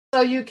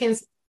so you can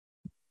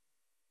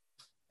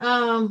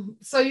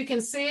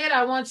see it.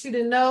 I want you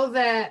to know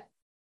that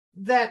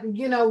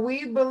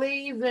we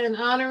believe in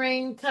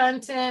honoring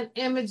content,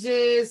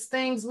 images,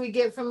 things we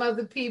get from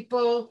other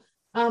people.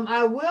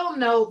 I will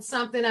note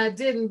something I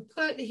didn't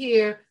put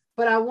here,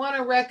 but I want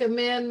to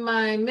recommend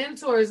my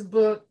mentor's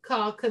book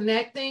called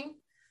Connecting.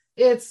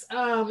 It's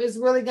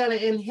really going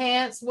to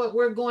enhance what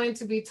we're going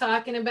to be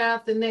talking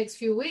about the next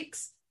few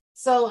weeks.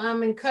 So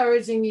I'm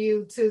encouraging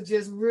you to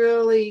just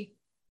really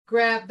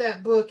grab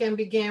that book and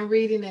begin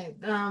reading it.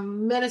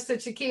 Minister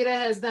Chiquita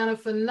has done a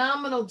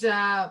phenomenal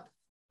job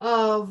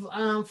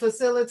of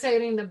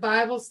facilitating the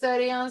Bible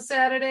study on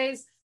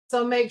Saturdays.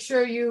 So make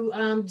sure you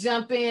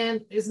jump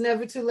in. It's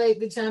never too late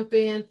to jump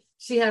in.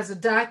 She has a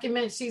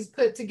document she's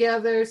put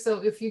together.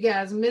 So if you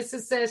guys miss a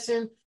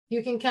session,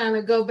 you can kind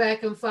of go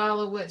back and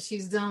follow what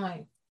she's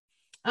doing.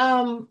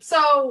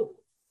 So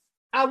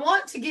I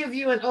want to give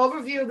you an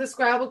overview of the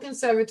Scribal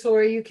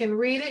Conservatory. You can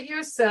read it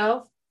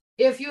yourself.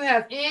 If you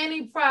have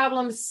any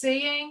problem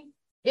seeing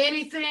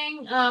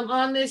anything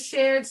on this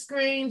shared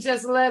screen,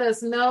 just let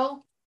us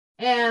know.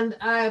 And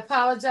I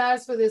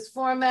apologize for this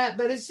format,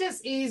 but it's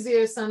just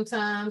easier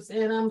sometimes.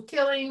 And I'm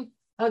killing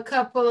a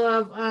couple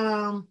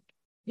of,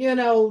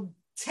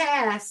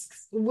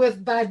 tasks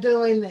by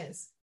doing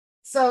this.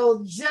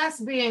 So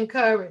just be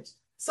encouraged.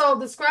 So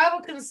the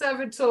Scribal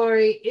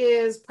Conservatory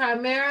is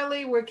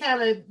primarily, we're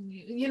kind of,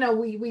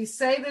 we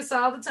say this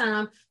all the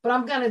time, but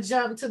I'm going to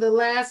jump to the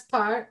last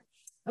part.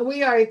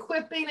 We are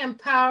equipping,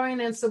 empowering,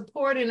 and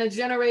supporting a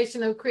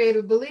generation of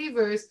creative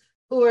believers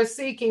who are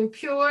seeking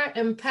pure,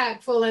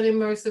 impactful, and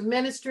immersive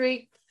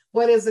ministry.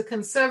 What is a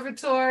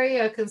conservatory?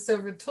 A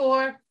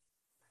conservator.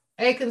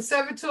 A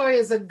conservatory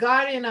is a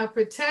guardian or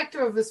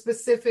protector of a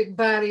specific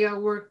body or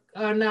work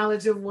or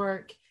knowledge of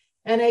work.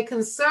 And a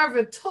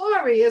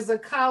conservatory is a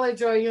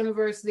college or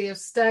university of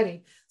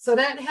study. So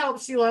that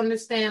helps you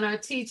understand our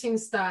teaching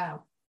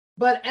style.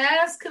 But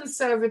as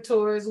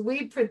conservators,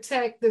 we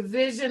protect the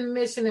vision,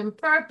 mission, and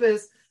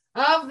purpose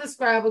of the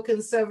Scribal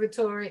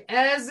Conservatory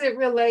as it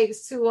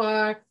relates to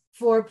our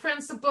 4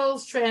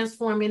 principles: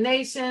 transforming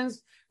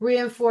nations,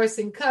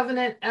 reinforcing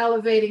covenant,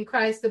 elevating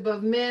Christ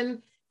above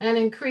men, and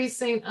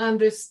increasing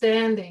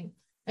understanding.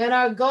 And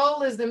our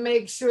goal is to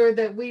make sure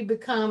that we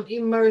become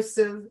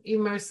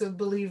immersive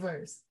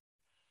believers.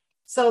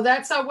 So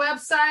that's our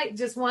website.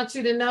 Just want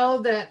you to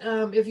know that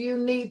if you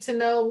need to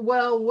know,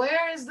 well,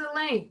 where is the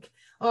link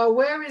or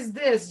where is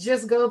this,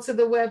 just go to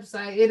the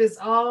website. It is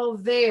all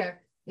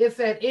there.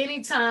 If at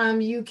any time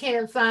you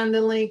can't find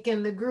the link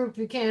in the group,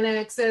 you can't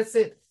access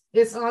it,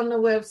 it's on the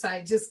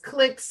website. Just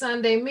click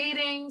Sunday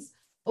meetings,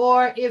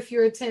 or if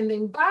you're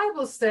attending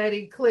Bible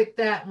study, click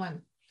that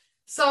one.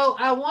 So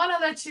I want to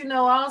let you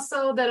know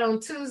also that on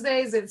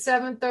Tuesdays at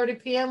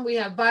 7:30 p.m., we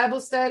have Bible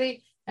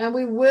study, and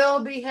we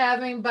will be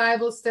having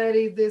Bible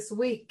study this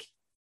week.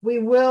 We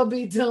will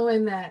be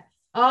doing that.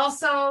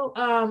 Also,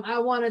 I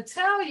want to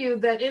tell you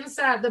that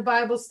inside the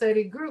Bible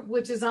study group,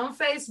 which is on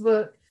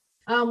Facebook,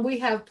 we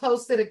have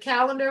posted a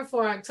calendar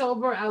for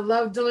October. I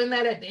love doing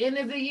that at the end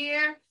of the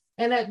year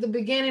and at the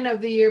beginning of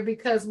the year,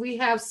 because we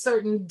have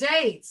certain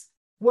dates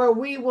where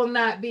we will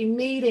not be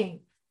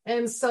meeting.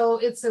 And so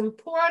it's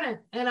important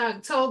in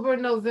October,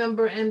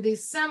 November, and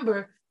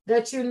December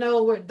that you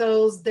know what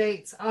those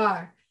dates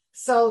are.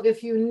 So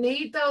if you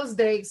need those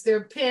dates,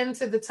 they're pinned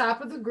to the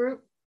top of the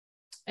group,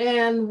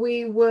 and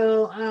we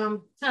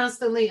will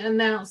constantly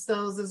announce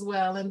those as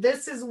well. And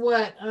this is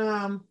what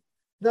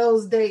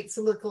those dates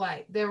look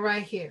like. They're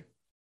right here.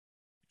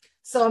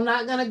 So I'm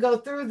not going to go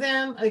through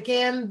them.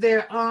 Again,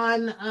 they're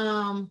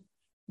on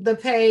the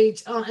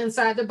page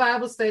inside the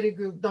Bible study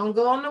group. Don't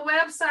go on the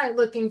website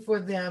looking for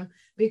them,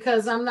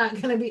 because I'm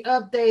not going to be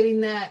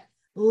updating that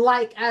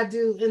like I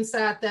do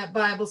inside that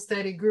Bible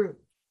study group.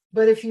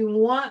 But if you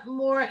want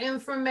more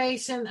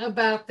information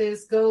about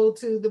this, go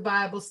to the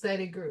Bible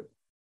study group.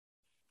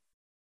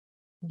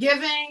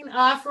 Giving,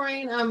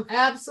 offering, I'm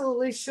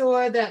absolutely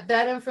sure that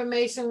that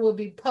information will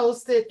be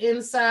posted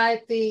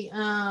inside the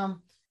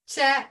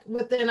chat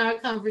within our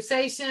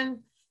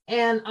conversation.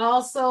 And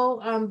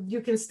also,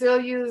 you can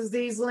still use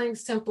these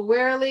links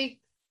temporarily,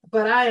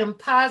 but I am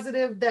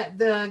positive that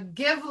the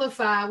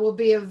Givelify will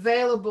be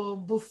available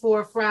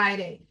before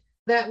Friday.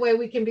 That way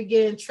we can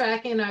begin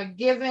tracking our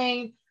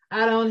giving.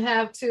 I don't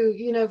have to,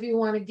 if you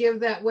want to give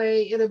that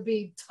way, it'll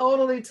be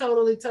totally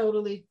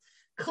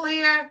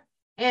clear,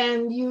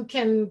 and you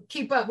can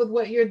keep up with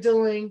what you're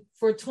doing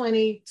for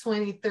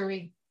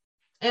 2023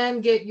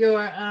 and get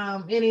your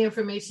any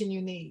information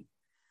you need.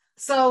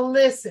 So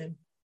listen.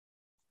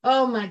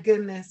 Oh my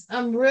goodness.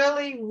 I'm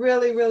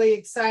really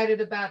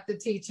excited about the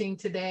teaching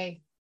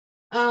today.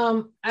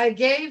 I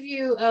gave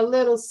you a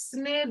little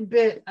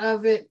snippet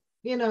of it,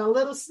 a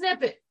little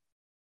snippet,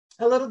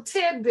 a little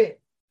tidbit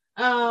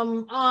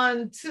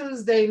on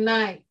Tuesday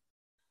night.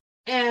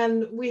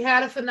 And we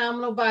had a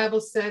phenomenal Bible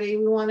study.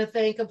 We want to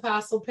thank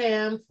Apostle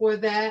Pam for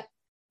that.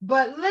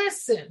 But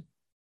listen,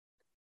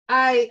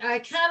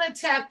 I kind of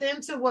tapped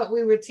into what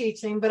we were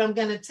teaching, but I'm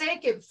going to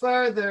take it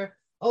further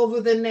over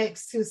the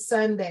next 2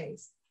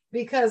 Sundays.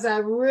 because I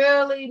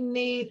really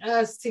need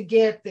us to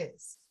get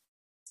this.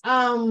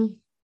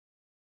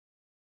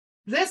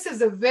 This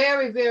is a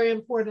very, very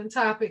important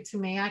topic to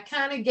me. I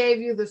kind of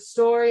gave you the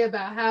story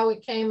about how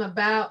it came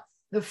about.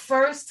 The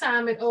first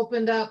time it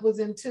opened up was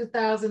in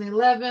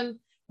 2011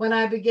 when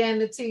I began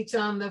to teach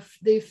on the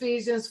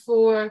Ephesians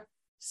 4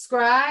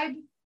 scribe.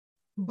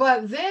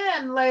 But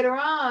then later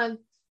on,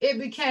 it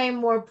became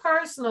more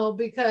personal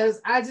because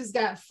I just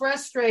got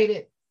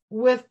frustrated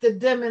with the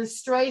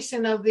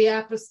demonstration of the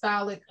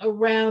apostolic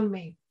around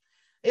me.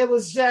 It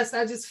was just,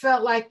 I just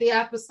felt like the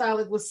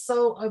apostolic was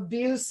so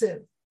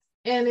abusive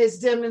in its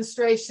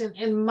demonstration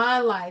in my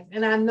life.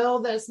 And I know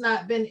that's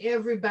not been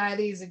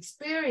everybody's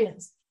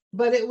experience,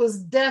 but it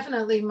was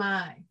definitely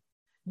mine.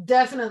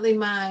 Definitely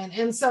mine.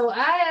 And so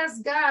I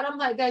asked God, I'm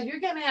like, God,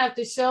 you're going to have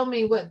to show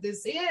me what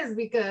this is,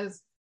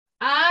 because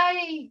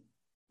I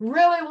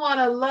really want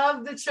to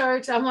love the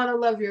church. I want to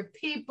love your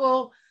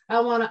people.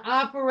 I want to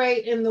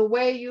operate in the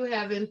way you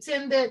have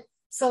intended.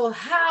 So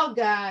how,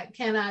 God,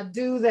 can I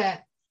do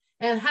that?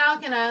 And how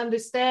can I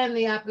understand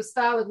the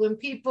apostolic when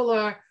people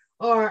are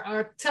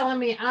telling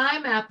me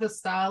I'm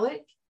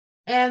apostolic,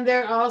 and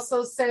they're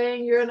also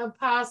saying you're an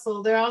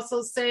apostle. They're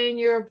also saying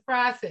you're a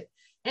prophet.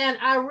 And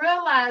I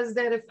realized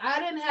that if I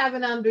didn't have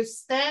an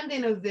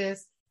understanding of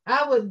this,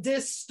 I would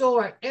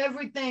distort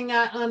everything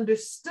I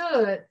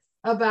understood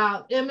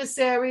about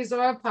emissaries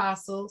or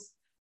apostles,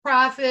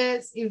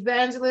 prophets,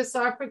 evangelists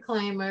or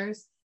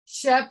proclaimers,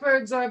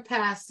 shepherds or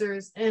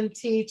pastors, and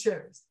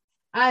teachers.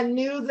 I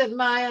knew that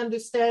my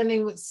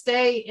understanding would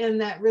stay in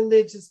that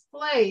religious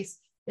place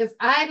if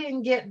I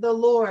didn't get the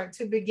Lord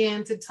to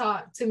begin to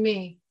talk to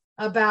me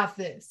about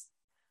this.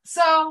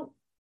 So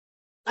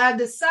I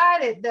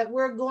decided that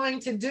we're going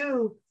to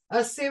do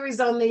a series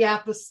on the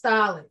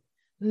apostolic,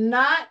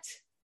 not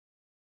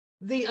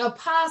the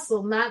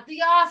apostle, not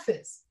the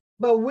office,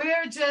 but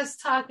we're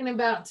just talking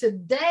about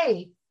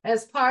today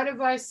as part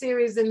of our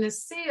series in the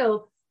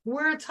seal.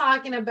 We're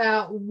talking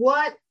about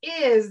what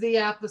is the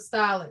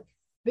apostolic,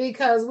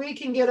 because we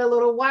can get a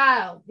little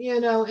wild,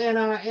 in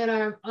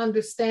our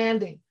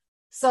understanding.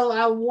 So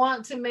I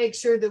want to make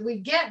sure that we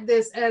get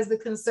this as the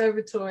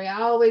conservatory.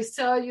 I always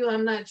tell you,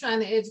 I'm not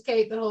trying to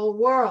educate the whole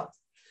world,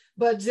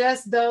 but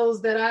just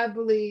those that I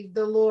believe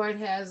the Lord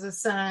has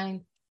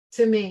assigned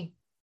to me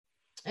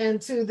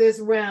and to this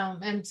realm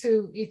and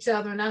to each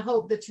other. And I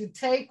hope that you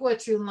take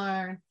what you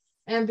learn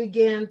and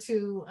begin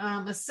to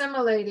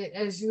assimilate it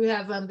as you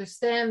have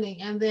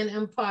understanding and then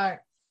impart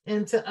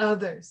into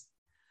others.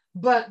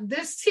 But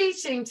this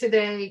teaching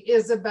today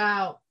is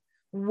about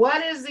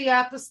what is the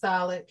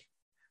apostolic,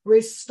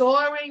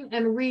 restoring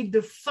and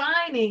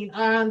redefining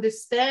our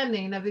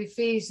understanding of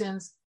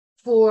Ephesians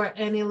 4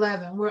 and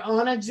 11. We're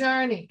on a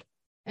journey,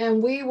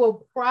 and we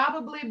will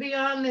probably be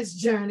on this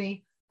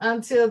journey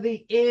until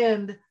the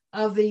end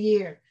of the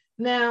year.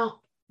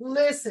 Now,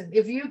 listen,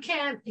 if you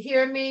can't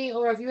hear me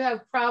or if you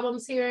have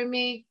problems hearing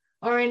me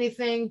or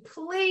anything,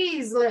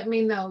 please let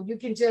me know. You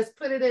can just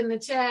put it in the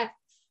chat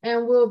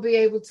and we'll be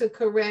able to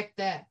correct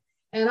that.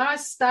 And our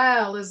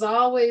style is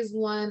always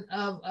one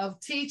of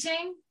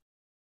teaching.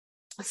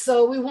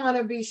 So we want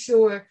to be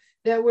sure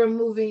that we're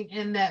moving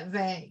in that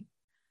vein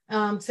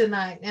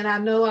tonight. And I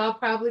know I'll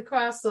probably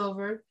cross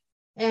over.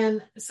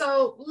 And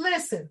so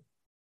listen,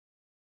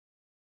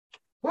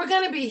 we're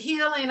going to be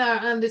healing our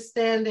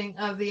understanding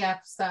of the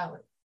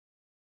apostolic.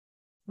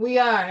 We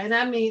are. And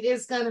I mean,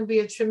 it's going to be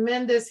a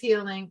tremendous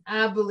healing,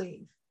 I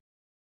believe.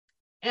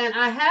 And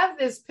I have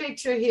this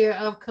picture here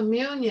of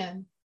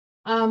communion.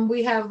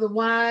 We have the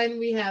wine,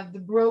 we have the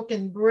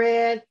broken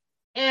bread,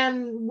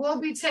 and we'll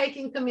be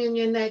taking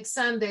communion next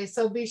Sunday.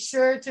 So be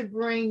sure to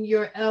bring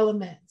your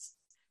elements.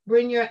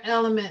 Bring your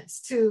elements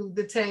to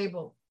the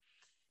table.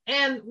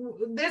 And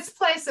this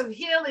place of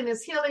healing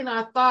is healing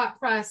our thought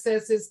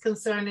processes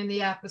concerning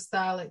the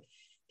apostolic.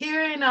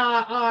 Healing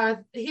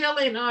our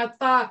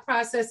thought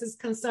processes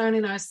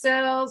concerning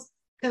ourselves,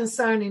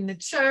 concerning the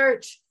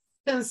church,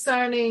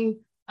 concerning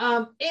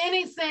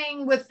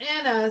anything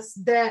within us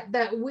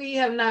that we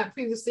have not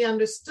previously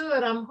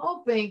understood. I'm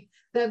hoping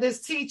that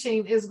this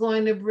teaching is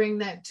going to bring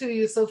that to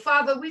you. So,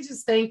 Father, we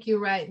just thank you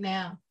right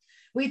now.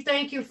 We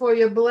thank you for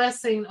your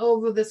blessing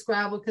over the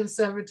Scribal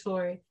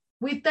Conservatory.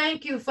 We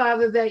thank you,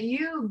 Father, that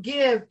you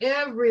give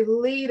every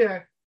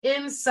leader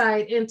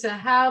insight into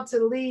how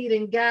to lead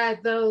and guide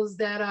those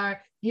that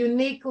are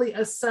uniquely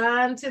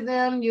assigned to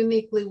them,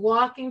 uniquely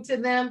walking to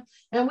them.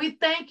 And we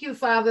thank you,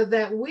 Father,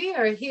 that we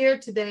are here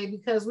today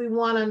because we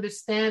want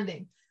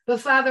understanding.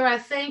 But Father, I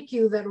thank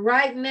you that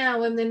right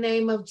now, in the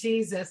name of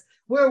Jesus,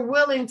 we're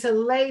willing to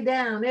lay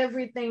down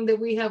everything that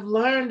we have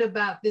learned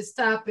about this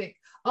topic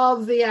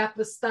of the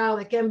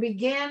apostolic and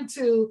begin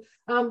to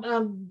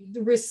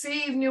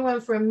receive new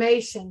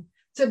information,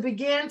 to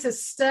begin to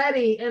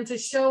study and to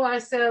show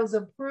ourselves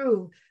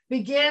approved,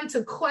 begin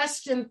to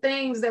question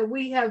things that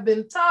we have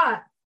been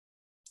taught,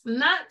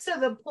 not to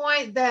the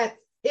point that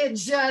it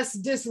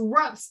just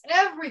disrupts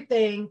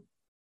everything,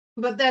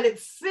 but that it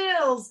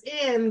fills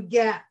in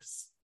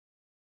gaps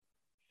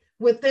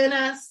within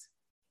us,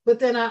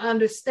 within our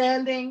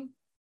understanding,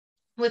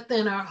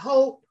 within our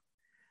hope,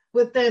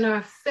 within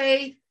our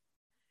faith,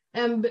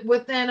 and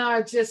within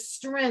our just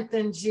strength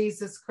in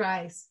Jesus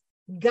Christ.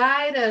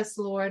 Guide us,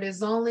 Lord,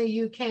 as only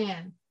you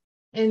can,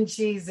 in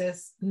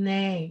Jesus'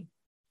 name.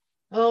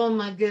 Oh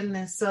my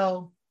goodness.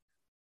 So,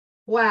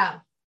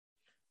 wow.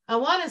 I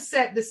want to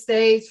set the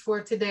stage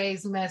for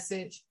today's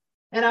message.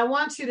 And I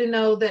want you to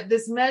know that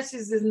this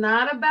message is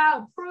not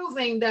about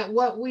proving that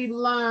what we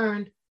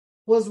learned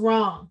was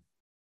wrong.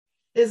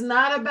 It's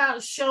not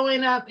about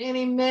showing up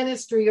any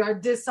ministry or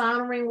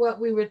dishonoring what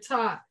we were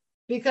taught.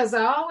 Because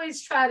I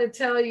always try to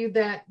tell you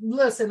that,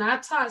 listen, I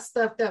taught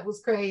stuff that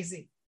was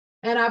crazy.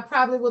 And I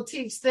probably will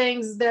teach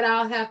things that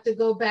I'll have to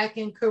go back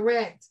and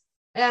correct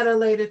at a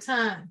later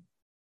time.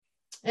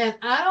 And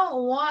I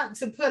don't want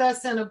to put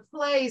us in a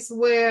place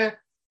where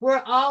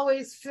we're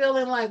always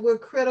feeling like we're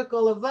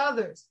critical of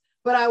others.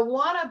 But I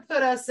want to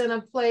put us in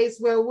a place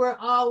where we're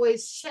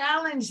always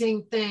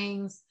challenging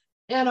things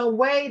in a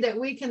way that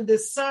we can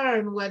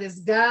discern what is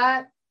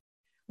God,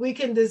 we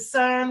can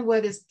discern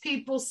what is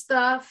people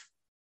stuff,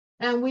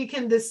 and we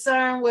can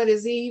discern what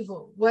is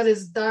evil, what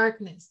is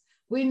darkness.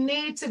 We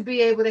need to be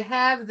able to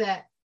have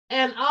that.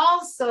 And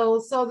also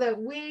so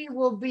that we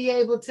will be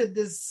able to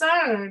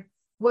discern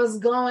what's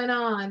going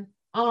on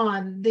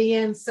the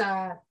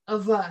inside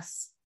of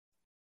us.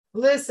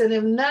 Listen,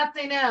 if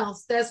nothing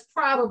else, that's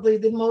probably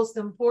the most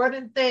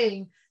important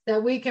thing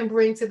that we can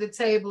bring to the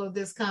table of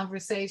this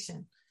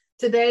conversation.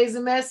 Today's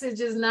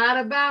message is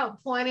not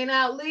about pointing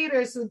out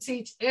leaders who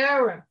teach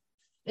error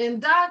in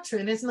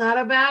doctrine. It's not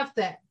about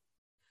that.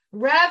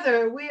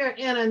 Rather, we are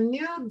in a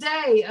new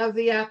day of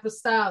the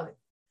apostolic.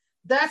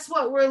 That's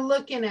what we're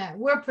looking at.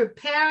 We're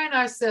preparing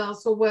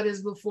ourselves for what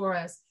is before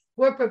us.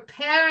 We're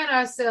preparing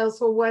ourselves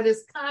for what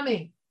is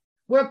coming.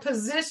 We're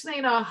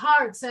positioning our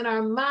hearts and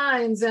our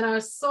minds and our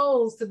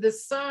souls to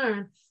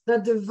discern the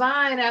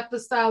divine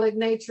apostolic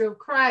nature of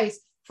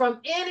Christ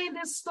from any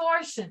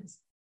distortions.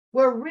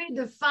 We're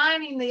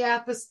redefining the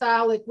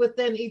apostolic with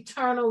an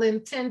eternal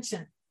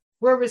intention.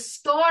 We're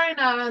restoring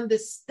our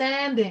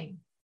understanding,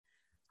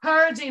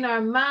 purging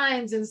our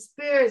minds and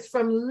spirits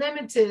from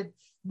limited,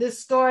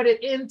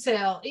 distorted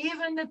intel,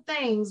 even the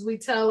things we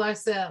tell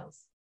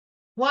ourselves.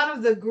 One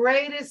of the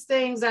greatest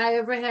things I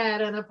ever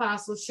had an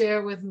apostle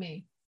share with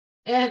me,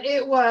 and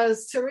it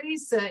was,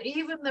 Teresa,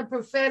 even the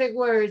prophetic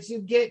words you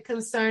get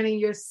concerning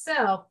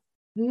yourself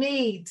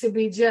need to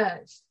be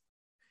judged.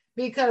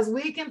 Because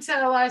we can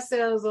tell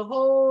ourselves a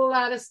whole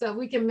lot of stuff.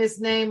 We can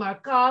misname our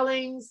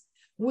callings.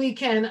 We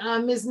can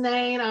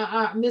misname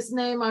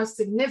our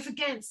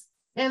significance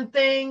and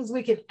things.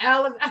 We can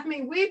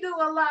we do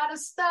a lot of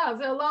stuff.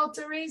 Hello,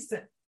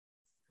 Teresa.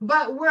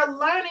 But we're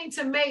learning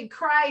to make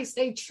Christ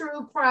a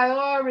true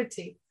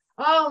priority.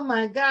 Oh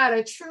my God,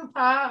 a true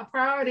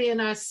priority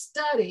in our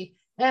study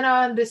and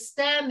our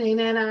understanding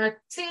and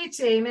our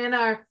teaching and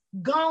our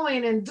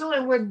going and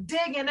doing. We're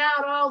digging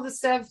out all the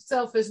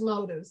selfish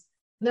motives,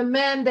 the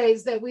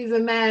mandates that we've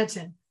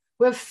imagined.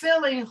 We're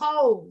filling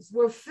holes.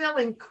 We're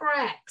filling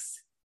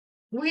cracks.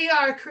 We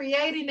are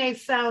creating a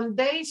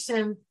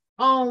foundation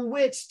on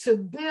which to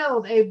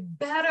build a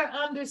better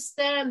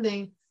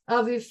understanding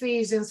of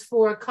Ephesians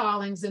 4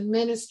 callings and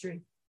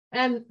ministry.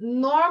 And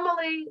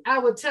normally I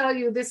would tell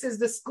you this is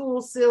the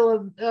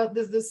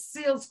the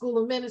sealed school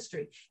of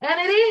ministry. And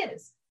it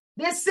is.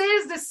 This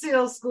is the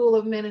sealed school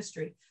of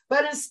ministry.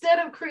 But instead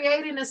of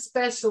creating a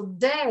special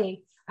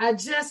day, I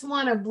just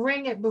want to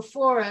bring it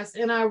before us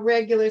in our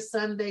regular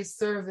Sunday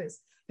service,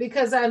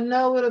 because I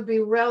know it'll be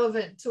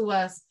relevant to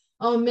us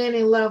on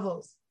many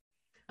levels.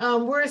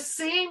 We're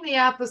seeing the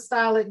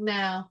apostolic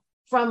now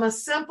from a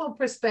simple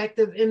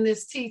perspective in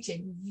this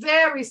teaching,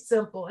 very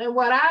simple. And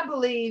what I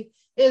believe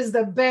is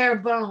the bare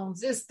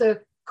bones. It's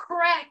the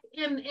crack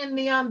in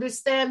the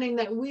understanding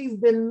that we've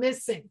been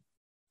missing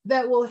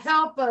that will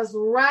help us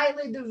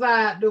rightly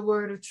divide the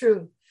word of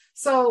truth.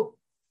 So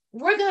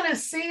we're going to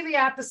see the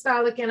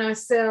apostolic in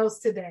ourselves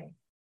today,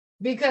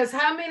 because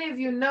how many of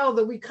you know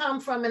that we come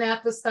from an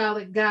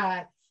apostolic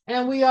God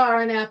and we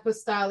are an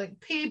apostolic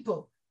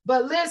people?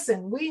 But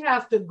listen, we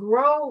have to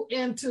grow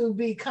into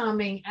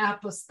becoming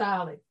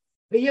apostolic.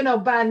 You know,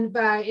 by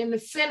in the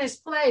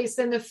finished place,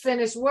 in the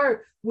finished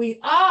work, we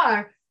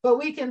are, but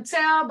we can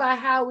tell by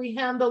how we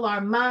handle our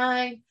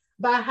mind,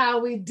 by how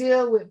we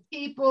deal with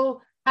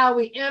people, how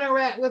we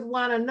interact with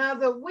one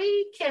another.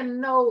 We can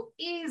know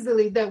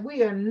easily that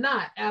we are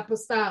not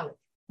apostolic.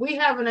 We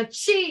haven't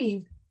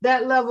achieved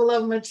that level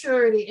of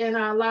maturity in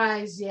our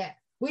lives yet.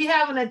 We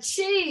haven't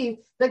achieved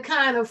the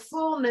kind of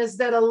fullness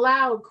that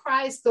allowed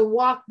Christ to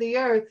walk the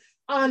earth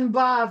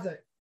unbothered.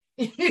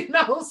 You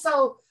know,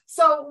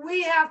 so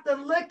we have to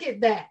look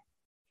at that.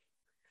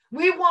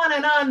 We want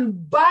an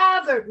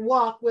unbothered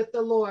walk with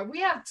the Lord.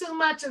 We have too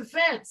much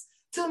offense,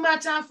 too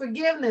much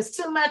unforgiveness,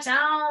 too much, I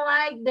don't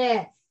like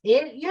that.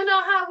 You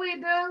know how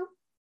we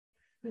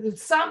do?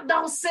 Something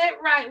don't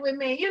sit right with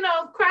me. You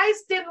know,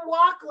 Christ didn't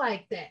walk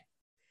like that.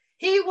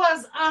 He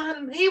was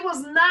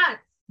not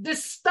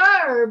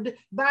disturbed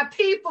by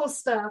people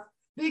stuff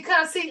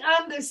because he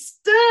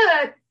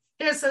understood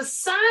his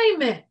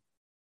assignment.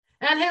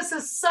 And his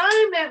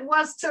assignment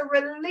was to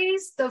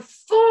release the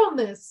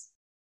fullness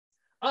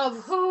of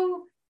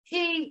who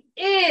he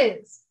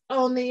is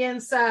on the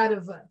inside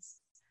of us.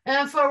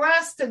 And for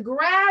us to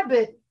grab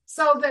it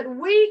so that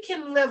we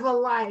can live a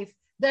life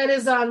that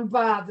is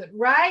unbothered,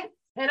 right?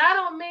 And I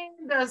don't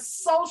mean the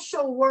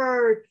social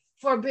word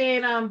for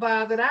being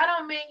unbothered. I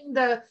don't mean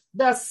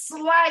the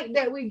slight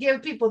that we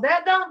give people.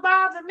 That don't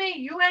bother me.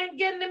 You ain't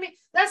getting to me.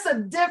 That's a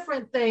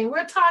different thing.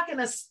 We're talking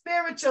a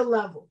spiritual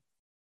level.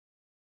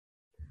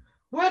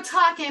 We're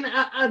talking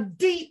a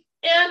deep,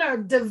 inner,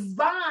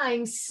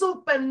 divine,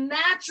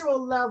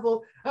 supernatural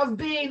level of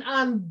being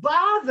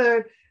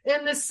unbothered,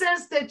 in the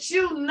sense that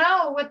you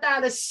know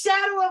without a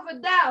shadow of a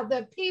doubt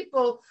that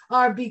people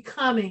are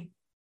becoming.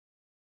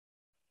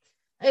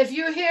 If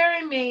you're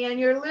hearing me and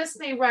you're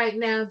listening right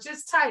now,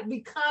 just type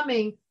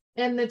becoming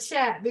in the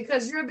chat,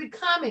 because you're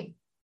becoming.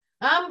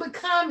 I'm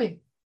becoming.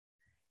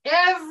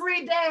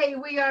 Every day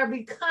we are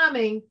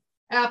becoming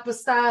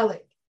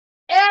apostolic.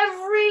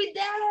 Every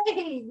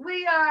day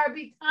we are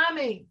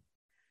becoming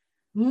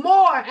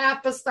more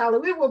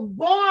apostolic. We were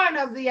born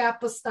of the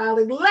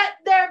apostolic. Let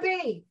there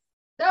be.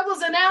 That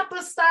was an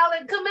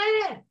apostolic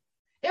command.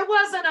 It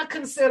wasn't a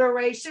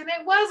consideration.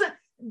 It wasn't.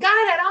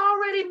 God had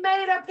already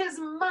made up his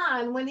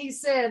mind when he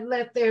said,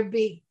 let there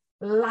be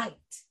light.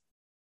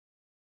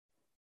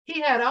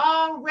 He had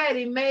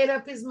already made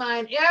up his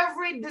mind.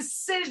 Every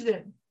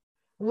decision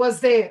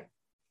was there.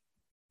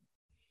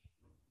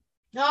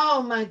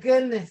 Oh my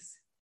goodness.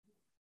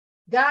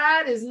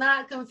 God is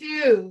not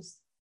confused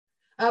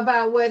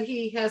about what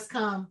he has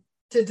come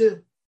to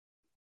do.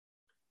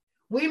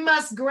 We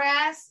must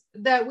grasp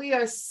that we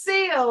are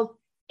sealed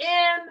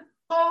in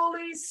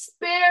Holy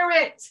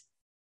Spirit.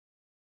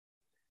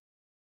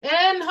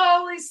 In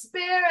Holy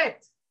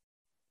Spirit,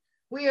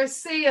 we are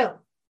sealed.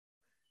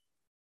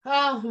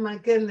 Oh my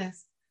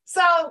goodness.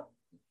 So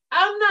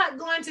I'm not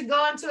going to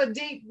go into a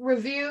deep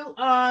review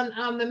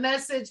on the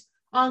message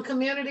on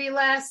community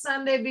last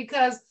Sunday,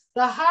 because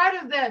the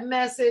heart of that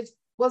message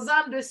was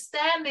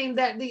understanding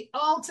that the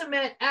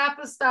ultimate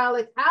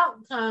apostolic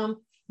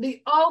outcome,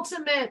 the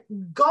ultimate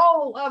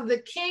goal of the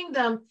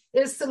kingdom,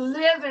 is to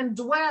live and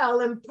dwell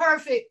in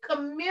perfect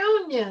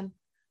communion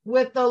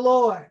with the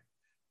Lord.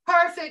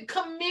 Perfect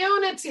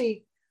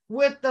community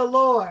with the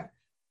Lord,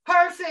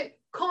 perfect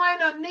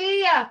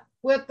koinonia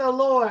with the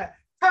Lord,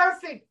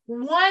 perfect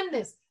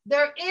oneness.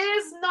 There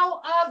is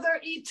no other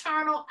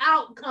eternal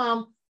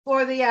outcome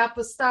for the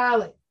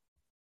apostolic.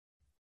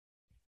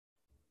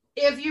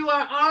 If you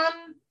are on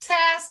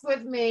task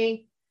with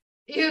me,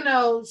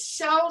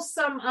 show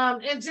some,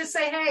 and just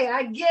say, hey,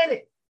 I get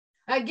it.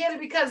 I get it,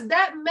 because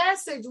that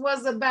message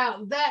was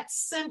about that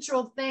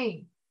central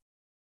thing,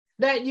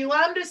 that you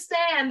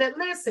understand that,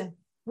 listen,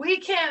 we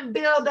can't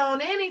build on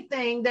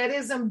anything that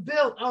isn't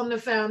built on the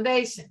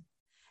foundation.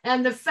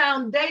 And the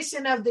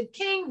foundation of the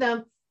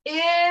kingdom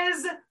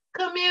is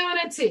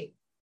community.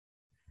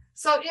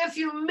 So if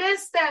you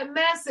missed that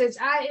message,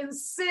 I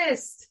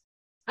insist,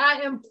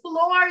 I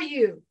implore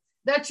you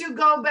that you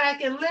go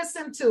back and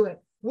listen to it.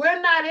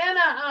 We're not in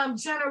a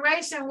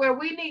generation where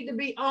we need to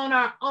be on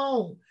our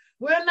own.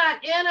 We're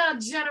not in a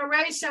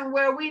generation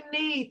where we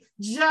need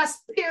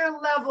just peer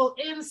level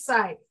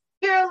insight.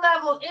 Peer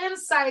level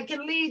insight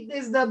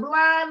is the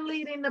blind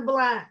leading the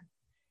blind.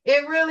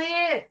 It really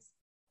is.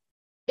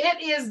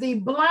 It is the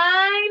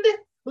blind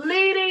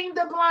leading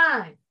the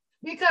blind,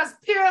 because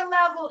peer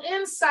level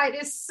insight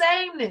is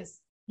sameness.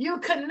 You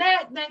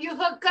connect and you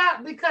hook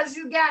up because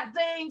you got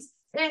things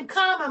in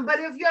common.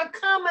 But if your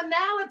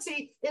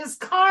commonality is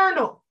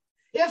carnal,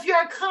 if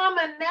your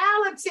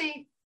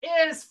commonality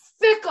is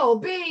fickle,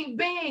 being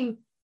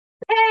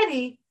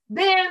petty,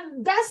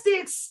 then that's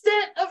the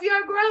extent of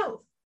your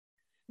growth.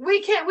 We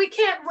can't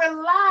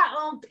rely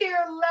on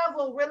peer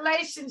level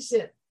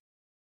relationship.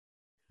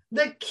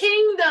 The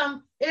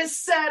kingdom is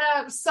set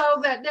up so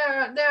that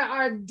there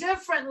are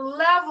different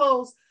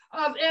levels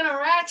of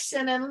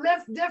interaction and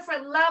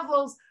different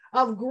levels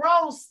of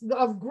growth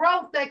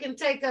that can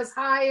take us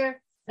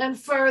higher and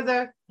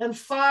further and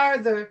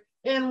farther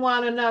in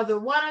one another.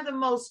 One of the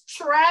most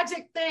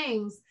tragic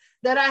things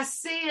that I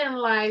see in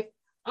life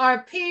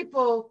are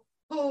people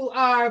who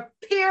are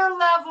peer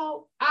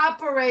level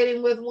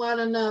operating with one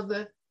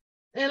another.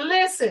 And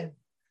listen,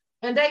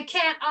 and they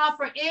can't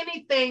offer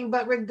anything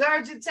but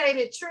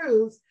regurgitated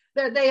truths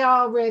that they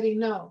already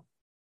know.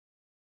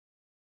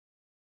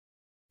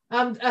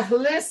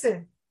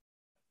 Listen,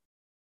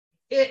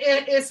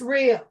 it's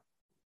real.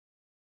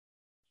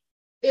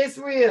 It's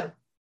real.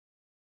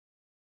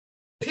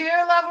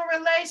 Peer level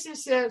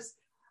relationships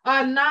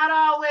are not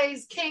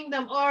always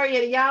kingdom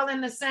oriented. Y'all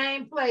in the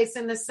same place,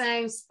 in the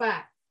same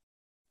spot.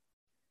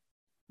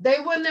 They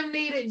wouldn't have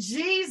needed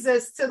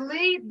Jesus to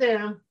lead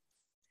them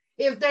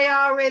if they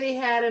already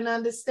had an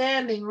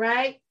understanding,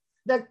 right?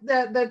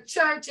 The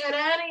church at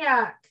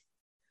Antioch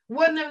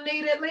wouldn't have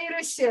needed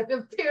leadership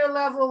if peer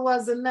level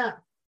was enough.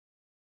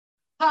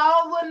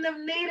 Paul wouldn't have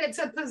needed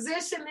to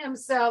position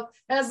himself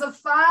as a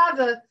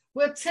father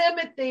with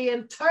Timothy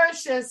and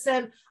Tertius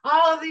and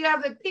all of the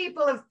other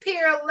people, if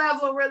peer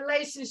level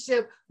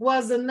relationship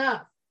was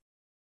enough.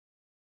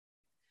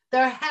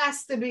 There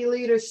has to be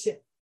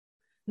leadership,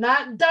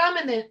 not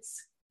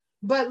dominance,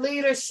 but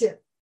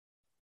leadership.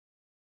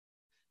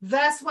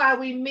 That's why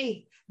we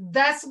meet.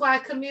 That's why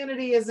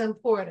community is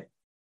important.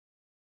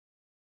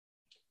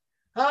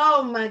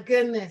 Oh my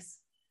goodness.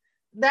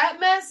 That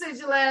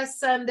message last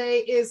Sunday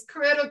is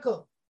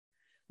critical.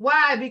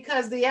 Why?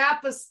 Because the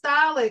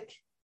apostolic,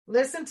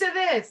 listen to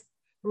this,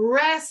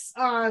 rests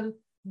on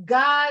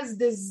God's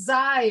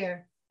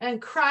desire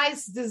and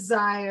Christ's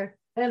desire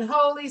and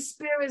Holy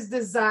Spirit's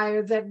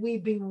desire that we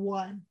be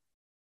one.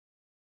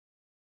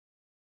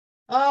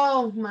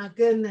 Oh my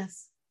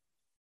goodness.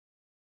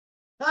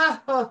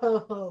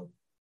 Oh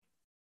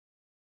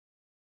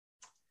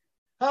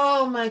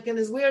my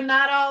goodness. We are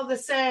not all the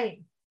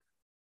same.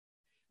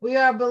 We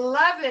are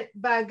beloved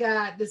by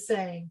God the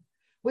same.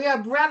 We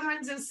are brethren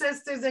and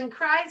sisters in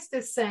Christ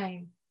the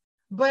same.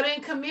 But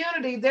in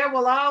community, there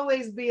will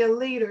always be a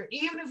leader.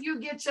 Even if you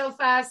get your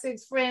 5,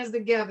 6 friends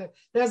together,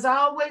 there's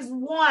always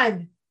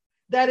one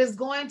that is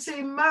going to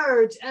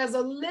emerge as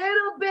a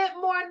little bit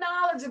more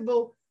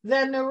knowledgeable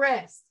than the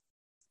rest.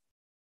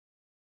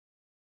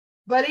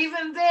 But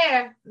even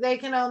there, they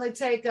can only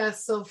take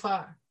us so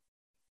far.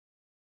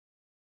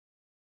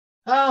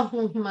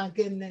 Oh my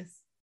goodness.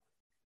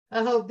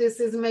 I hope this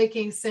is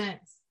making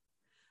sense.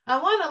 I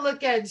want to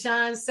look at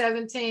John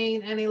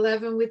 17 and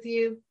 11 with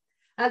you.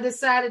 I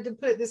decided to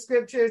put the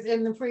scriptures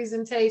in the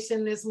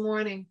presentation this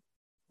morning.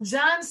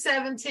 John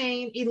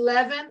 17,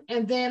 11,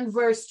 and then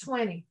verse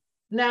 20.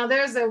 Now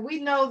we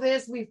know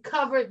this, we've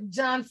covered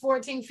John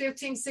 14,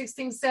 15,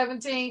 16,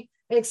 17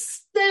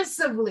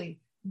 extensively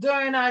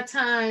during our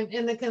time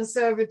in the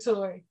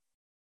conservatory.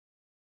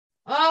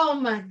 Oh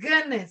my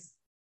goodness.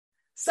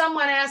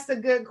 Someone asked a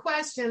good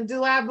question.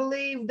 Do I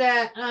believe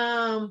that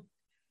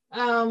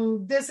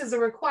this is a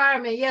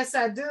requirement? Yes,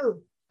 I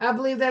do. I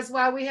believe that's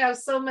why we have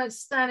so much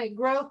stunted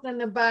growth in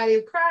the body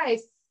of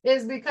Christ,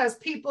 is because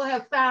people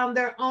have found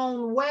their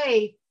own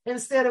way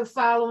instead of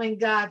following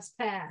God's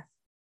path,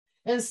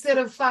 instead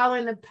of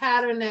following the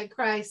pattern that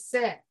Christ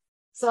set.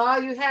 So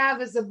all you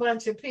have is a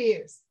bunch of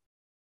peers,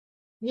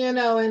 and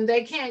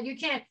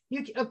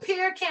a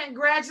peer can't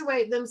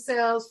graduate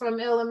themselves from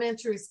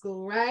elementary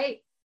school, right?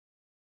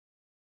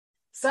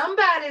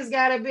 Somebody's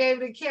got to be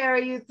able to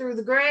carry you through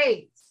the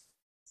grades.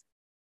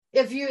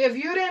 If you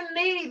didn't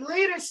need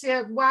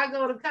leadership, why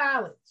go to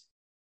college?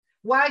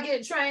 Why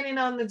get training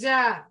on the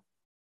job?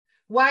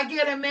 Why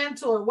get a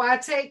mentor? Why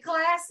take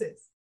classes?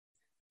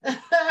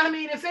 I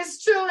mean, if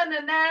it's true in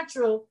the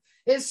natural,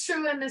 it's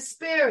true in the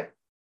spirit.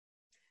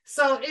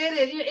 So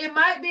it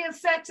might be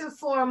effective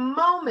for a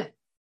moment,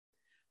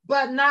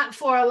 but not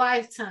for a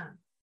lifetime.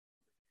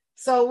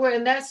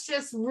 And that's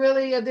just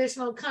really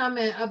additional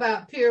comment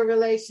about peer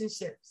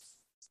relationships.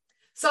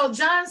 So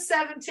John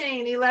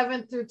 17,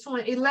 11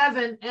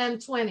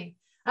 and 20.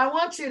 I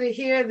want you to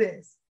hear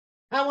this.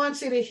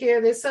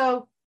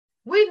 So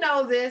we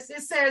know this.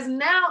 It says,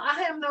 now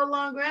I am no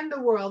longer in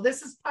the world.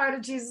 This is part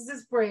of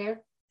Jesus's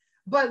prayer.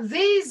 But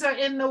these are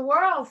in the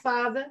world,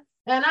 Father,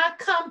 and I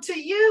come to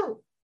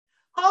you.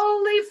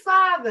 Holy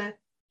Father,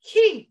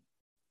 keep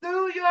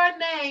through your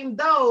name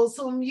those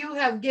whom you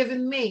have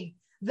given me,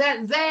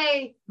 that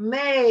they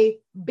may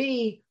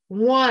be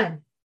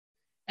one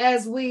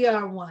as we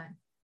are one.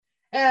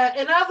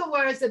 In other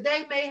words, that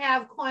they may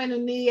have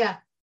koinonia,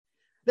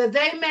 that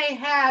they may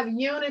have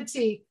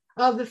unity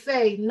of the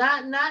faith,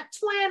 not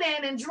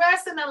twinning and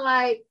dressing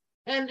alike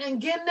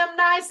and getting them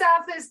nice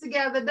outfits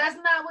together. That's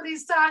not what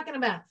he's talking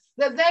about.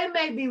 That they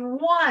may be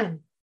one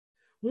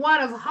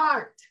of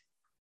heart,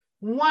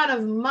 one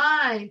of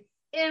mind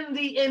in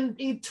the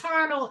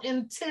eternal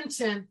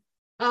intention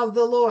of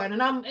the Lord.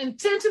 And I'm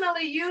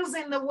intentionally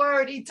using the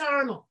word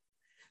eternal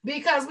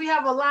because we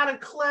have a lot of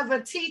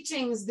clever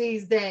teachings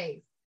these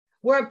days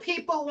where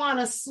people want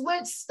to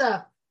switch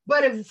stuff.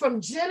 But if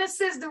from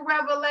Genesis to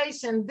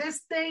Revelation, this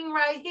thing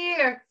right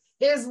here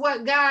is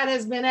what God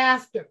has been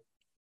after.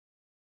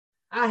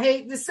 I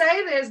hate to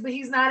say this, but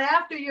he's not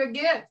after your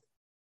gift.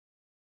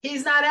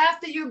 He's not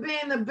after you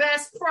being the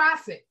best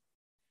prophet.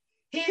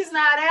 He's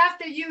not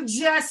after you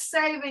just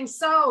saving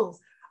souls.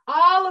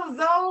 All of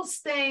those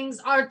things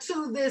are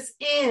to this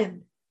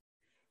end.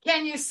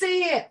 Can you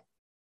see it?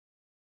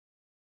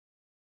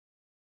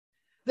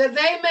 That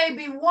they may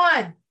be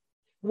one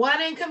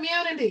in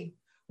community,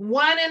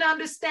 one in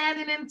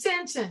understanding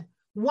intention,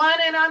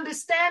 one in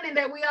understanding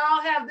that we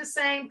all have the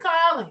same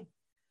calling.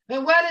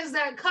 And what is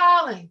that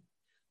calling?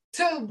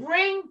 To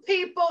bring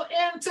people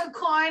into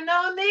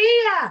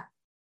koinonia.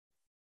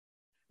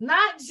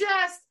 Not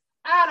just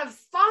out of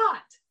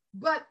thought,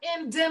 but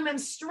in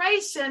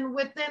demonstration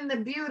within the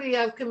beauty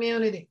of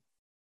community.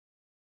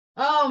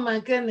 Oh my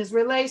goodness,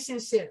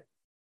 relationship,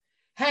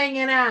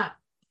 hanging out.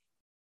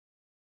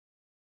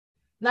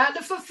 Not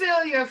to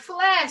fulfill your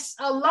flesh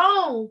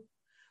alone,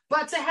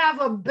 but to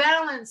have a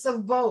balance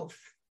of both.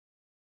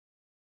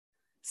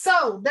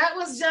 So that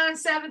was John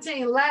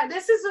 17.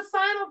 This is the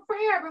final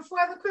prayer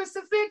before the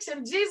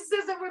crucifixion. Jesus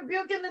isn't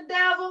rebuking the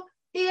devil.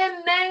 He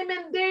isn't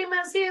naming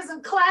demons. He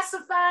isn't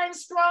classifying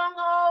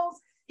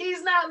strongholds.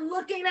 He's not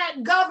looking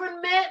at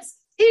governments.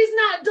 He's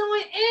not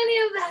doing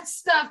any of that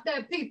stuff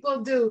that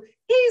people do.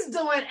 He's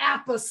doing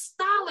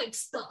apostolic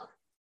stuff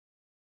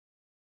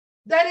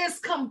that is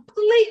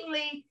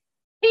completely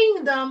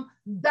kingdom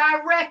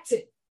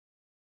directed.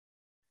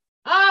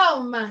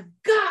 Oh my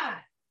God.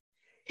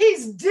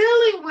 He's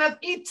dealing with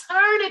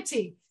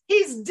eternity.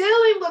 He's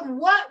dealing with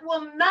what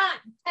will not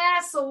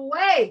pass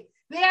away.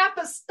 The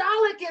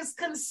apostolic is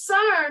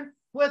concerned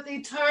with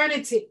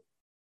eternity.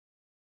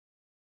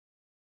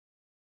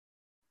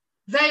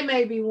 They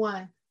may be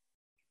one.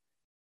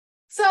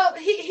 So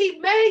he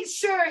made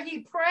sure he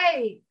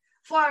prayed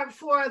for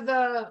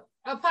the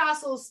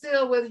apostles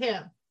still with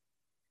him.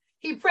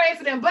 He prayed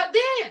for them. But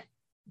then,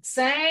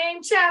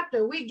 same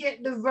chapter, we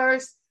get to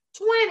verse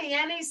 20,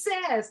 and he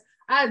says,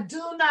 I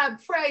do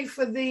not pray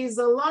for these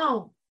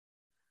alone,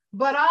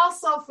 but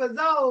also for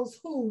those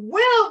who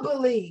will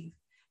believe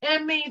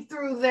in me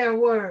through their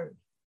word.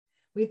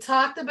 We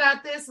talked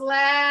about this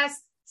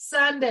last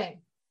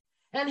Sunday,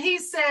 and he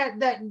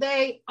said that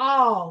they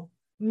all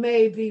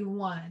may be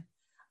one.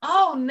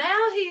 Oh,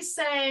 now he's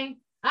saying,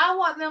 I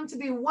want them to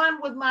be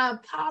one with my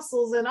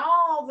apostles and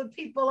all the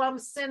people I'm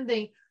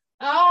sending,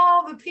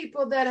 all the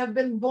people that have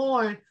been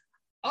born,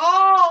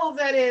 all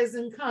that is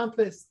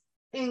encompassed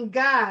in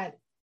God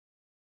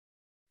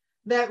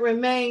that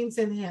remains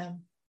in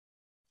him,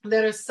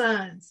 that are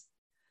sons,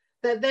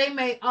 that they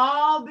may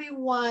all be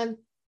one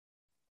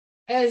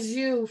as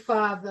you,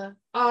 Father,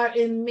 are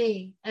in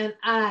me and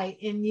I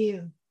in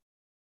you.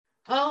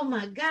 Oh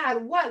my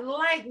God, what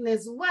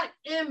likeness, what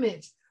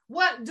image,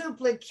 what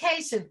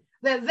duplication,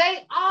 that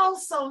they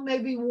also may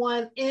be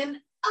one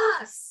in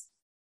us.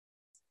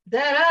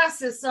 That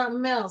us is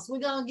something else. We're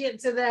going to get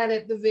to that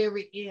at the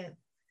very end.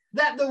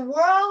 That the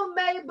world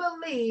may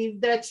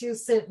believe that you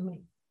sent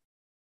me.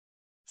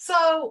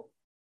 So,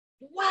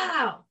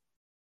 wow,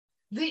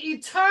 the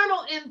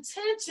eternal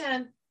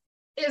intention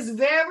is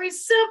very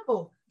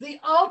simple. The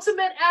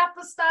ultimate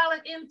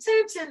apostolic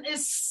intention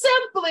is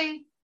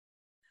simply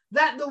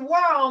that the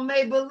world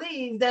may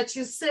believe that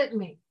you sent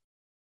me.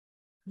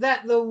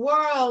 That the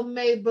world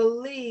may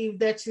believe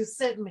that you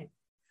sent me.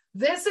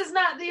 This is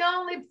not the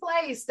only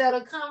place that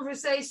a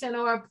conversation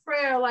or a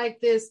prayer like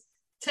this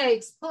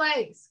takes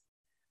place.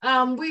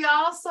 We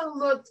also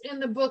looked in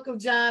the book of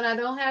John. I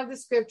don't have the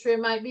scripture. It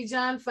might be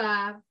John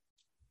 5.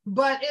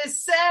 But it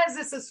says,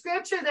 it's a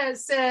scripture that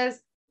says,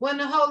 when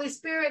the Holy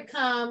Spirit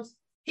comes,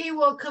 he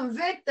will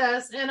convict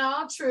us in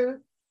all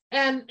truth.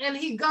 And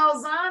he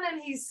goes on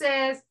and he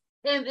says,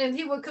 and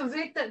he will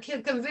convict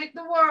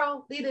the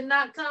world. He did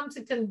not come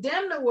to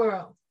condemn the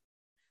world.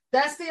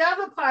 That's the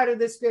other part of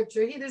the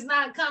scripture. He does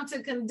not come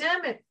to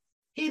condemn it.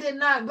 He did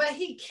not, but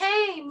he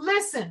came,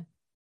 listen.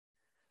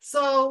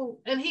 So,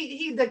 and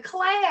he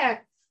declared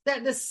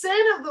that the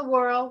sin of the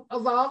world,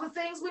 of all the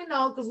things we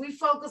know, because we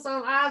focus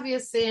on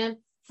obvious sin,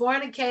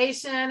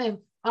 fornication, and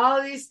all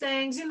of these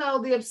things, you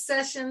know, the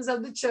obsessions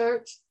of the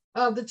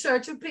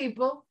church of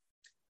people.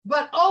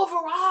 But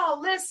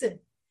overall, listen,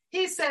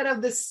 he said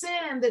of the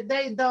sin that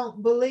they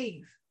don't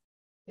believe.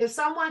 If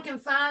someone can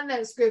find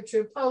that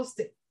scripture, post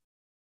it.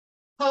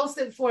 Post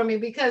it for me,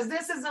 because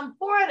this is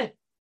important.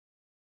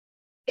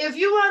 If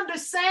you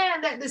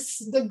understand that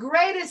the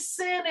greatest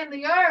sin in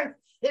the earth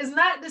is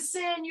not the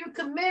sin you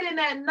committing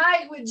at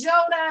night with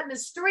Joe down the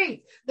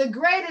street. The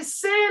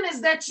greatest sin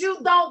is that you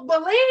don't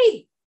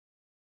believe.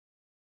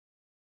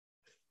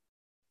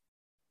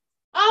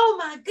 Oh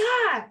my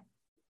God,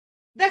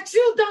 that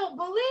you don't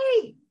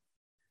believe.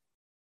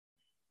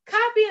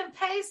 Copy and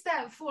paste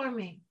that for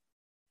me.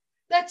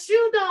 That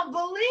you don't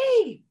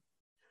believe.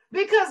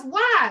 Because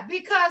why?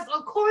 Because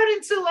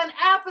according to an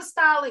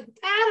apostolic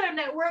pattern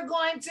that we're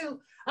going to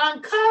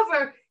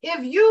uncover,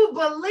 if you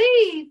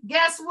believe,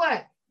 guess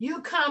what?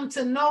 You come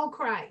to know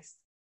Christ.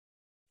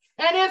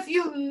 And if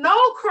you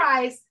know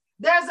Christ,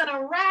 there's an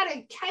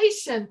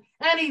eradication,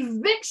 an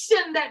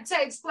eviction that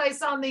takes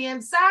place on the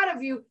inside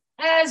of you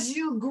as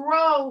you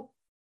grow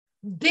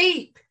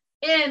deep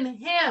in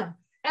him,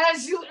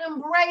 as you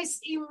embrace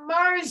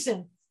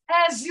immersion,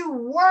 as you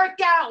work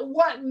out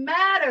what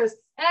matters,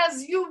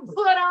 as you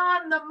put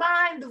on the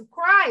mind of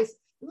Christ.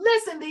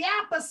 Listen, the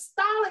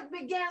apostolic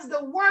begins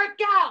to work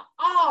out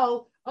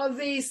all of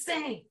these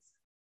things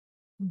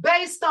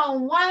based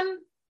on one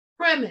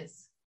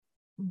premise: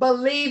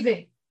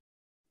 believing.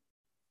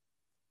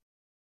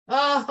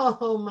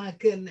 Oh my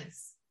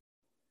goodness.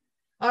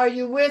 Are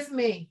you with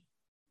me?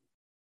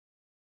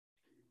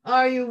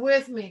 Are you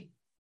with me?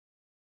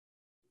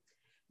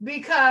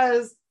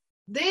 Because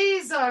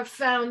these are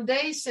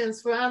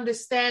foundations for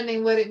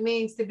understanding what it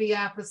means to be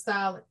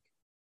apostolic.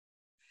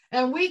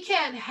 And we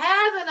can't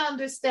have an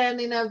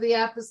understanding of the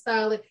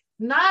apostolic,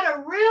 not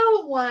a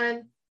real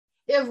one,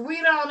 if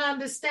we don't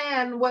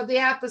understand what the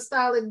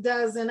apostolic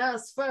does in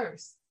us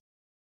first.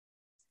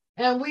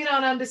 And we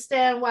don't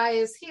understand why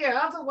it's here.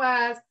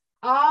 Otherwise,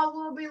 All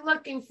we'll be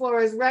looking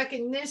for is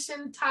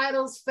recognition,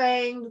 titles,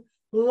 fame,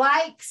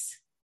 likes,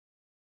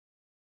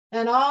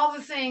 and all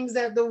the things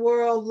that the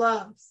world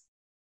loves.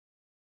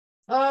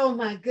 Oh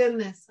my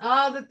goodness,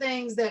 all the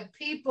things that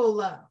people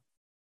love.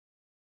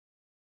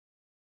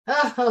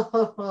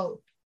 Oh,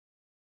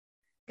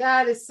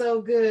 God is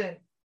so good.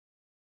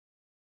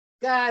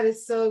 God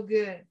is so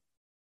good.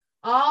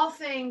 All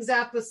things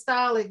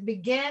apostolic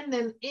begin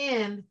and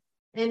end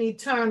in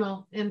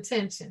eternal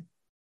intention.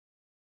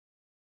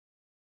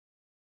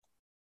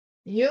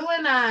 You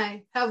and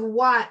I have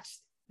watched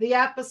the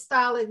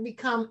apostolic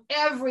become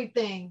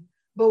everything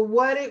but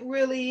what it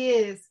really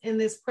is in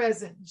this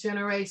present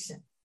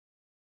generation.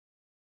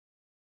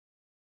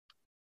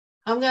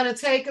 I'm going to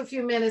take a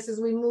few minutes as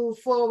we move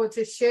forward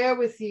to share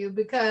with you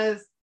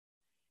because,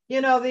 you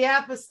know, the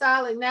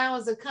apostolic now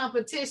is a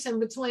competition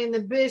between the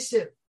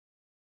bishop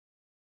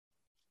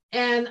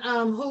and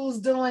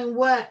who's doing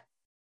what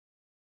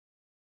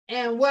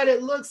and what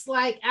it looks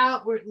like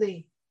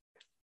outwardly.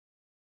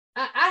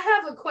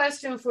 I have a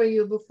question for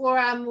you before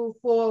I move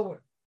forward.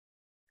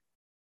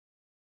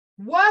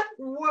 What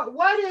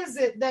is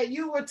it that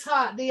you were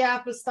taught the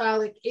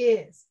apostolic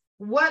is?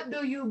 What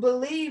do you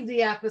believe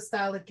the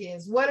apostolic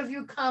is? What have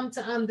you come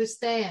to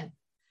understand?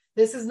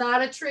 This is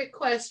not a trick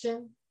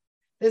question.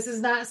 This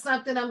is not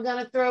something I'm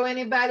going to throw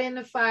anybody in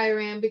the fire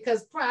in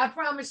because I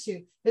promise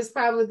you, it's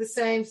probably the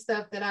same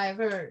stuff that I've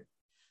heard.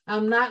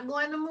 I'm not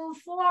going to move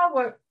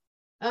forward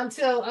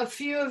until a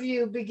few of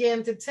you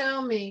begin to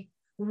tell me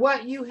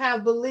what you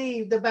have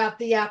believed about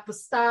the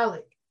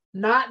apostolic,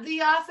 not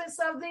the office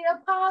of the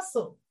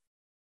apostle,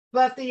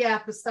 but the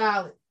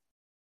apostolic.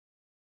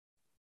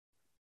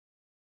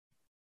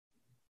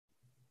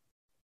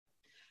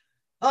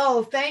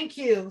 Oh, thank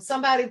you.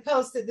 Somebody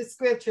posted the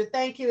scripture.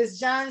 Thank you. It's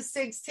John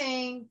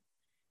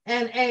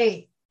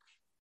 16:8.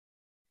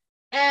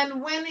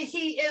 And when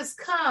he is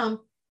come,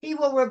 he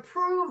will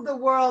reprove the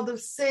world of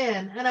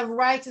sin and of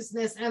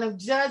righteousness and of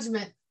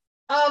judgment,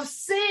 of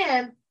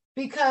sin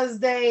because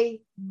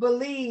they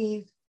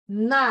believe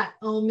not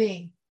on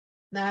me.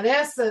 Now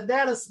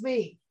that'll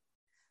speak.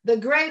 The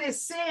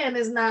greatest sin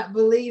is not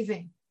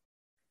believing.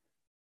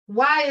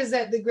 Why is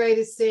that the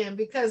greatest sin?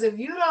 Because if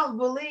you don't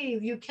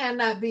believe, you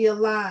cannot be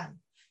aligned.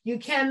 You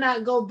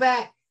cannot go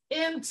back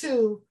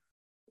into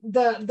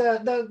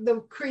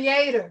the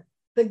creator,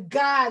 the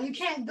God. You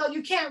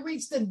can't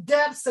reach the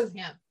depths of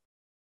him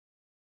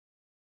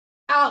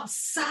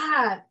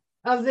outside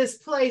of this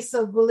place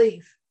of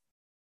belief.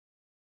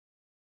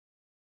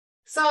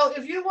 So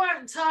if you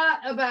weren't taught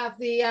about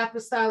the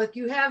apostolic,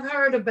 you have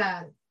heard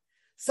about it.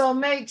 So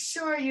make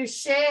sure you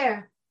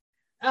share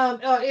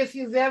or if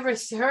you've ever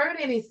heard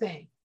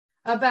anything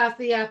about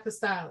the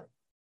apostolic.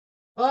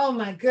 Oh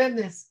my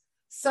goodness.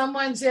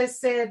 Someone just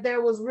said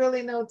there was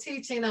really no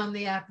teaching on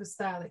the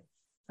apostolic.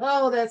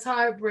 Oh, that's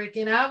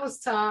heartbreaking. I was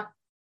taught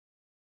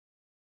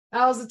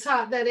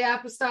that the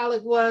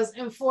apostolic was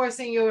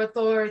enforcing your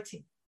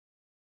authority.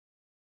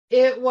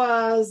 It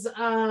was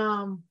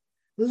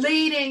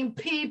leading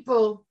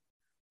people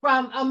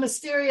from a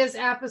mysterious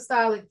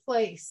apostolic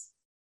place.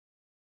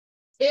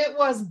 It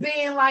was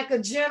being like a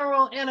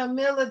general in a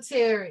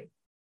military,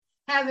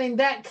 having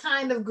that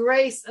kind of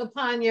grace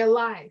upon your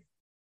life.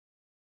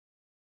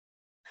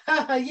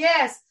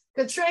 Yes,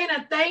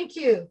 Katrina, thank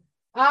you.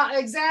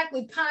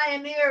 Exactly,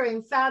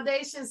 pioneering,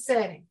 foundation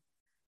setting.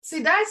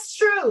 See, that's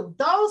true.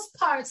 Those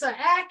parts are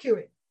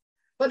accurate,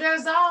 but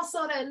there's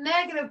also that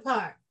negative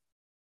part.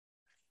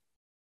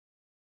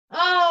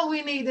 Oh,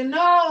 we need to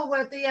know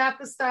what the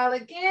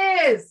apostolic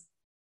is.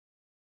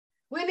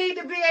 We need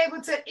to be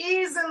able to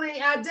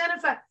easily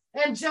identify.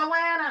 And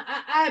Joanna,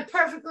 I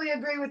perfectly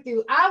agree with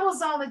you. I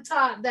was only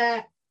taught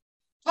that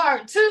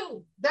part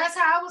too. That's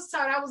how I was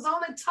taught. I was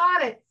only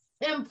taught it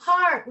in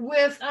part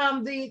with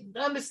the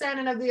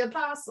understanding of the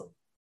apostle,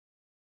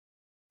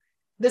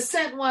 the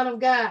sent one of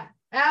God.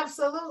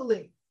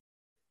 Absolutely.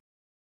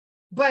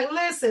 But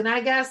listen, I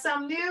got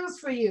some news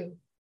for you.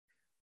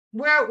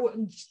 Where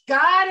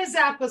God is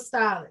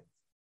apostolic.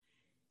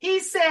 He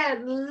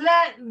said,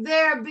 let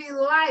there be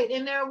light,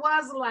 and there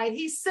was light.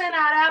 He sent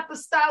out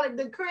apostolic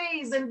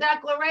decrees and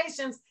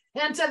declarations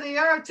into the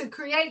earth to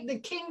create the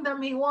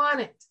kingdom he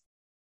wanted.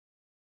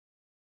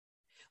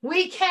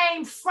 We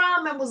came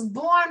from and was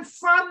born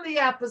from the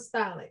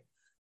apostolic.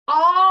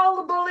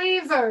 All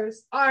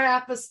believers are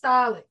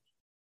apostolic.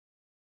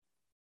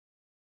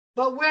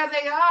 But where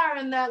they are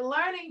in that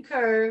learning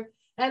curve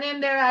and in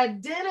their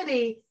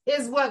identity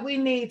is what we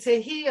need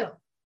to heal.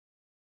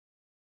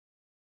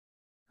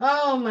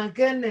 Oh my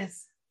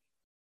goodness.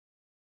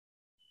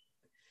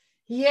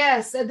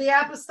 Yes, the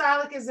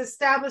apostolic is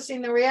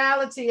establishing the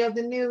reality of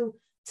the New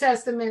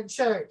Testament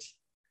church.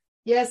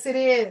 Yes, it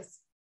is.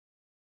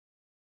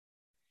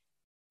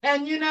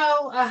 And you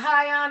know, a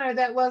high honor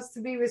that was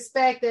to be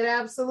respected.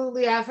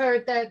 Absolutely. I've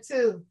heard that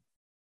too.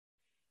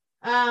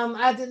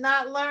 I did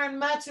not learn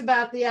much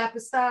about the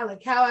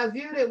apostolic. How I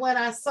viewed it when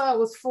I saw it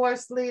was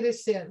forced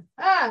leadership.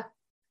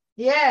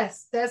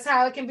 Yes, that's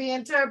how it can be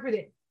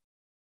interpreted.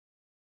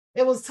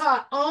 It was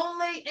taught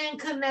only in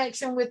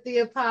connection with the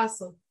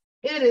apostle.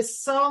 It is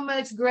so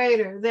much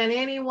greater than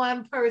any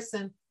one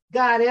person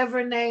God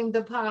ever named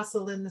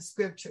apostle in the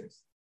scriptures.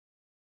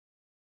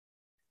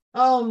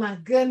 Oh my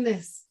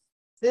goodness.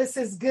 This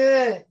is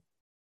good.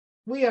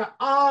 We are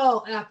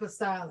all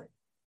apostolic.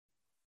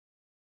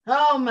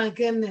 Oh my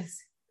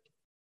goodness.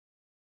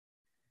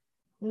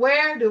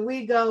 Where do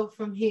we go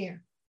from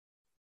here?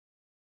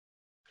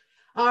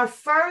 Our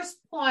first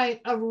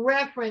point of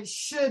reference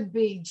should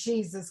be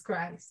Jesus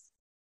Christ.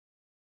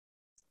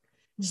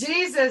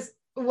 Jesus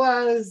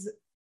was,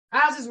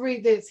 I'll just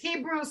read this,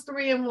 Hebrews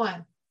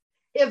 3:1.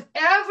 If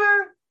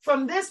ever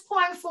from this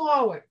point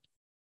forward,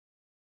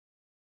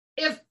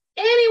 if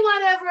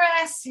anyone ever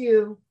asks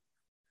you,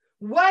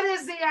 what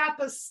is the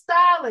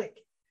apostolic?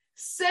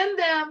 Send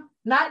them,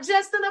 not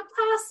just an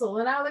apostle,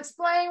 and I'll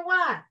explain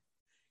why.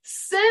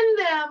 Send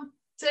them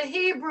to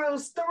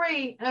Hebrews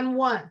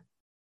 3:1.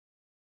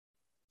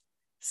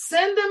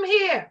 Send them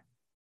here.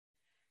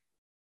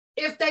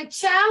 If they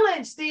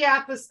challenge the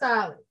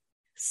apostolic,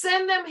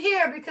 send them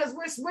here, because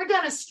we're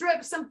going to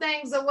strip some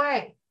things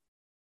away.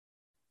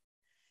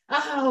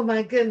 Oh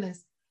my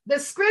goodness. The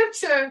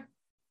scripture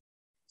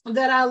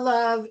that I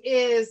love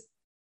is,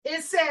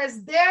 it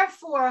says,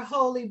 therefore,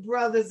 holy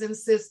brothers and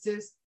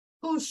sisters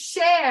who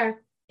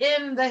share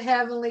in the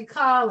heavenly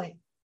calling.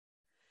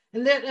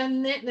 And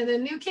then the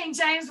New King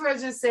James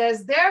Version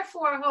says,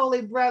 therefore,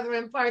 holy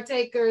brethren,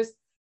 partakers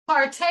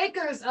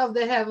of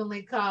the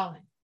heavenly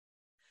calling.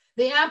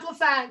 The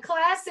Amplified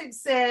Classic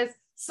says,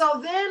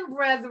 so then,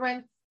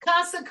 brethren,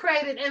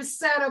 consecrated and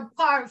set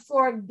apart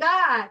for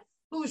God,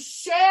 who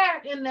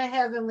share in the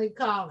heavenly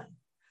calling.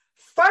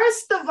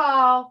 First of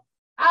all,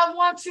 I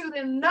want you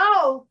to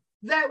know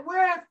that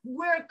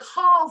we're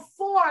called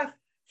forth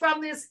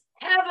from this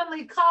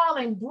heavenly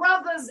calling,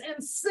 brothers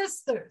and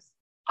sisters,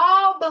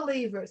 all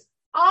believers,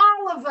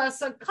 all of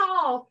us are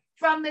called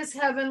from this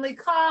heavenly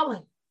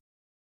calling.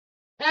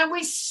 And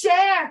we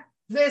share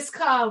this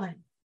calling.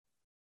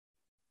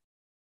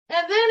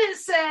 And then it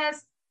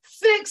says,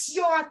 fix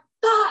your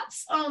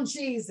thoughts on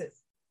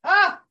Jesus.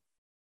 Oh,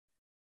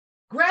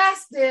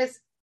 grasp this,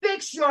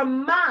 fix your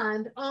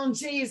mind on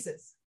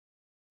Jesus.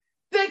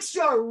 Fix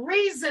your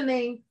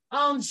reasoning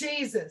on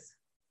Jesus.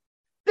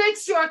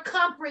 Fix your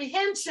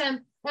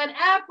comprehension and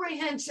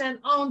apprehension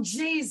on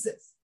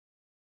Jesus.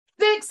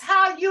 Fix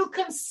how you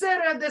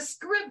consider the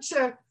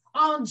scripture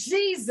on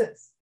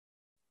Jesus.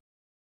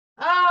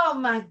 Oh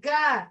my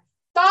God.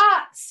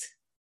 Thoughts.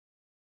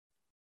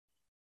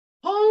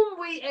 Whom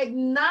we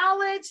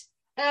acknowledge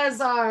as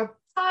our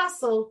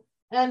apostle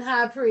and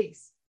high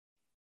priest.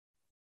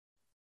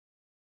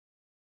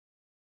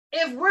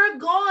 If we're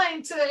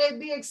going to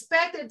be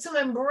expected to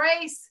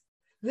embrace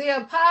the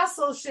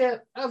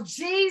apostleship of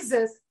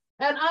Jesus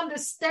and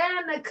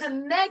understand the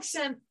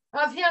connection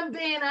of him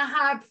being a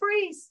high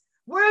priest,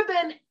 we're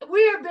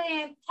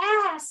being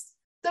asked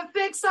to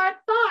fix our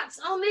thoughts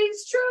on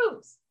these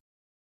truths.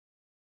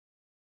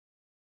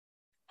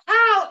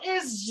 How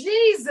is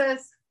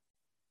Jesus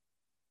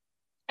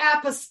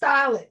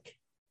apostolic?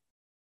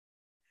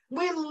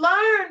 We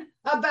learn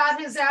about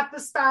his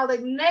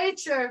apostolic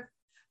nature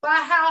by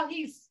how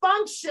he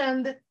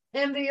functioned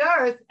in the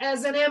earth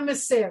as an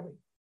emissary,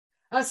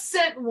 a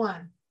sent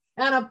one,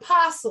 an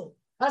apostle,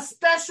 a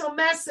special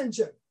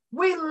messenger.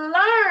 We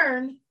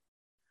learn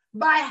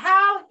by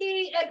how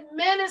he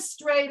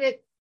administrated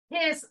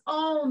his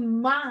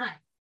own mind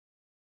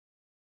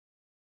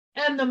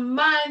and the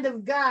mind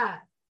of God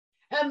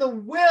and the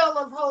will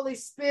of Holy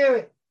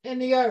Spirit in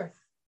the earth.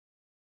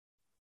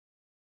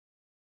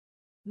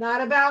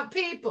 Not about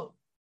people.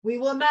 We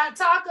will not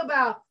talk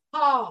about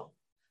Paul,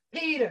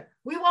 Peter.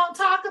 We won't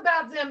talk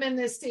about them in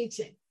this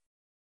teaching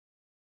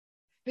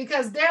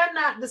because they're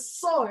not the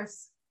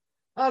source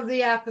of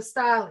the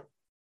apostolic.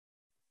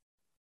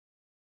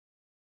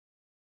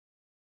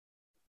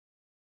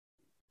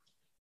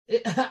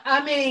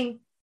 I mean,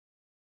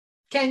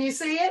 can you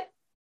see it?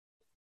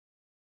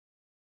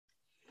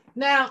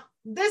 Now,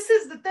 this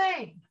is the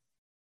thing.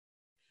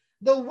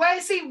 The way,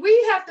 see,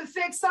 we have to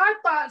fix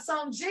our thoughts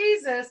on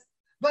Jesus,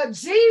 but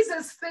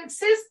Jesus fixed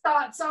his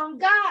thoughts on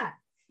God.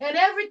 And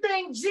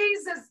everything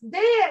Jesus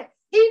did,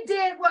 he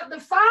did what the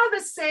Father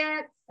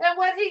said, and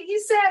what he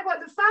said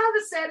what the Father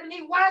said, and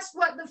he watched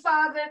what the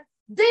Father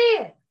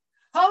did.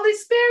 Holy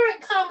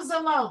Spirit comes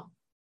along,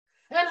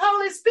 and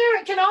Holy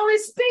Spirit can only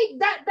speak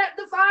that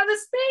the Father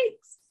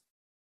speaks.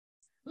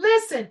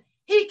 Listen,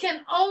 he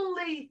can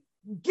only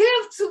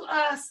give to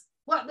us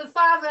what the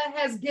Father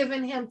has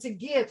given him to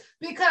give,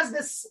 because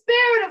the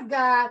Spirit of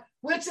God,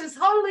 which is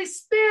Holy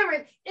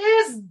Spirit,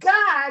 is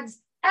God's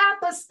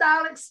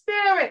apostolic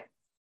spirit.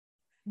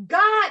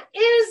 God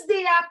is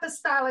the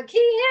apostolic. He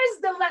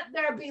is the let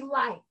there be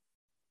light.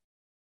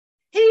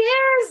 He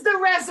is the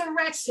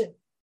resurrection.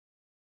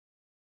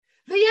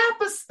 The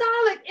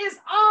apostolic is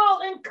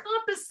all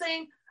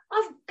encompassing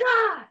of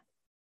God.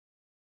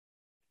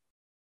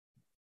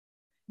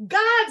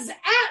 God's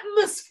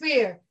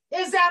atmosphere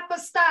is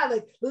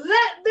apostolic.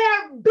 Let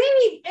there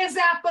be is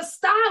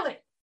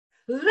apostolic.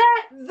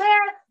 Let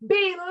there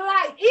be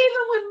light.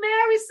 Even when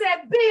Mary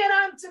said, be it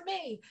unto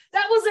me,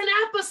 that was an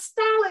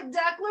apostolic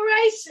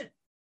declaration.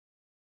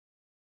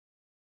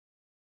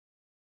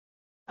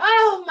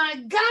 Oh my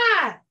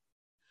God.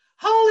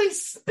 Holy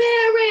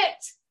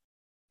Spirit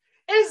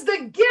is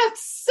the gift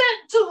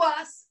sent to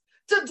us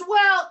to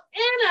dwell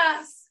in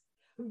us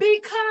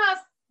because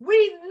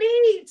we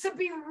need to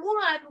be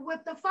one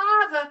with the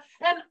Father,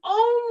 and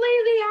only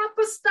the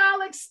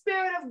apostolic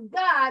Spirit of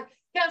God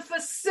can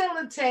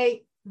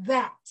facilitate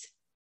that.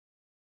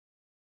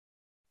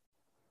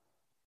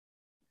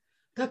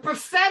 The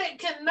prophetic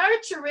can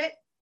nurture it.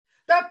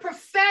 The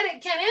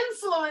prophetic can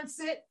influence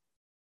it.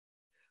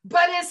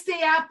 But it's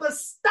the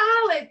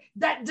apostolic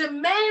that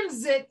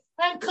demands it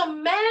and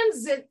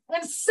commands it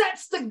and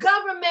sets the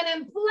government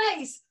in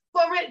place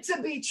for it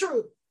to be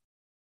true.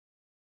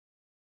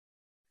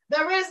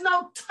 There is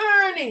no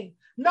turning,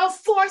 no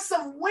force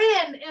of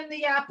wind in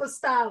the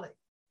apostolic.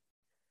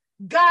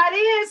 God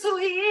is who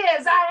he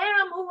is.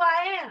 I am who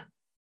I am.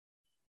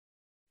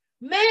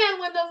 Man,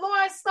 when the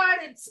Lord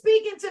started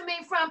speaking to me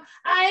from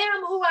I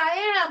am who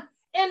I am,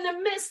 in the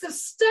midst of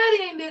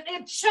studying it,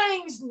 it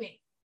changed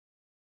me.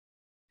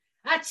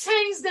 I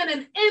changed in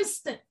an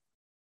instant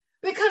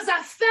because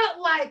I felt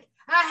like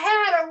I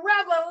had a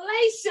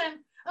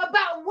revelation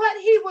about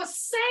what he was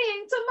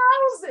saying to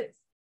Moses.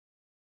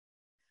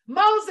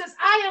 Moses,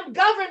 I am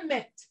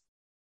government.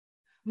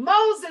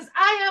 Moses,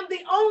 I am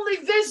the only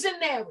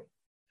visionary.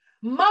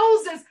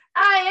 Moses,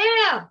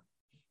 I am.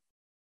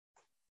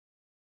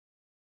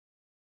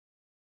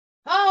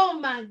 Oh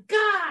my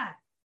God.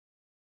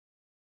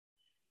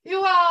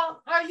 You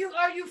all, are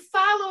you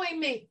following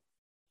me?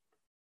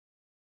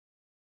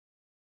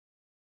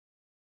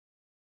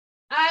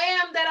 I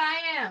am that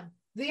I am.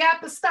 The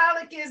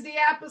apostolic is the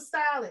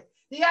apostolic.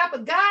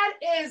 God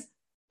is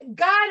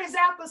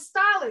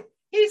apostolic.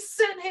 He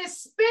sent his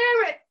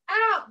Spirit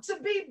out to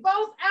be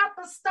both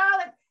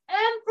apostolic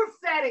and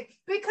prophetic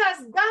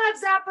because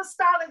God's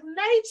apostolic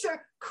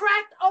nature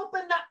cracked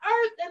open the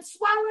earth and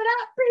swallowed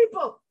up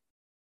people.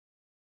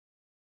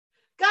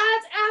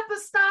 God's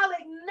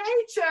apostolic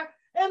nature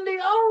in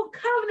the old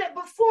covenant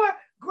before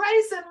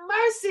grace and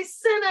mercy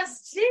sent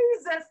us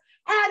Jesus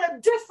had a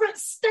different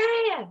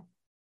stand.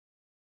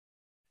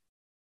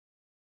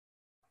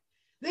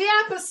 The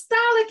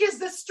apostolic is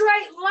the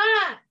straight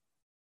line.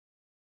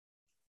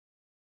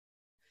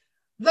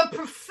 The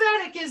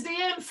prophetic is the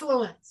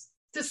influence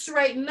to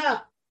straighten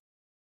up.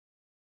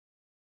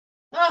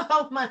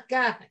 Oh my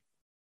God.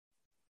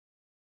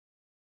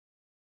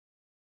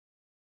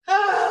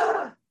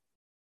 Oh.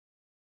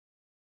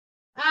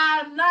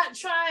 I'm not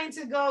trying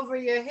to go over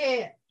your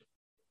head.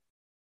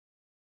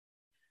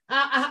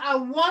 I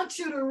want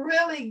you to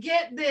really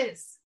get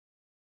this.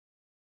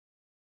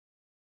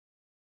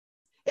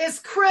 It's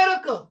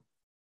critical.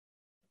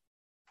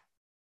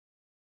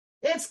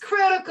 It's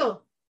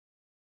critical.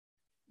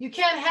 You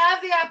can't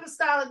have the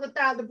apostolic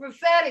without the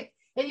prophetic,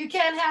 and you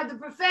can't have the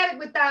prophetic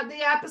without the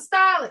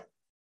apostolic.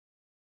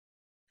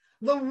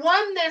 The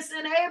oneness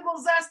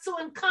enables us to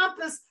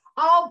encompass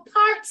all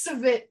parts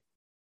of it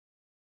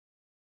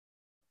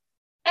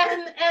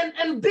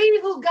and be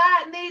who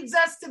God needs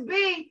us to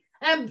be,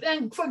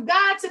 and for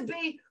God to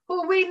be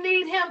who we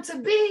need him to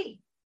be.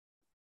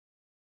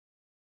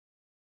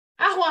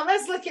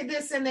 Let's look at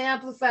this in the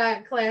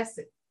Amplified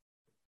Classic.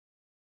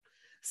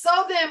 So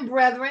then,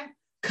 brethren,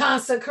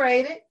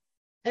 consecrated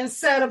and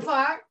set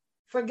apart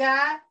for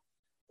God.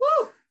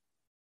 Woo!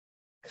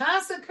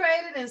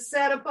 Consecrated and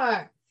set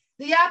apart.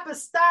 The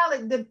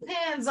apostolic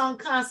depends on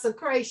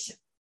consecration.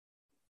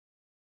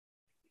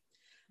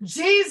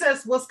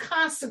 Jesus was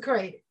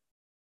consecrated.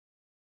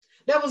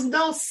 There was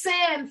no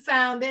sin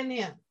found in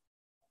him.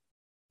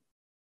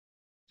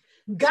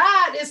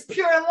 God is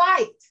pure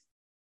light.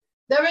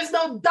 There is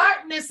no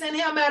darkness in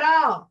him at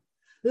all.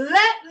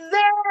 Let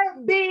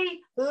there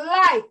be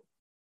light.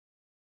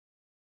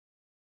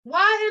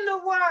 Why in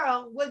the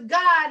world would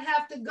God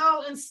have to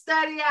go and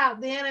study out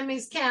the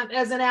enemy's camp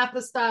as an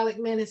apostolic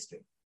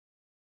ministry?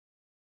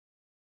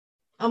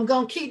 I'm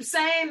going to keep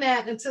saying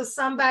that until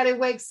somebody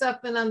wakes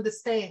up and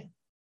understands.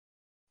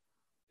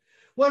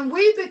 When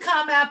we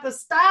become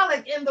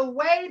apostolic in the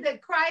way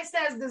that Christ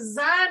has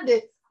designed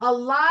it, a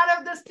lot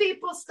of this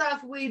people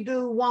stuff we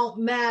do won't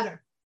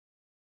matter.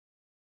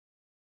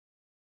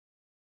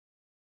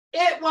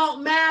 It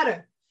won't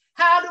matter.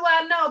 How do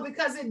I know?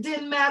 Because it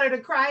didn't matter to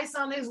Christ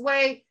on his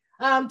way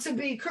to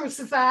be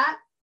crucified.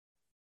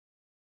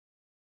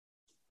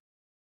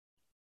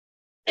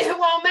 It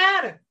won't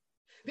matter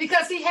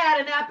because he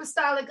had an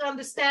apostolic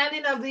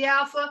understanding of the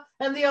Alpha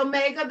and the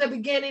Omega, the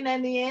beginning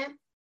and the end.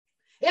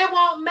 It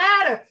won't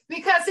matter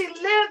because he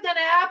lived in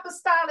an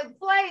apostolic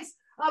place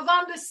of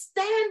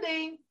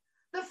understanding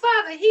the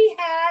Father. He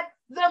had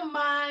the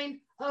mind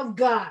of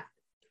God.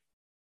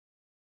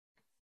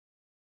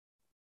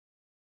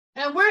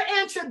 And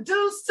we're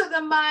introduced to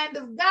the mind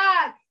of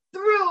God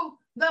through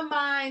the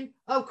mind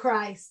of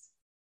Christ.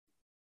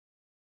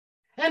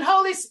 And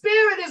Holy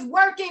Spirit is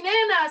working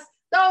in us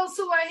those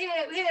who are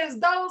his,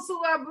 those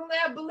who have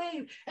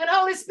believed. And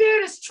Holy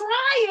Spirit is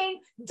trying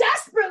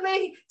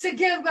desperately to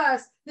give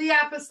us the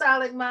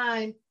apostolic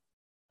mind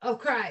of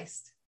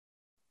Christ.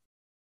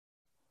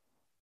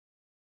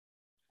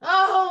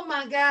 Oh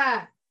my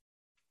God.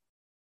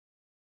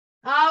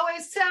 I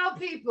always tell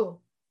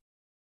people,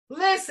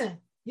 listen,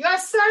 your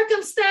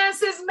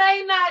circumstances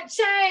may not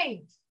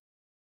change,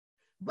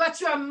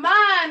 but your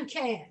mind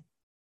can.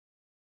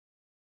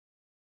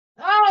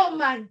 Oh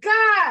my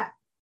God.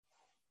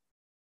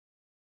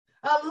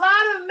 A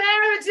lot of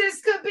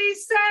marriages could be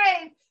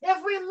saved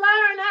if we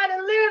learn how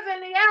to live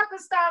in the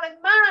apostolic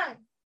mind.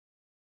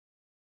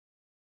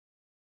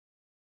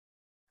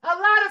 A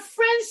lot of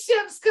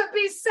friendships could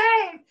be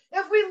saved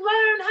if we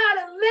learn how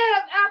to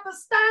live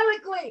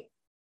apostolically.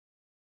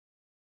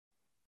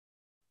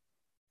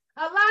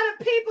 A lot of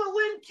people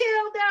wouldn't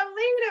kill their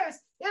leaders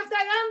if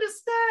they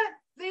understood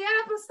the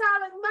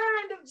apostolic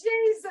mind of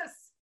Jesus.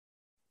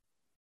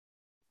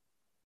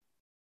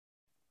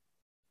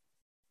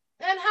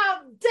 And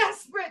how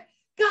desperate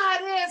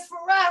God is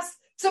for us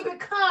to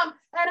become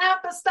an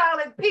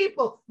apostolic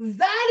people.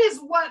 That is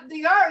what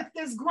the earth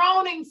is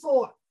groaning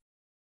for.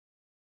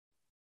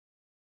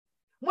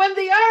 When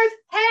the earth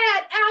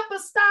had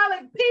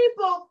apostolic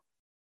people,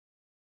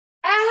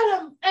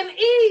 Adam and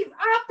Eve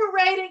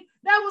operating,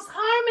 there was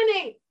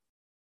harmony.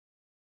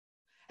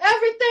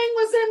 Everything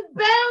was in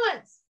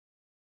balance.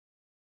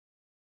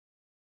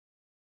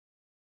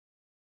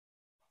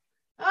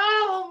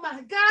 Oh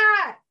my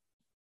God.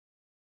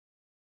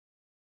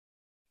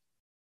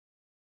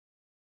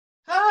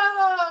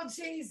 Oh,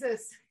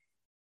 Jesus.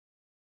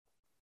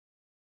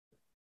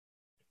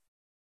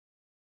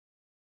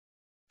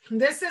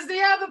 This is the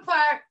other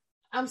part.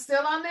 I'm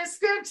still on this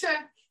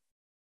scripture.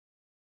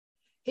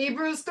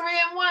 Hebrews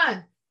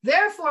 3:1.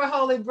 Therefore,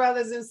 holy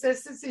brothers and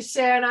sisters, who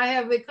share in our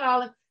heavenly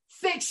calling,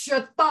 fix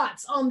your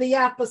thoughts on the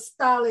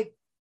apostolic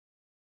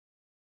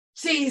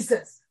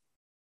Jesus.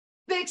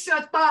 Fix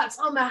your thoughts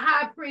on the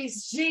high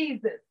priest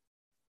Jesus.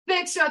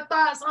 Fix your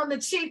thoughts on the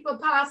chief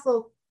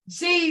apostle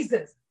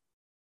Jesus.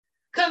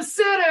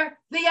 Consider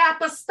the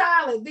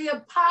apostolic, the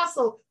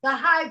apostle, the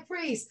high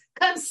priest.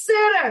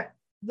 Consider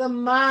the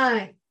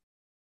mind.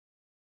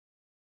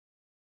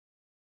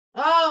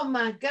 Oh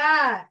my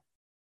God.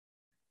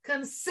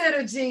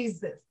 Consider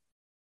Jesus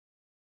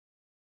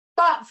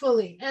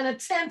thoughtfully and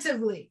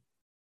attentively.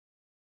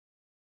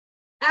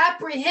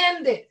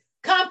 Apprehend it,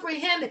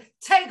 comprehend it,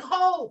 take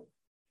hold.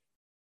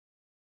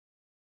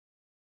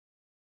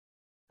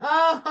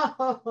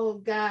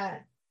 Oh God.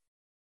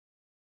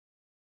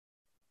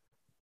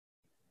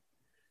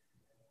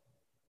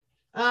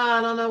 Oh,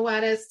 I don't know why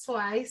that's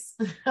twice,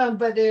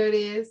 but there it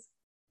is.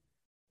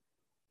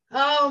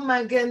 Oh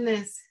my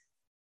goodness.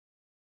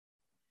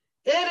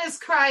 It is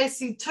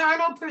Christ's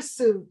eternal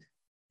pursuit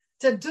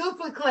to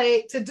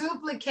duplicate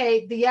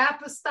the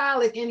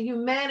apostolic in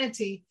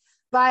humanity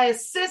by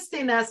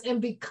assisting us in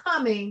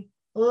becoming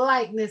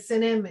likeness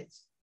and image.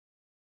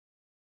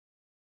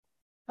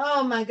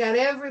 Oh my God,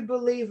 every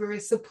believer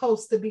is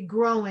supposed to be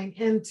growing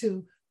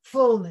into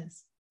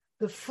fullness,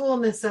 the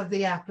fullness of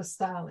the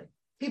apostolic.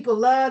 People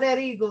love that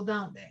eagle,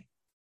 don't they?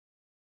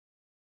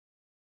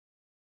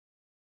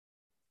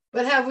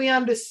 But have we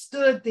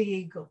understood the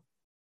eagle?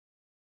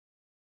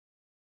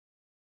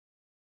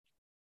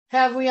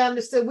 Have we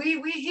understood? We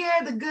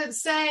hear the good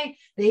saying,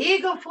 the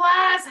eagle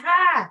flies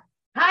high,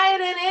 higher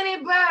than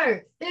any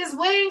bird. His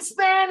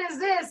wingspan is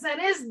this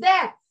and is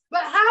that.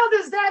 But how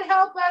does that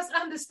help us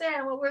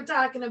understand what we're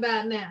talking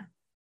about now?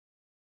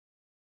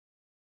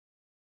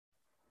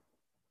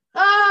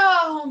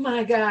 Oh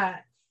my God.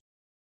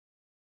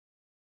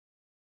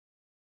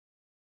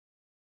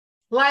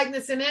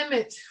 Likeness and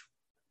image,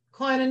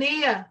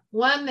 koinonia,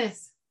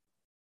 oneness.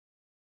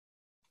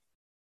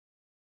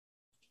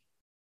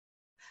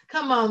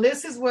 Come on,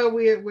 this is where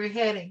we're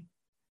heading.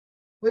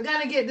 We're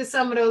going to get to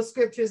some of those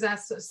scriptures I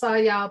saw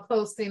y'all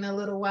posting a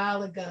little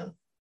while ago.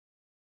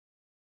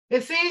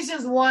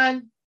 Ephesians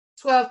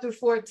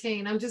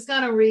 1:12-14. I'm just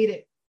going to read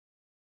it.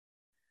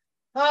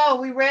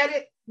 Oh, we read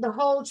it, the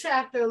whole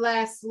chapter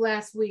last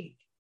week.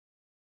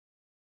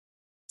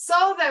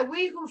 So that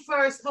we who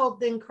first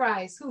hoped in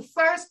Christ, who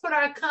first put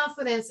our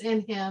confidence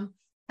in him,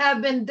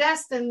 have been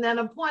destined and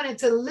appointed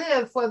to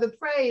live for the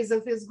praise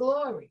of his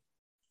glory.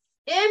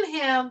 In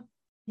him,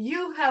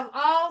 you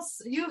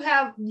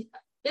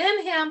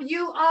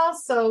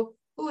also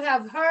who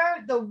have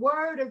heard the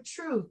word of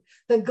truth,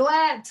 the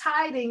glad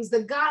tidings,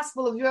 the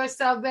gospel of your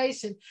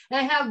salvation,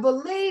 and have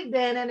believed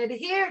in and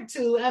adhered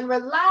to and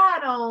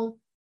relied on.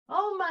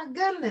 Oh my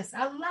goodness,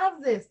 I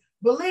love this.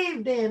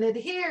 Believed in,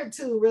 adhered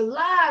to,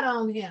 relied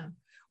on him,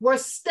 were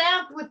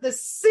stamped with the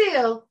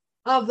seal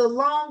of the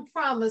long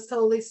promised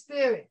Holy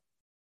Spirit.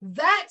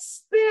 That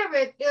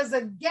Spirit is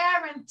a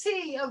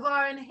guarantee of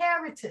our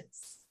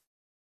inheritance.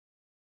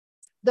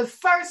 The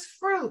first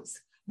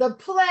fruits, the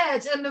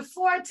pledge and the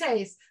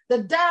foretaste, the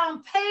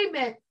down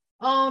payment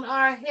on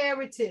our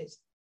heritage.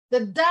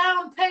 The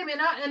down payment,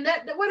 and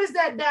what is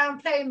that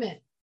down payment?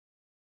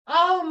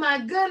 Oh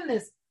my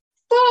goodness,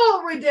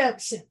 full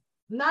redemption,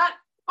 not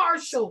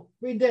partial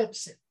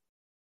redemption.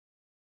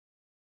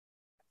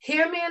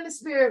 Hear me in the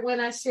spirit when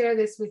I share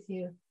this with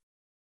you.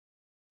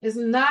 It's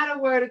not a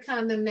word of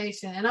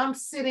condemnation, and I'm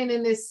sitting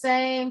in this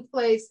same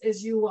place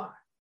as you are.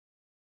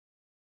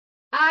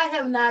 I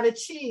have not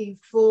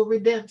achieved full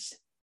redemption.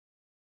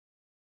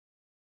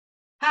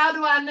 How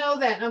do I know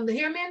that?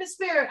 Hear me in the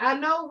spirit. I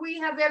know we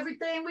have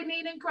everything we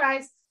need in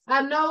Christ.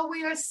 I know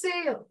we are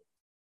sealed.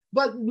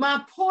 But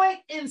my point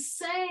in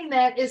saying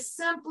that is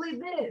simply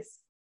this.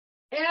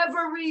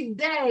 Every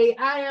day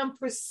I am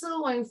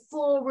pursuing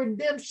full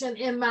redemption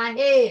in my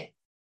head,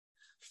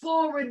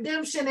 full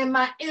redemption in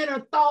my inner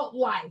thought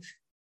life.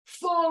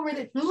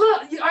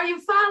 Look, are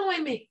you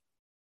following me?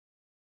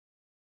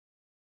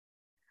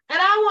 And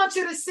I want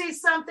you to see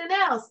something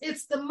else.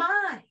 It's the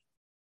mind.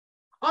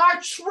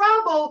 Our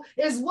trouble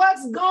is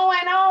what's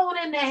going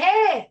on in the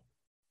head.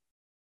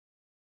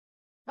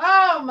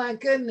 Oh my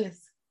goodness.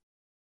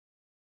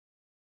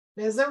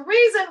 There's a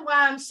reason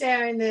why I'm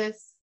sharing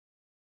this.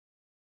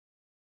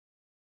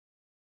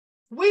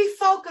 We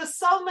focus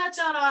so much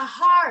on our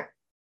heart,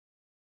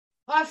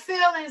 our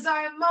feelings,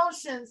 our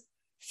emotions,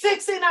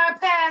 fixing our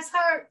past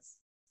hurts.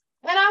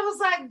 And I was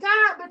like,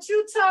 God, but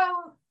you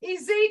told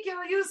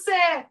Ezekiel, you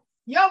said,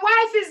 your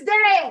wife is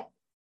dead.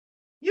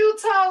 You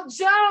told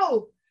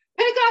Job,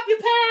 pick up your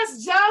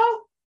past,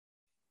 Job.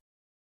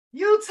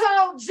 You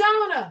told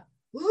Jonah,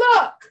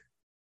 look,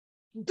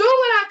 do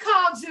what I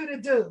called you to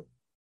do.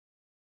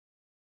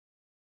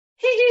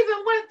 He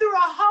even went through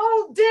a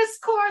whole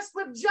discourse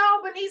with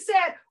Job and he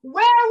said,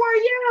 where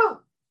were you?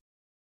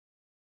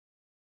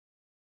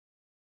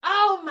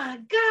 Oh my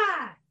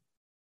God.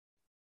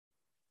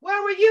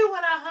 Where were you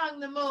when I hung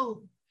the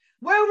moon?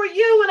 Where were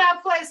you when I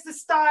placed the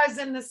stars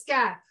in the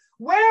sky?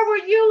 Where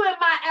were you in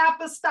my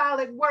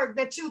apostolic work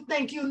that you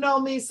think you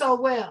know me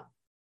so well?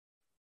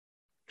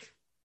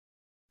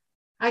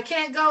 I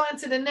can't go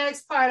into the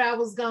next part I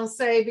was going to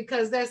say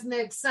because that's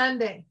next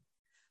Sunday.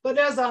 But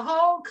there's a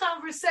whole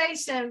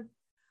conversation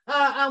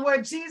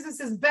where Jesus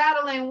is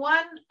battling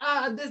one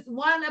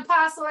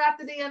apostle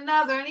after the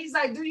another. And he's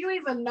like, do you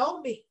even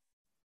know me?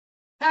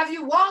 Have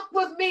you walked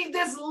with me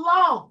this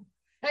long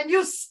and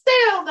you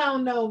still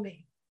don't know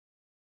me?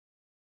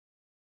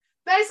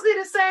 Basically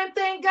the same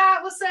thing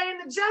God was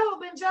saying to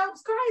Job in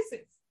Job's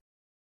crisis.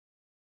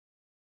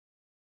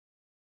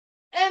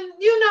 And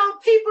you know,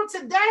 people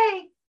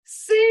today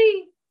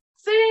see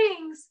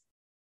things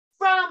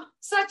from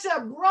such a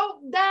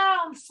broke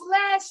down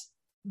flesh,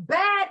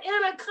 bad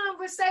inner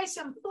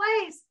conversation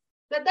place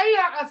that they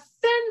are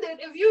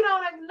offended if you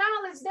don't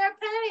acknowledge their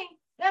pain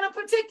in a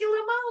particular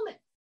moment.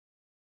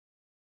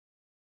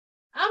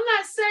 I'm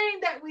not saying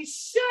that we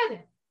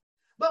shouldn't,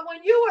 but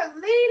when you are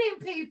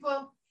leading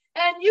people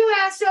and you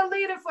ask your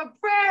leader for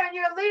prayer and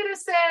your leader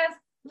says,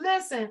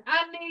 listen,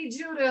 I need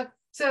you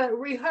to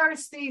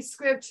rehearse these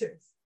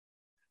scriptures.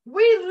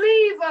 We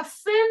leave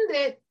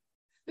offended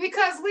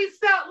because we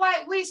felt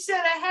like we should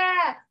have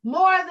had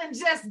more than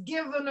just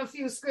given a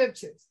few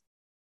scriptures.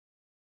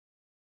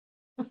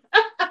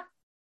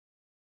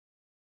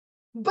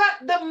 But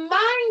the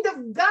mind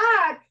of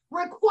God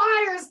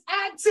requires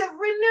active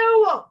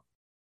renewal.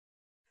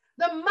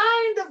 The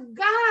mind of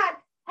God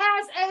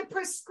has a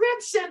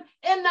prescription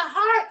in the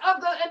heart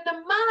of in the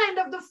mind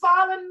of the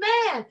fallen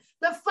man.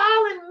 The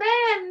fallen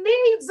man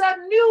needs a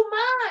new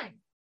mind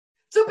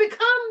to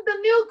become the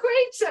new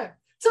creature,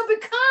 to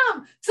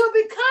become.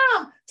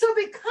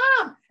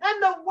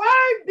 And the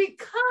word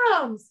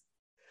becomes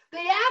the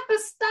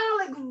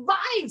apostolic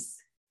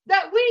vice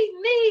that we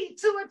need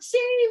to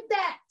achieve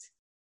that.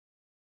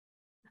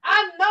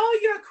 I know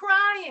you're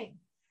crying,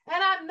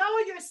 and I know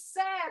you're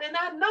sad, and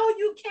I know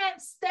you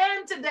can't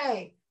stand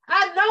today.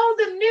 I know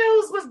the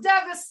news was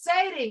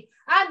devastating.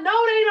 I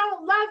know they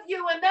don't love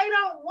you and they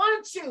don't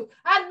want you.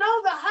 I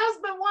know the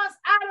husband wants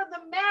out of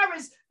the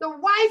marriage. The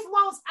wife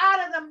wants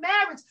out of the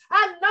marriage.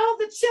 I know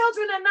the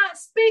children are not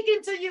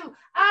speaking to you.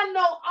 I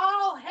know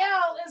all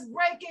hell is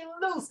breaking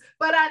loose,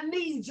 but I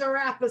need your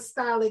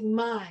apostolic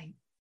mind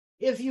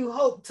if you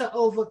hope to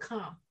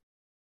overcome.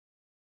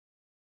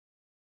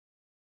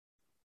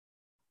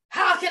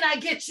 How can I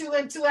get you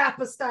into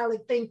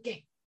apostolic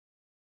thinking?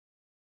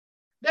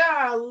 There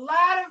are a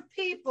lot of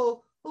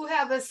people who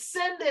have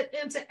ascended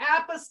into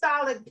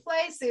apostolic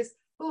places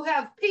who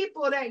have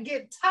people that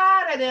get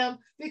tired of them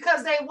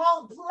because they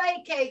won't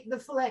placate the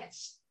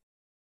flesh.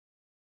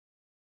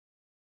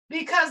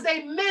 Because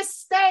they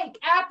mistake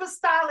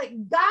apostolic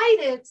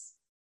guidance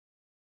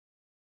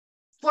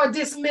for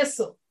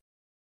dismissal.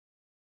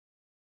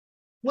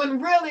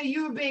 When really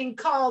you're being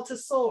called to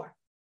soar.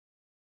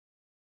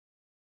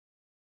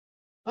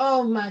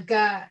 Oh my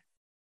God.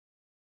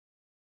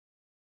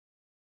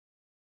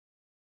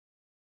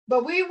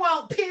 But we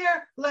want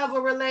peer level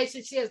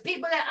relationships,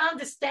 people that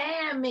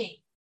understand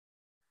me.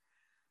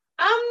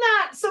 I'm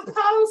not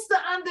supposed to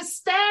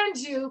understand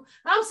you.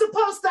 I'm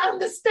supposed to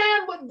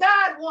understand what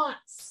God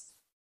wants.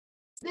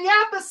 The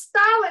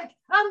apostolic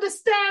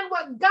understand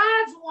what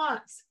God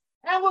wants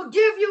and will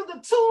give you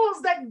the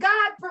tools that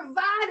God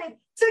provided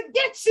to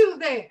get you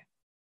there.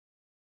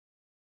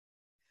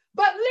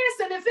 But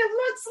listen, if it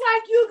looks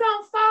like you're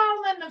going to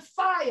fall in the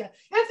fire,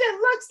 if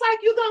it looks like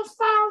you're going to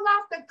fall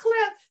off the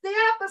cliff, the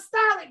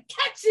apostolic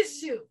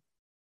catches you.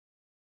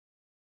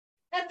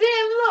 And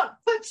then look,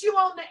 puts you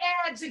on the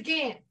edge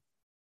again.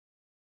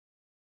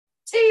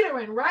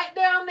 Teetering right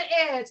down the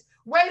edge,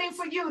 waiting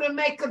for you to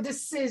make a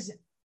decision.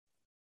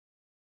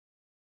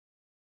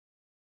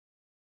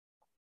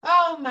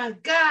 Oh my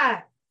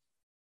God.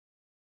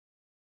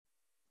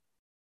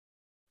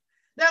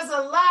 There's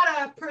a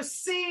lot of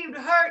perceived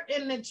hurt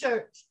in the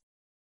church,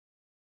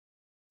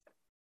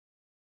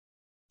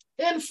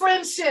 in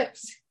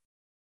friendships,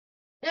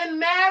 in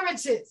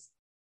marriages.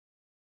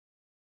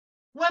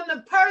 When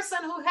the person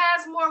who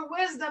has more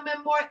wisdom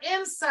and more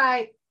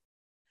insight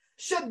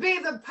should be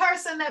the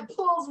person that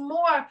pulls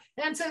more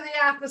into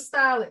the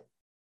apostolic.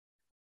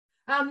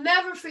 I'll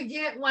never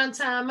forget one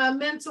time my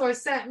mentor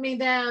sat me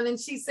down and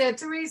she said,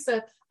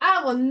 Teresa,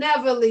 I will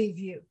never leave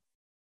you.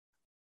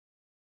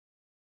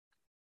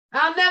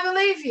 I'll never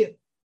leave you.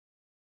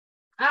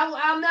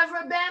 I'll never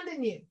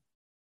abandon you.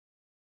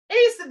 It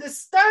used to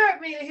disturb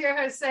me to hear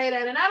her say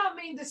that. And I don't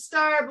mean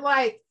disturb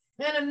like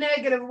in a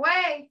negative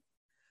way.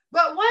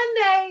 But one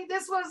day,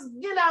 this was,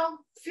 a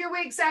few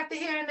weeks after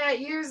hearing that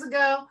years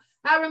ago,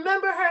 I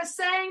remember her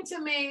saying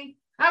to me,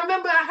 I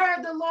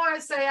heard the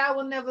Lord say, I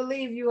will never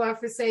leave you or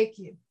forsake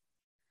you.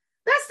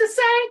 That's the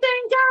same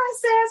thing God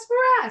says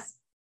for us.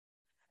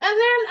 And then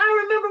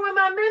I remember when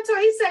my mentor,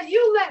 he said,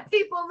 you let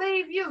people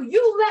leave you.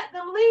 You let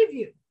them leave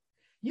you.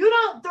 You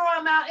don't throw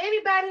them out.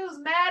 Anybody who's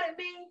mad at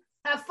me,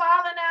 have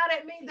fallen out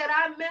at me, that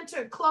I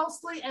mentored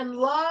closely and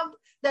loved,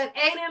 that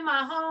ate in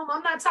my home.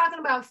 I'm not talking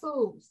about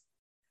fools.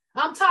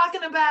 I'm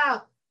talking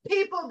about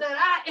people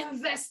that I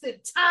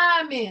invested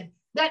time in,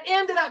 that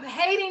ended up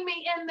hating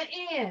me in the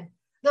end.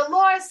 The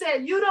Lord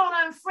said, you don't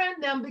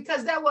unfriend them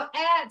because that will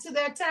add to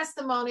their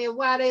testimony of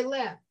why they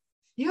left.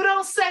 You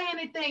don't say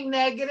anything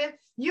negative.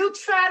 You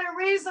try to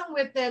reason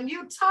with them.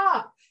 You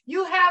talk.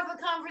 You have a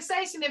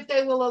conversation if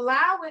they will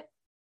allow it.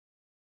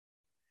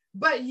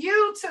 But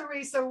you,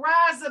 Teresa,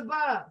 rise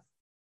above.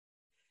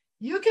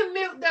 You can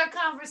mute their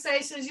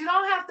conversations. You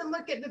don't have to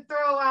look at the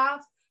throw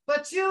off,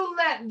 but you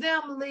let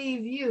them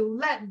leave you.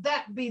 Let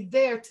that be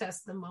their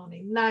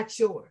testimony, not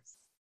yours.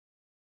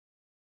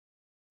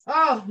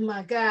 Oh,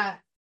 my God.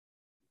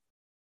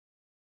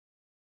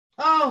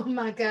 Oh,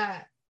 my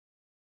God.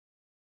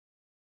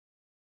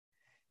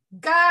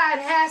 God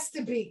has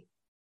to be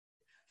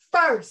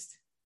first,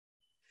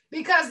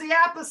 because the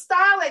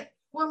apostolic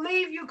will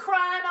leave you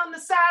crying on the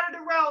side of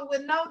the road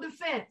with no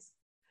defense.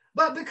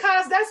 But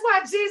because that's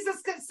why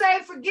Jesus could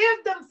say,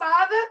 forgive them,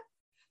 Father,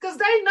 because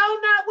they know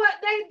not what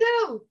they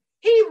do.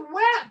 He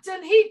wept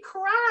and he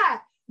cried,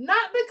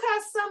 not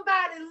because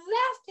somebody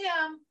left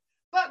him,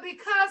 but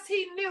because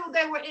he knew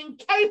they were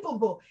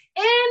incapable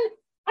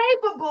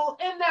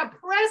in their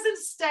present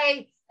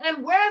state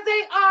and where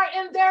they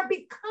are in their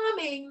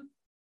becoming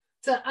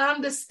to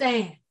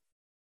understand.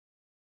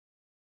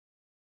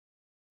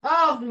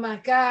 Oh my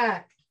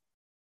God.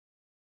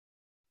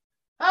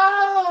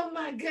 Oh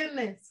my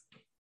goodness.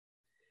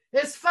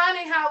 It's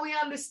funny how we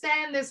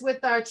understand this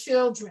with our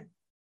children.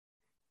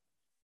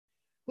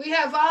 We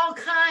have all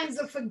kinds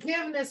of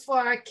forgiveness for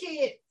our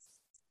kids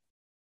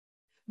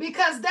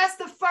because that's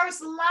the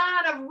first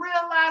line of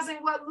realizing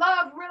what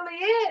love really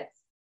is,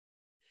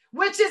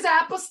 which is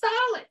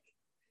apostolic.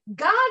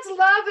 God's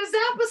love is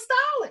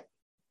apostolic,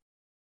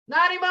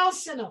 not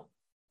emotional.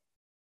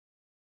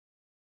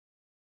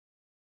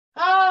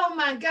 Oh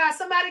my God,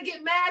 somebody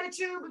get mad at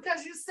you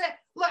because you said,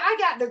 look, I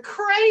got the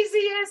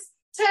craziest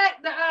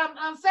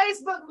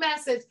Facebook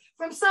message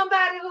from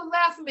somebody who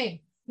left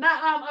me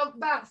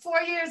about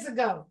 4 years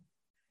ago.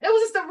 It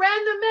was just a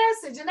random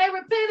message and they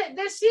repented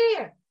this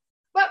year.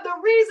 But the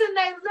reason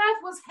they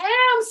left was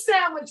ham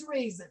sandwich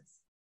reasons.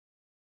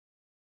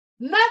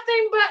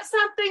 Nothing but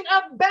something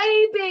a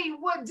baby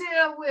would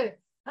deal with.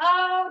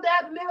 Oh,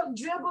 that milk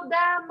dribbled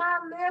down my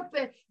lip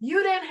and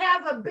you didn't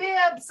have a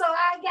bib, so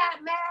I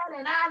got mad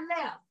and I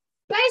left.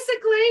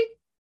 Basically.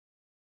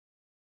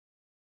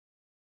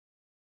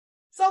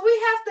 So we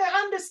have to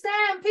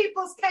understand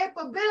people's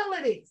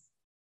capabilities.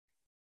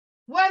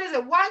 What is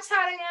it? Watch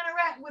how they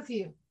interact with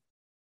you.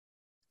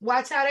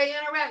 Watch how they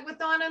interact with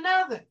one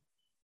another.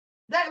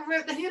 That,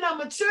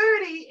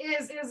 maturity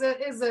is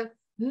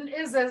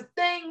a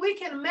thing we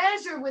can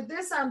measure with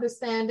this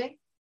understanding.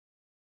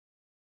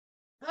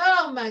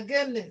 Oh my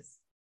goodness.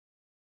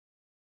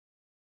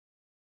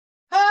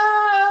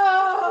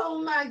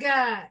 Oh my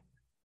God.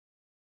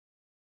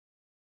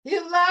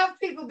 You love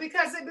people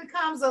because it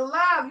becomes a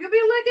love. You'll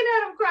be looking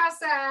at them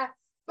cross-eyed,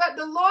 but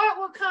the Lord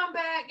will come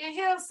back and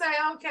he'll say,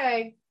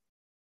 okay,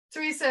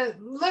 Teresa,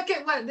 look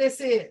at what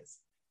this is.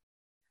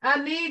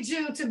 I need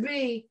you to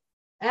be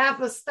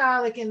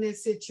apostolic in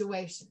this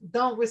situation.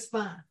 Don't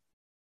respond.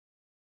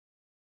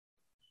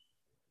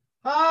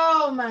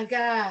 Oh my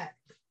God.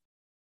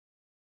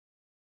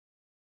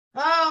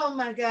 Oh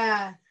my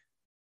God.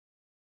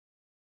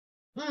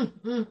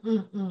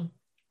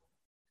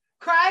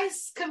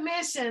 Christ's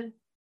commission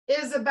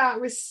is about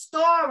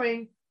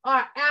restoring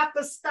our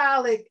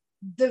apostolic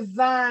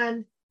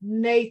divine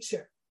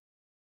nature.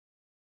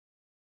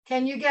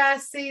 Can you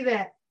guys see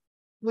that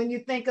when you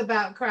think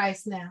about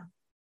Christ now?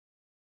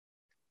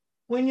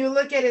 When you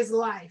look at his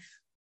life,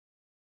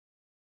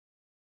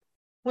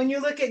 when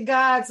you look at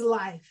God's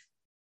life,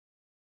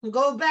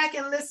 go back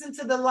and listen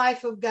to the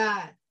life of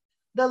God,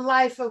 the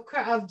life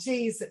of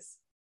Jesus.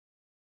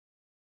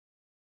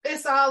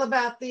 It's all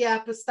about the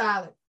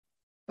apostolic,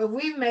 but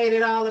we've made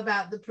it all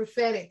about the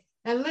prophetic.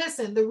 And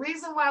listen, the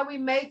reason why we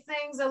make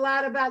things a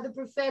lot about the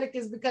prophetic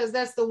is because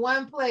that's the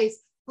one place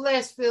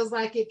flesh feels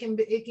like it can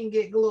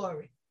get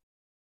glory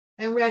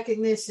and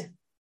recognition.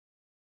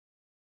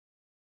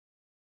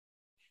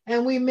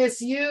 And we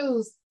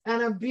misuse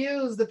and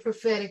abuse the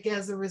prophetic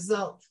as a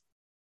result.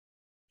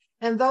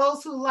 And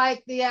those who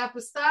like the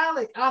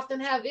apostolic often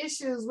have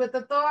issues with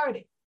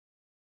authority.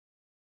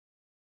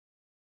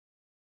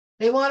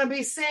 They want to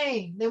be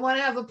seen. They want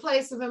to have a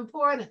place of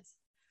importance,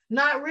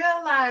 not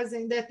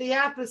realizing that the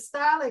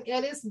apostolic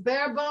at its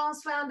bare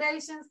bones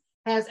foundations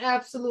has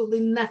absolutely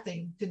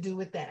nothing to do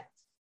with that.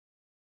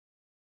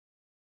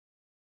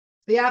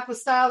 The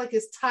apostolic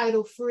is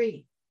title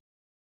free.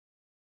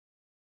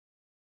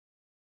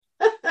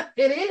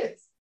 It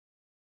is.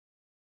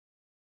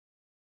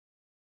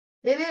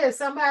 It is.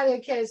 Somebody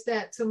will catch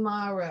that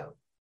tomorrow.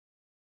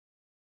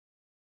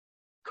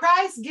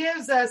 Christ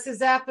gives us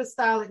his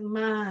apostolic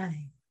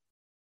mind.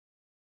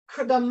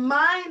 The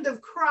mind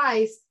of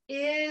Christ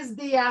is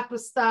the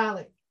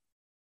apostolic.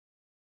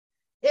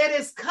 It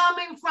is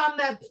coming from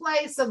that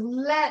place of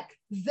let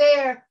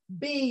there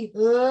be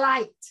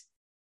light,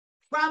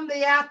 from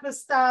the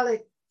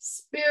apostolic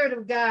Spirit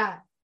of God.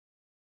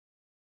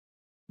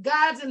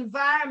 God's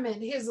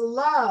environment, his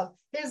love,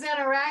 his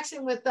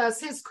interaction with us,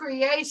 his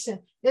creation,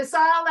 it's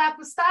all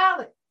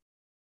apostolic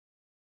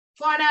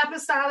for an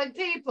apostolic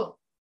people.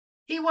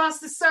 He wants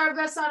to serve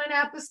us on an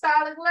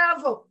apostolic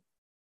level.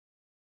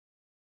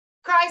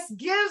 Christ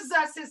gives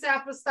us his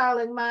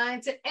apostolic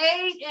mind to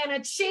aid in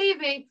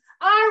achieving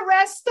our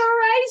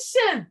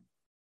restoration,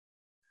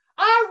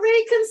 our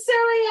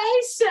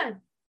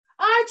reconciliation,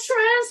 our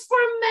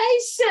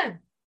transformation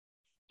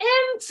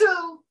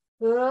into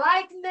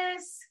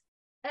likeness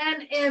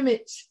and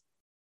image.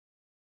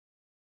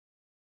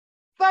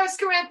 1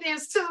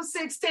 Corinthians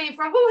 2:16,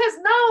 for who has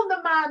known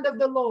the mind of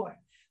the Lord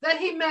that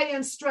he may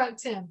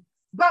instruct him?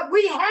 But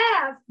we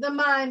have the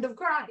mind of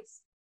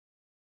Christ.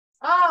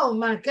 Oh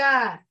my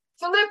God.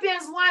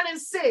 Philippians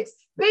 1:6,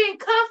 being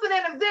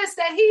confident of this,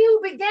 that he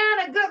who began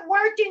a good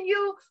work in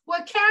you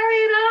will carry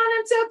it on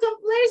until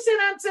completion,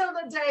 until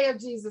the day of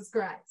Jesus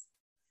Christ.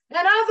 In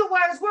other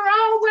words, we're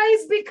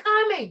always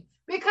becoming,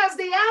 because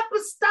the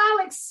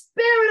apostolic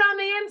spirit on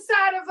the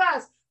inside of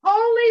us,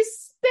 Holy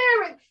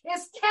Spirit,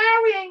 is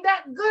carrying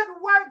that good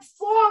work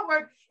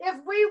forward if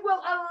we will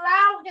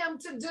allow him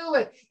to do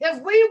it,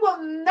 if we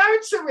will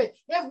nurture it,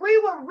 if we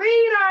will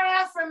read our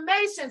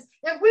affirmations,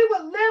 if we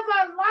will live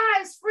our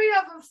lives free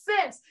of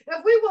offense,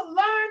 if we will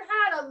learn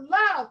how to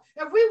love,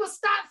 if we will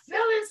stop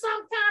feeling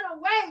some kind of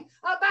way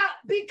about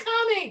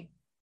becoming.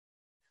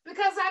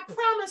 Because I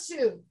promise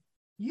you,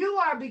 you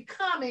are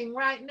becoming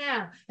right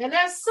now. And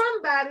there's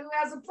somebody who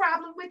has a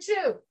problem with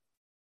you.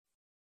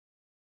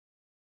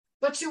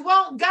 But you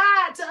want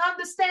God to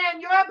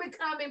understand your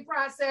becoming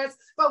process,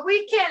 but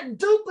we can't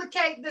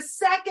duplicate the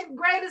second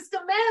greatest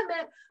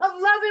commandment of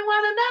loving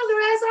one another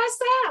as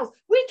ourselves.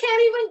 We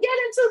can't even get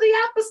into the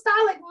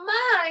apostolic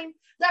mind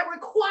that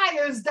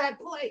requires that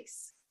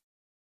place.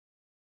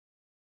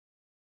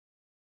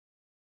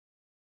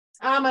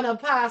 I'm an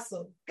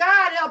apostle.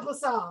 God help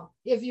us all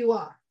if you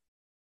are.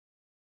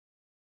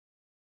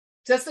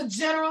 Just a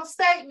general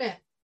statement.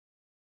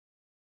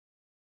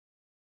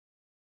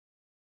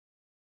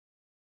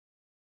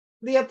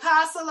 The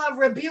apostle of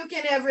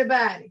rebuking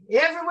everybody.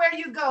 Everywhere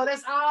you go,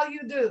 that's all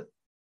you do.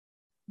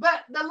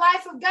 But the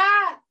life of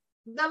God,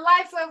 the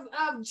life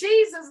of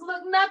Jesus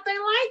looked nothing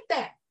like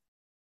that.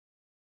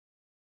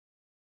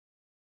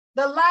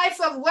 The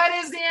life of what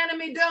is the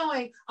enemy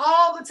doing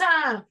all the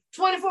time,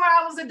 24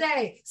 hours a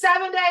day,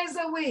 7 days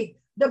a week,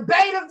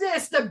 debate of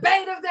this,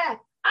 debate of that.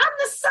 I'm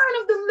the son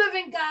of the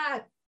living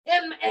God.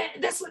 And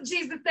that's what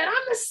Jesus said.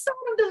 I'm the son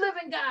of the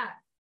living God.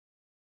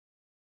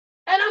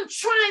 And I'm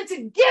trying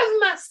to give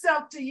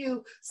myself to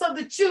you so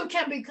that you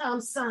can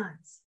become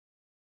sons.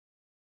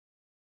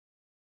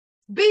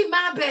 Be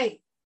my babe.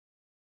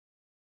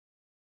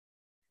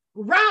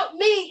 Route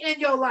me in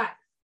your life.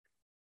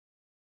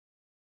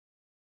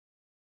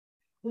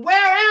 Where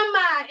am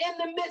I in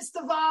the midst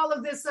of all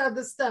of this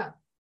other stuff?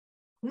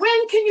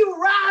 When can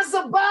you rise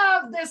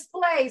above this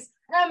place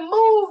and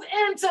move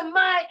into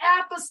my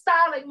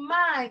apostolic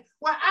mind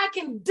where I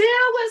can deal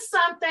with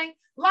something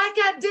like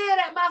I did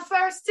at my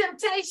first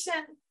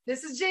temptation?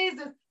 This is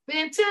Jesus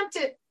being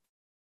tempted.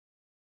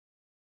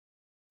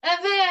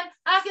 And then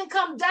I can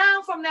come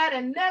down from that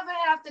and never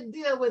have to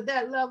deal with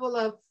that level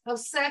of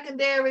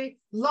secondary,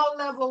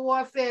 low-level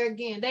warfare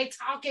again. They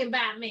talking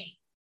about me.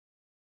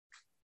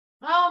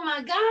 Oh,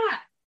 my God.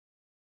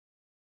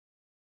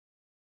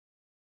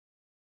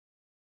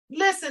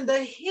 Listen,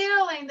 the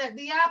healing that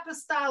the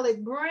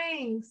apostolic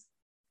brings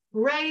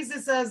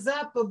raises us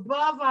up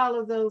above all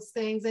of those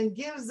things and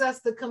gives us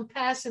the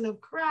compassion of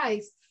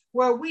Christ,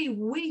 where we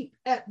weep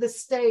at the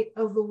state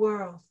of the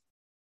world,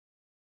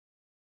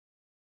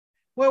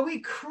 where we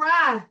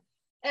cry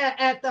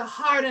at the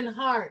hardened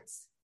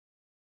hearts,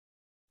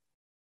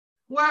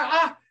 where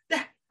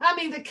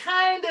the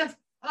kind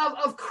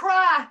of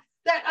cry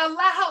that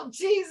allowed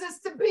Jesus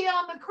to be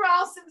on the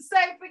cross and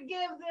say,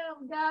 forgive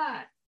them,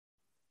 God.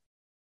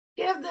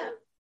 Give them.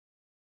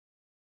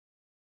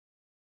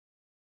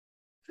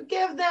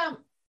 Forgive them.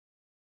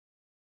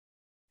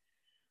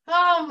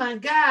 Oh my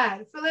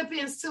God.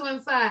 Philippians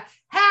 2:5.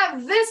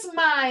 Have this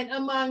mind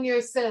among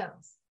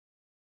yourselves.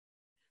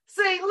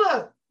 See,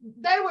 look,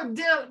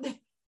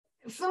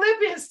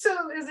 Philippians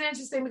 2 is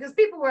interesting because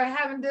people were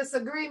having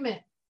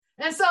disagreement.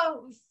 And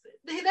so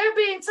they're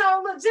being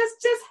told, look,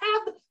 just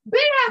be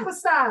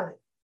apostolic.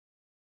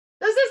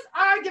 Does this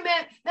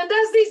argument and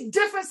does these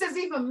differences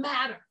even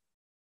matter?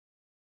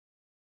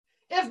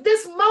 If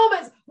this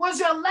moment was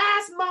your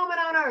last moment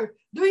on earth,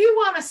 do you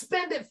want to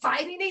spend it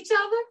fighting each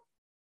other?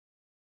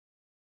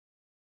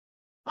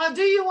 Or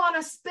do you want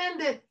to spend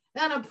it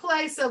in a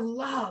place of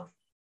love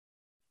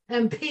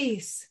and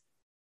peace?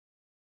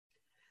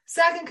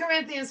 2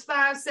 Corinthians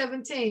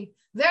 5:17.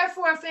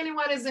 Therefore, if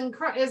anyone is in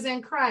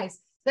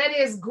Christ, that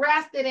is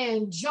grafted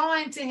in,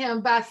 joined to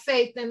him by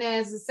faith and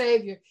as a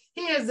Savior,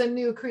 he is a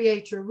new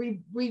creature,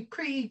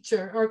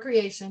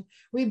 creation,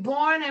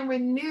 reborn and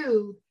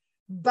renewed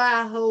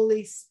by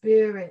Holy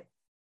Spirit.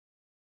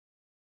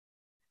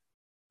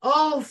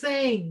 Old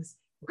things,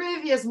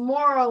 previous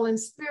moral and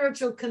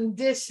spiritual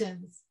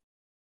conditions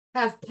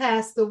have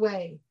passed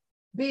away.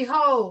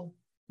 Behold,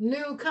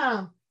 new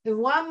come. If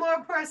one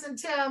more person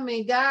tell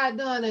me God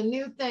doing a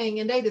new thing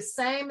and they the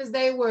same as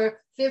they were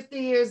 50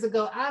 years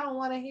ago, I don't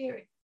want to hear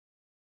it.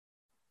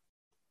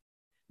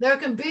 There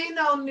can be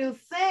no new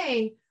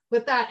thing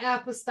without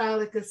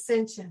apostolic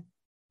ascension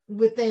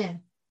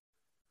within.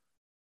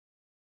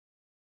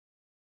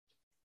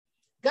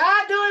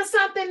 God doing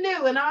something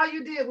new and all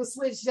you did was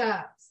switch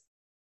jobs.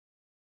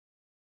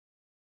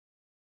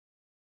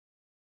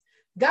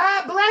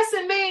 God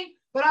blessing me,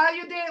 but all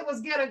you did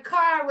was get a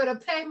car with a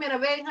payment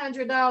of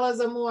 $800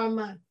 or more a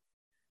month.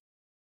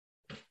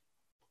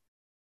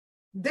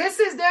 This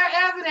is their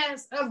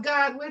evidence of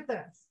God with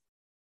us.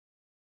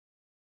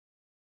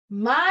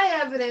 My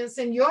evidence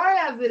and your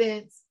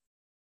evidence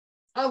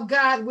of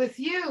God with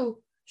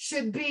you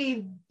should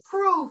be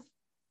proof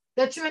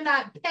that you're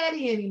not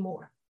petty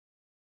anymore.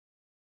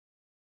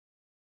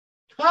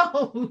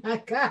 Oh my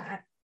God.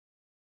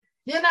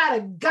 You're not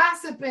a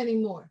gossip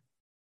anymore.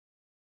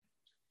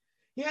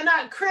 You're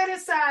not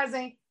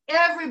criticizing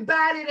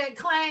everybody that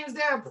claims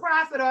they're a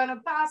prophet or an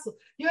apostle.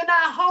 You're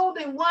not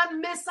holding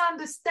one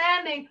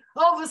misunderstanding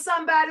over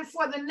somebody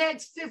for the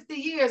next 50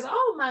 years.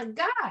 Oh my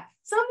God.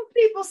 Some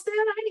people still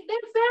hate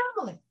their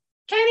family.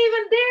 Can't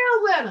even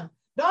deal with them.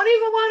 Don't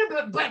even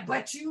want to,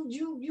 but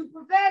you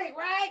prophetic,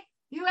 right?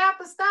 You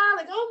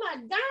apostolic. Oh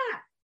my God.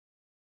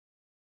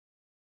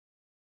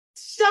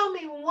 Show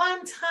me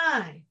one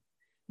time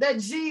that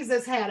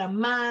Jesus had a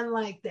mind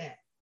like that.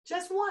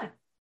 Just one.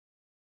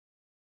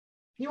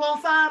 You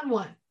won't find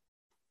one.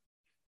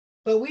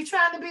 But we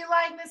trying to be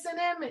likeness and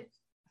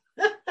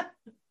image.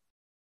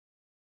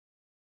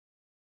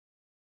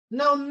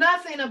 Know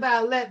nothing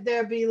about let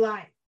there be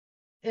light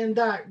in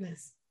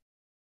darkness.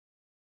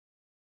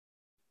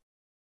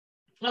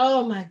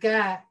 Oh my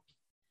God.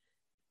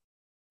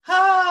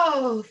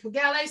 Oh,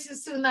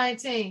 Galatians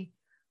 2:19.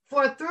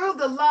 For through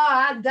the law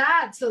I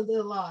died to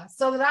the law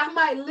so that I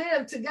might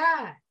live to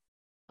God.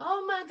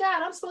 Oh my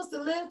God, I'm supposed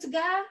to live to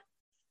God?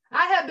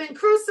 I have been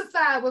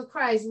crucified with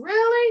Christ.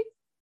 Really?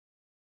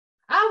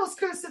 I was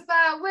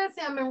crucified with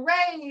him and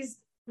raised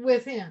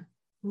with him.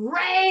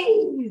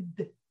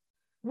 Raised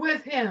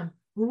with him.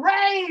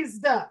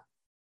 Raised up.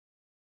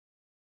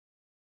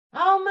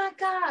 Oh my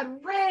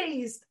God,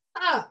 raised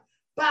up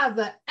by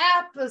the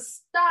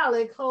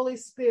apostolic Holy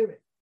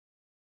Spirit.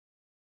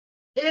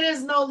 It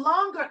is no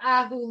longer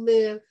I who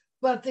live,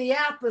 but the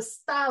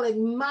apostolic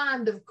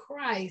mind of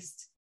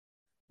Christ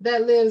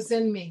that lives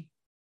in me.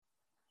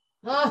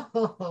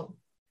 Oh,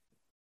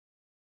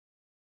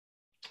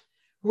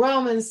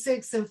 Romans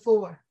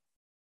 6:4.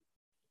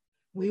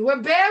 We were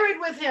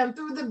buried with him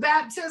through the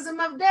baptism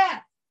of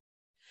death,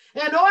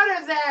 in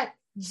order that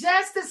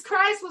just as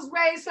Christ was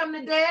raised from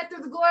the dead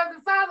through the glory of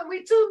the Father,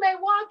 we too may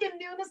walk in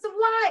newness of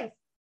life.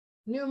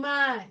 New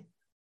mind,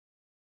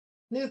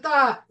 new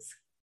thoughts.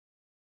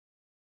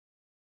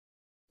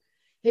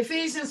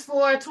 Ephesians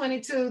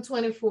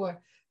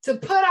 4:22-24. To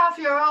put off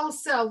your old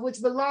self,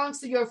 which belongs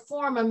to your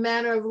former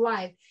manner of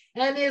life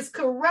and is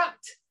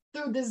corrupt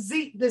through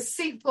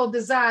deceitful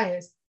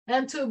desires,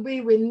 and to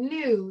be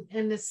renewed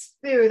in the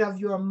spirit of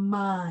your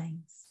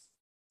minds.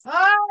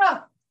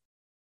 Oh!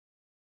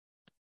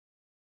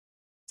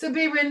 To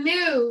be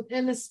renewed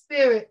in the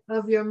spirit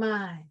of your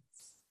minds.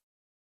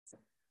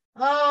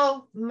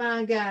 Oh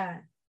my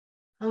God.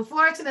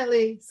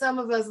 Unfortunately, some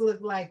of us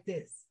look like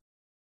this.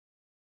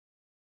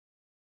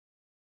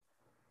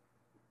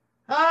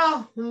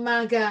 Oh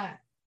my God.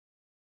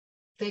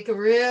 Take a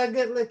real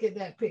good look at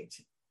that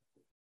picture.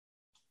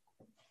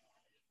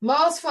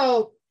 Most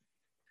folk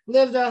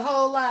live their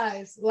whole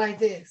lives like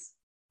this.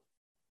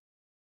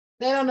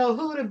 They don't know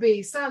who to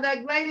be. So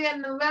that lady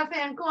in the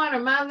left-hand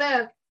corner, my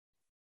left,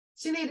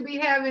 she need to be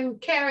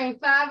carrying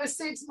 5 or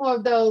 6 more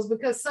of those,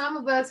 because some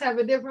of us have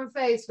a different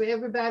face for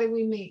everybody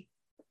we meet.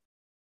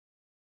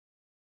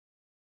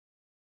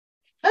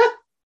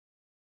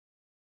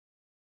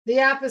 The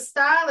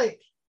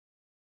apostolic,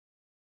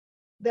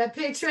 that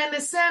picture in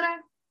the center,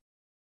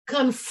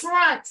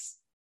 confronts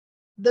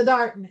the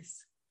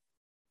darkness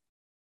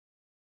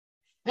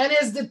and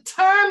is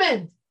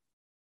determined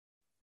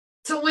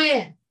to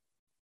win.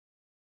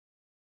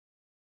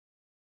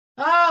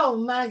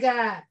 Oh my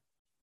God.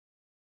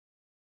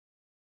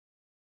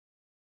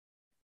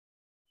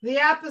 The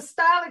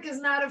apostolic is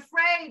not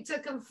afraid to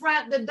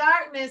confront the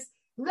darkness.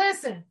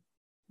 Listen,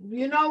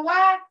 you know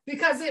why?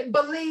 Because it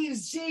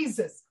believes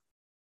Jesus.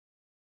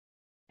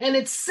 And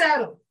it's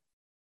settled.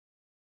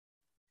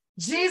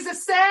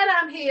 Jesus said,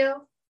 I'm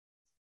healed.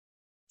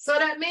 So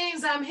that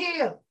means I'm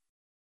healed.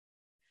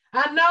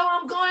 I know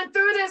I'm going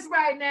through this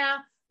right now,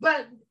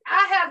 but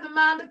I have the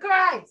mind of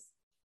Christ.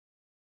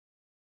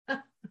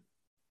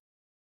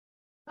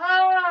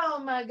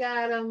 Oh my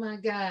God, oh my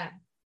God.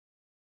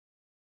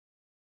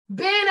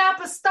 Being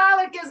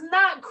apostolic is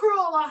not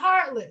cruel or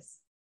heartless.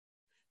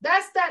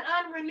 That's that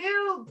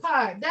unrenewed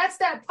part. That's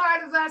that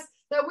part of us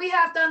that we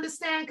have to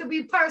understand could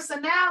be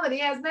personality.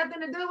 It has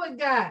nothing to do with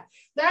God.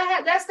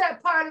 That's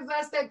that part of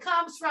us that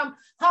comes from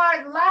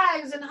hard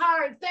lives and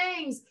hard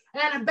things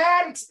and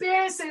bad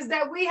experiences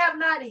that we have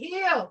not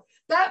healed.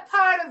 That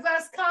part of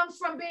us comes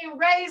from being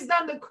raised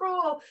under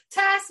cruel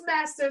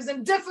taskmasters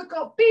and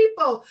difficult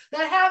people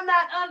that have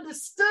not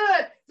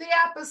understood the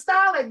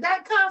apostolic.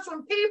 That comes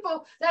from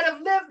people that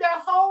have lived their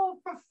whole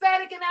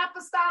prophetic and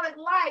apostolic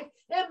life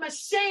in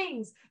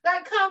machines.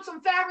 That comes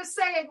from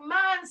Pharisaic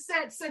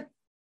mindsets. And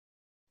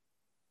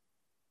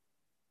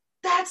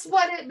that's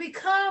what it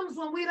becomes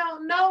when we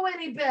don't know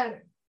any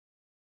better.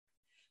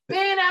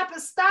 Being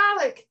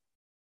apostolic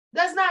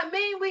does not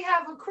mean we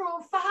have a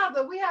cruel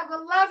father. We have a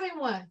loving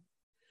one.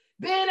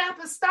 Being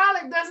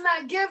apostolic does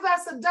not give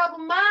us a double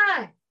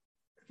mind.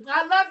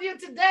 I love you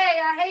today.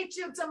 I hate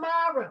you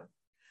tomorrow.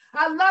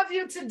 I love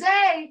you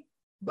today,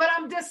 but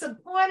I'm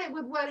disappointed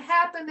with what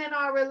happened in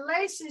our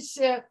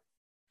relationship,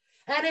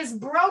 and it's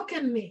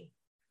broken me.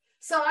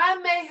 So I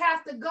may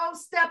have to go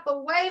step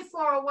away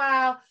for a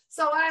while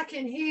so I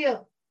can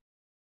heal.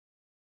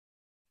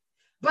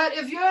 But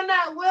if you're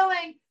not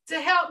willing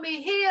to help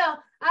me heal,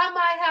 I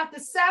might have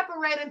to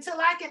separate until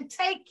I can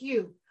take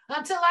you.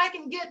 Until I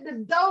can get the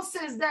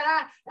doses and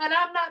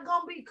I'm not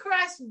going to be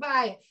crushed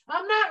by it.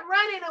 I'm not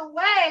running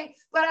away,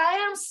 but I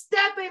am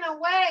stepping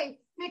away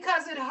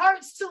because it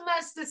hurts too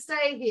much to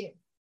stay here.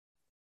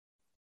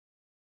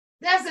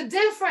 There's a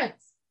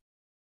difference.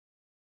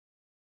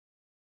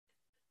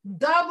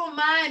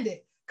 Double-minded,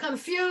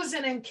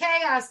 confusion and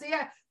chaos.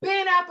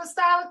 Being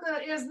apostolic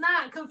is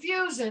not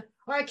confusion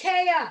or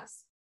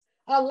chaos.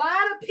 A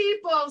lot of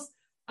people's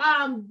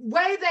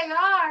way they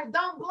are,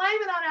 don't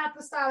blame it on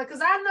apostolic,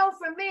 because I know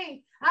for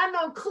me, I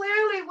know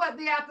clearly what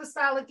the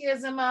apostolic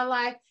is in my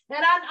life, and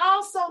I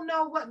also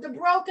know what the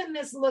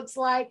brokenness looks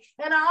like,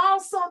 and I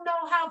also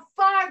know how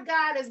far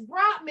God has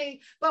brought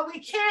me, but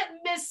we can't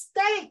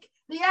mistake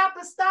the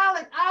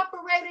apostolic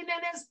operating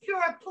in its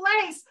pure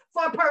place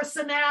for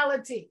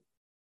personality.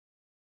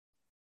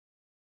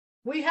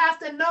 We have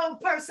to know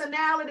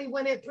personality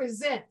when it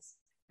presents,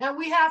 and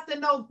we have to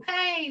know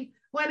pain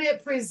when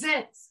it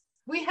presents.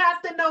 We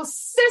have to know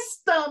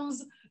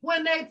systems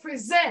when they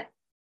present.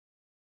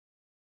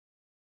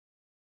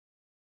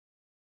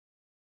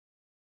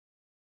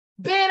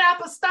 Being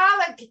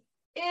apostolic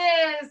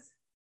is,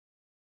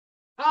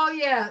 oh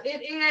yeah,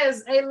 it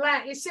is a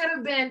lack. It should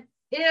have been,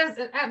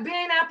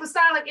 being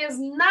apostolic is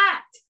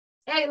not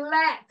a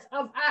lack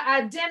of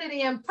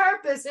identity and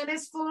purpose in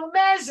its full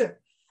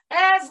measure.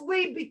 As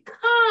we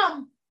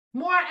become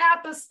more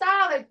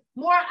apostolic,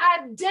 more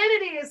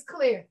identity is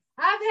clear.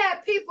 I've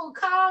had people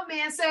call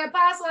me and say,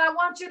 Apostle, I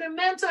want you to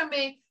mentor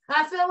me.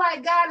 I feel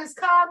like God has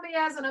called me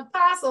as an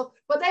apostle,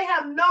 but they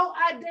have no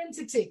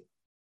identity.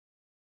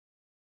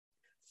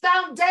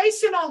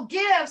 Foundational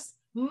gifts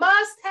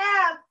must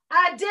have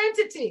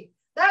identity.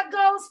 That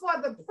goes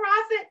for the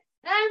prophet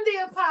and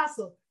the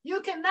apostle.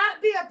 You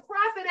cannot be a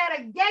prophet at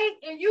a gate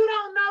and you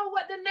don't know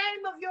what the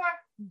name of your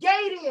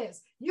gate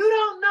is. You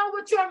don't know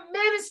what your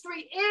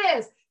ministry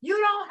is. You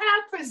don't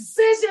have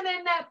precision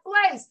in that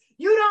place.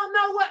 You don't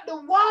know what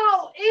the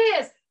wall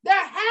is. There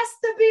has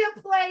to be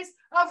a place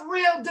of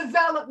real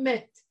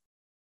development.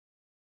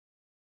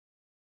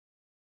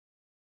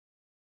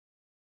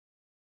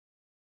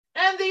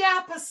 And the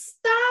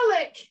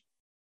apostolic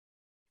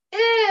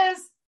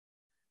is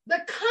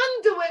the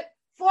conduit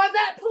for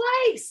that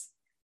place.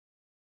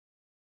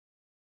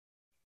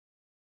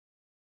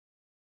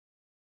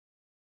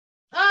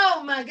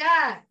 Oh my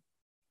God.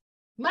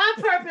 My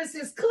purpose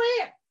is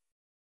clear.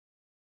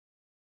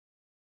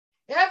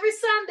 Every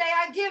Sunday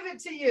I give it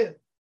to you.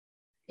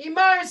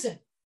 Immersion,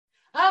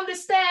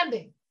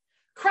 understanding,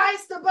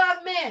 Christ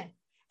above men.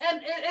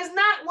 And it's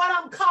not what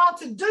I'm called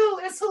to do,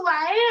 it's who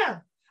I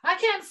am. I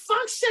can't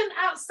function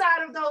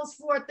outside of those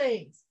four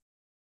things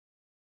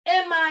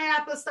in my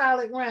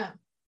apostolic realm.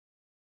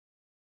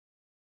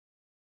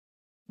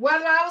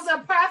 Whether I was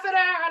a prophet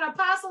or an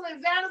apostle,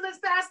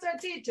 evangelist, pastor, or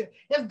teacher,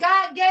 if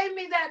God gave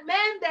me that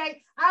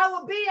mandate, I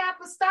will be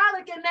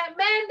apostolic in that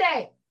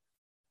mandate.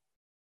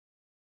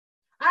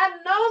 I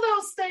know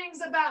those things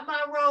about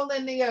my role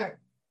in the earth.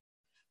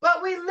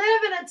 But we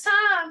live in a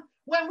time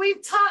when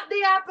we've taught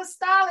the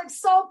apostolic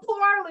so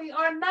poorly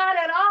or not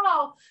at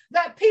all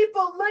that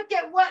people look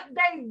at what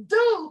they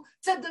do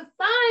to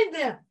define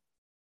them,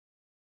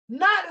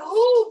 not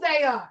who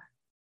they are.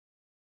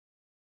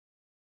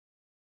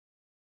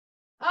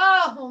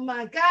 Oh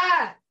my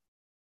God.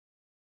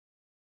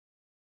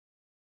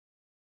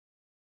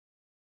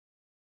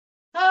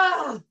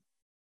 Oh,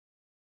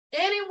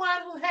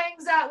 anyone who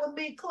hangs out with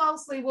me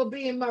closely will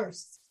be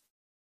immersed.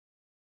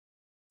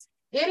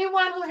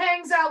 Anyone who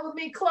hangs out with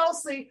me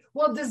closely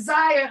will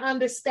desire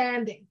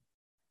understanding.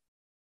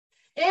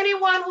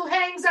 Anyone who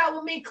hangs out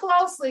with me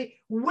closely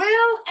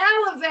will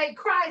elevate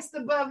Christ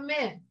above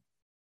men.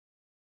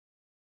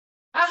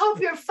 I hope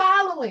you're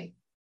following.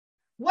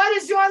 What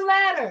is your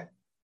letter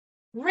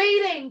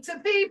reading to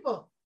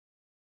people?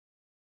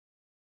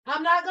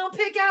 I'm not going to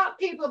pick out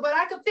people, but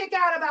I could pick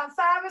out about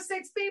 5 or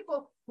 6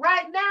 people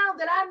right now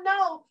that I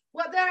know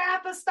what their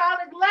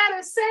apostolic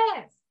letter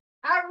says.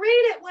 I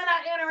read it when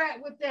I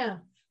interact with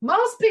them.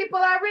 Most people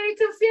I read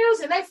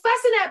confusion. They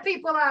fussing at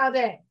people all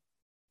day.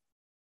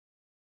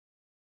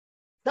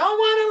 Don't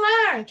want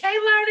to learn.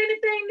 Can't learn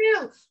anything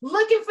new.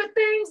 Looking for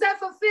things that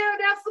fulfill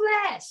their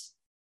flesh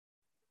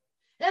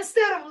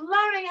instead of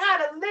learning how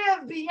to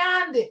live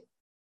beyond it.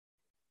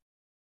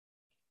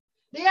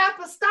 The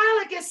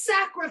apostolic is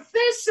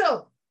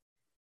sacrificial.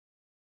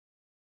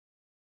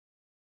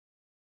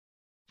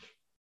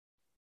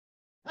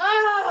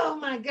 Oh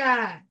my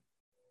God.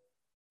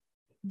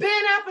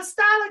 Being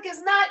apostolic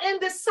is not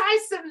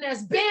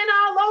indecisiveness, being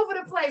all over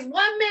the place. 1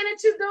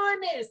 minute you're doing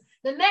this,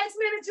 the next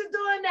minute you're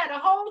doing that, the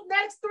whole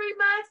next 3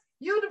 months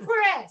you're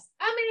depressed.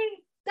 I mean,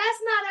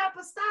 that's not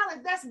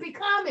apostolic, that's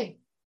becoming.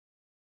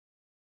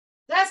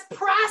 That's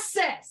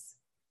process.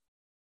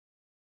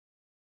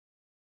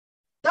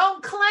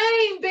 Don't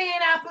claim being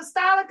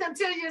apostolic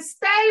until you're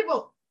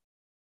stable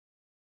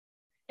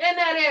in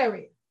that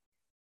area.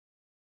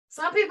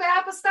 Some people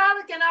are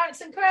apostolic in arts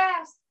and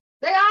crafts.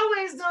 They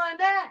always doing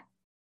that.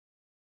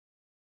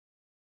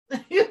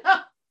 You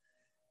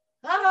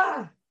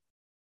know,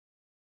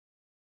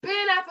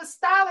 being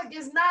apostolic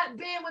is not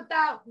being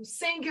without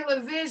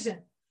singular vision.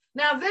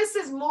 Now, this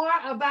is more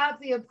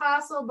about the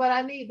apostle, but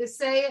I need to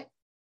say it.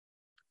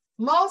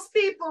 Most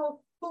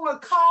people who are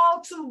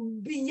called to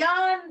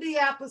beyond the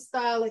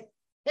apostolic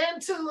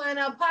into an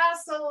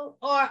apostle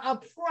or a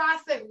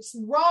prophet's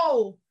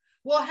role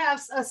will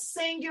have a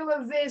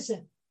singular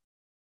vision.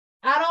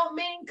 I don't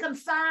mean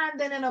confined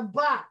and in a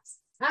box.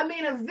 I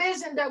mean a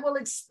vision that will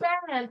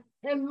expand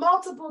in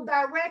multiple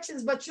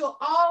directions, but you'll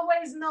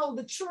always know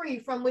the tree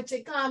from which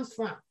it comes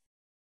from.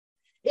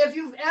 If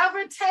you've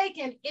ever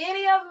taken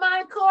any of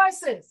my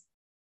courses,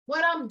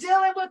 when I'm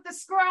dealing with the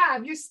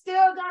scribe, you're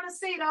still going to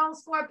see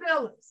those 4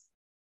 pillars.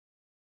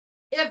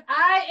 If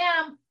I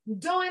am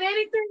doing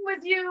anything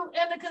with you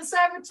in the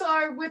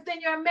conservatory within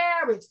your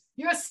marriage,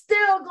 you're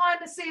still going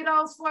to see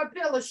those 4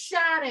 pillars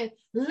shining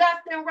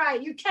left and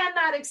right. You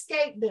cannot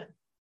escape them.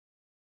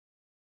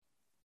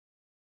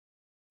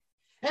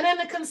 And in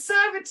the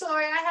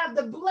conservatory, I have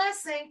the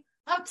blessing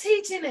of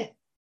teaching it.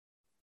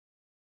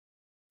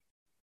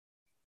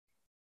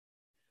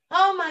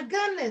 Oh my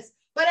goodness.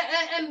 But,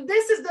 and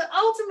this is the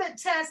ultimate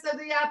test of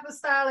the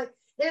apostolic,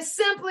 is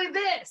simply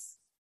this,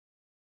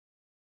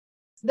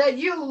 that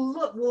you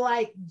look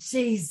like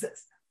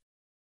Jesus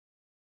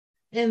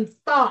in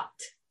thought.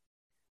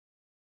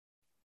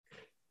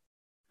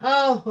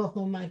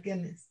 Oh my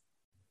goodness.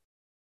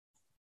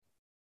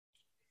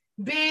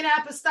 Being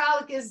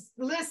apostolic is,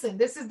 listen,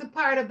 this is the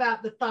part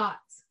about the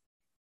thoughts.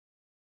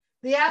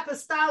 The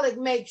apostolic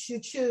makes you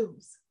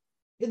choose.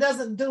 It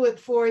doesn't do it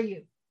for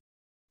you.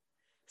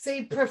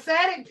 See,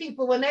 prophetic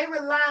people, when they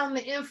rely on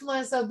the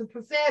influence of the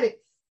prophetic,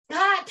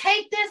 God,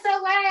 take this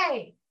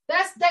away.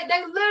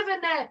 They live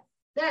in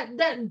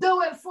that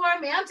do it for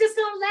me. I'm just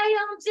going to lay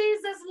on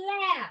Jesus'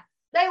 lap.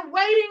 They're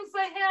waiting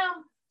for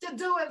him to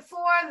do it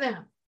for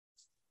them.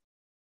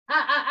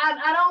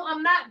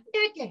 I'm not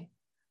picking.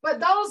 But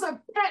those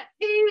are pet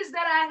peeves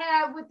that I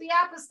have with the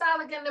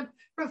apostolic and the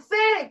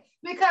prophetic,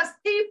 because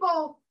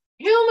people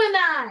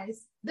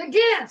humanize the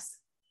gifts.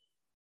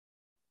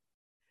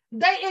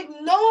 They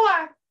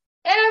ignore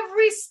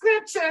every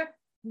scripture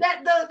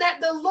that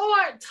the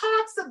Lord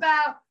talks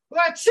about,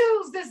 or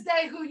choose this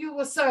day who you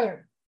will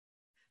serve.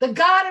 The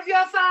God of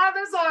your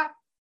fathers, or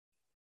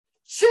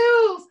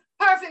choose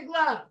perfect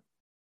love.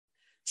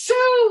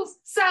 Choose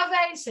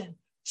salvation.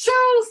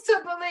 Choose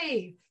to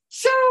believe.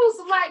 Choose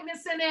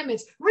likeness and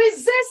image.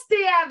 Resist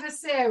the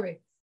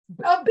adversary.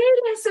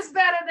 Obedience is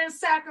better than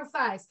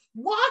sacrifice.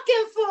 Walk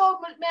in full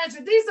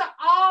measure. These are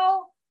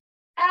all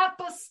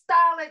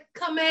apostolic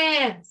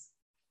commands.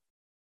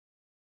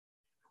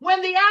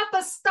 When the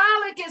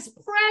apostolic is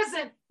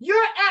present,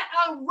 you're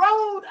at a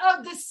road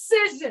of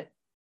decision.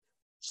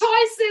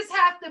 Choices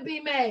have to be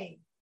made.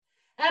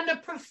 And the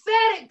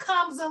prophetic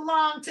comes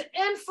along to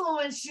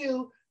influence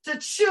you to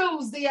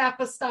choose the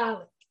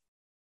apostolic.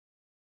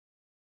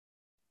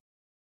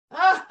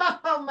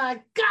 Oh my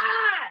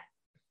God.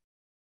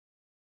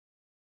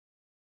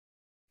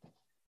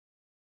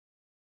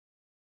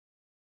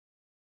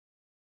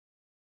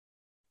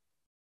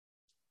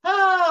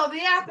 Oh,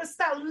 the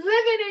apostolic.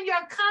 Living in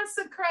your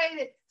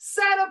consecrated,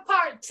 set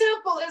apart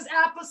temple is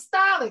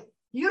apostolic.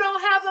 You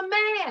don't have a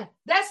man.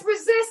 That's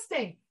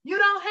resisting. You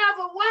don't have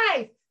a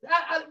wife.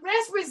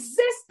 That's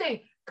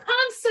resisting.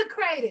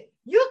 Consecrated.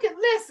 You can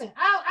listen.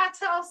 I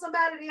told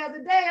somebody the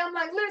other day, I'm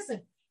like,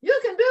 listen, you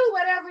can do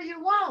whatever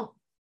you want,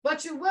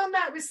 but you will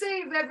not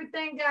receive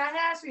everything God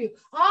has for you.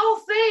 All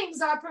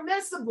things are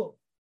permissible.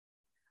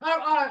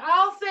 Or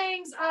all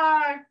things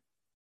are,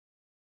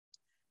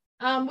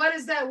 what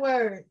is that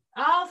word?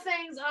 All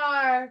things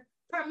are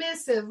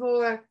permissive,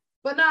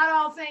 but not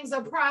all things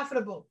are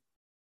profitable.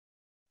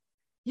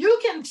 You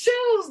can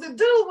choose to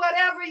do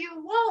whatever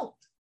you want.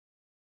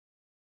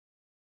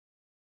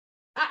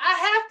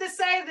 I have to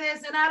say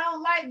this, and I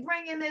don't like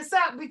bringing this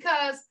up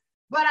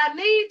but I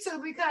need to,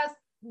 because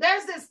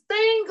there's this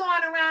thing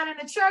going around in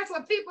the church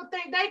where people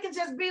think they can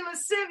just be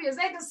lascivious.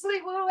 They can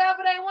sleep with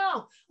whoever they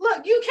want.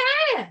 Look, you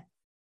can.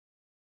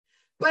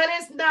 But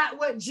it's not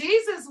what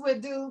Jesus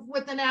would do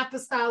with an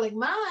apostolic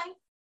mind,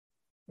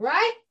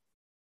 right?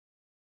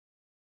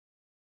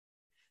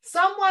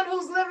 Someone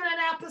who's living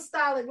an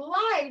apostolic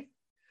life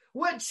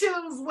would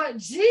choose what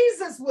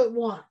Jesus would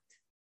want.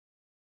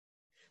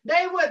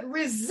 They would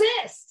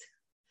resist.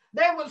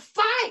 They would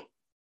fight.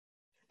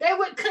 They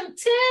would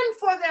contend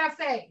for their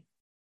faith.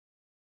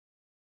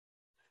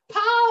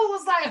 Paul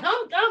was like,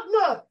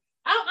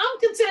 I'm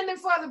contending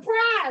for the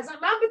prize.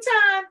 My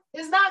baton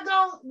is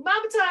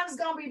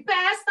going to be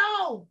passed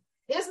on.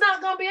 It's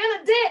not going to be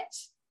in a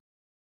ditch.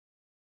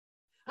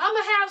 I'm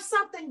going to have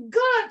something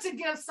good to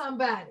give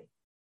somebody.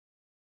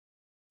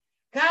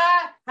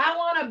 God, I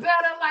want a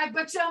better life,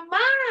 but your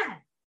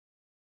mind.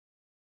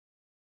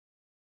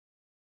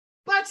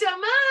 But your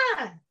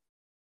mind.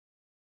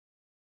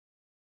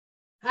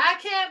 I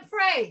can't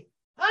pray.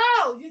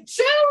 Oh, you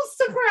choose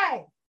to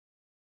pray.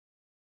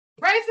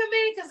 Pray for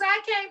me because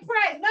I can't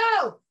pray.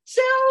 No,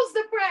 choose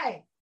to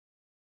pray.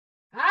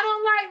 I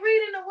don't like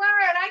reading the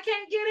word. I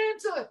can't get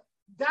into it.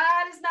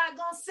 God is not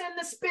going to send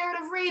the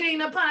spirit of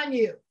reading upon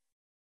you.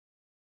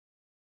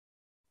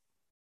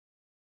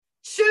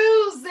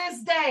 Choose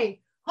this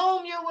day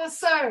whom you will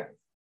serve.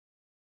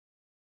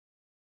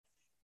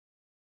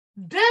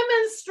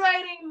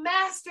 Demonstrating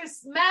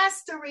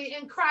mastery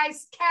in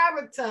Christ's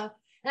character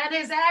and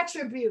his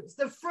attributes,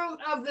 the fruit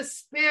of the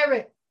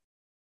Spirit,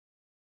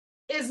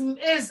 is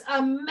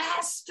a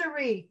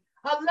mastery.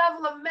 A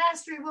level of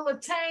mastery we'll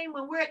attain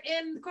when we're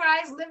in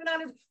Christ, living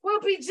on it.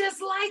 We'll be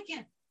just like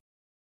him.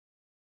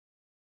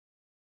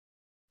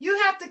 You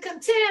have to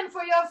contend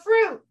for your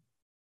fruit.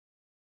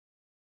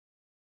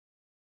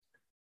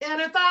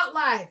 Inner thought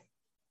life,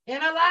 inner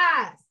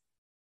lies.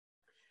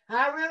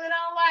 I really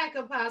don't like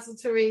Apostle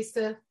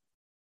Teresa,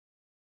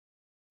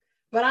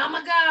 but I'm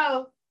going to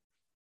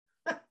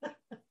go.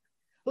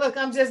 Look,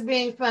 I'm just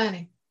being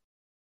funny.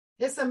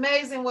 It's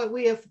amazing what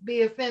we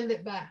be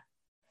offended by.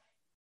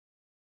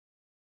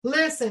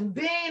 Listen,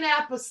 being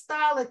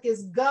apostolic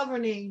is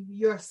governing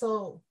your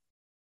soul.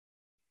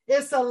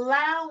 It's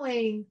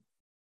allowing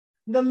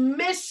the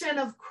mission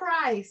of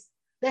Christ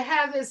to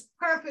have his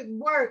perfect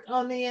work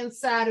on the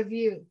inside of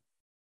you.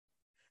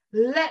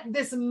 Let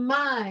this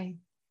mind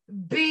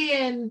be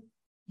in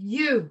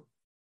you.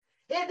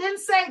 It didn't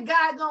say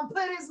God gonna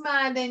put his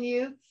mind in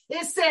you.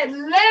 It said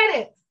let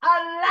it,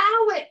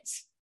 allow it,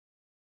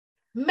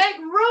 make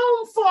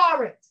room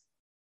for it.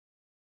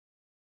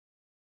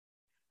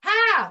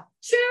 How?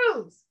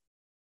 Choose.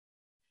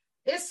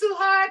 It's too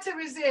hard to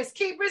resist.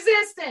 Keep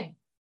resisting.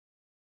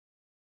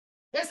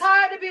 It's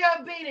hard to be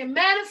obedient.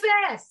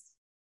 Manifest.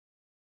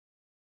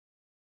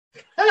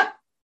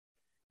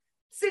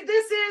 See,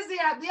 this is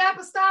the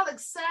apostolic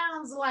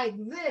sounds like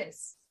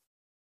this.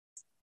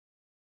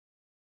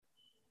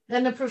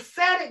 And the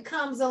prophetic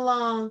comes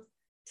along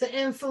to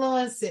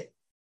influence it.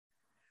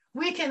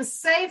 We can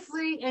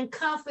safely and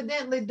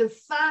confidently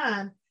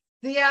define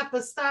the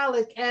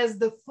apostolic as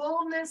the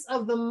fullness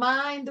of the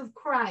mind of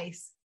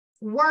Christ,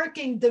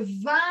 working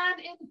divine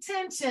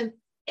intention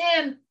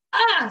in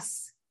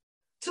us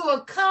to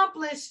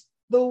accomplish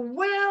the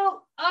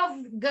will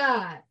of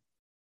God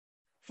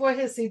for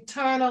his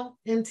eternal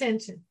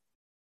intention.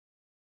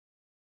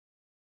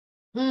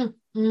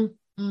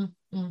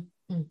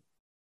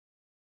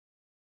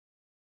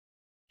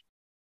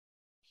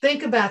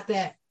 Think about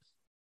that.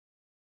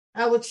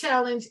 I would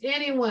challenge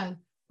anyone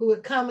who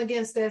would come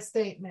against that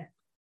statement.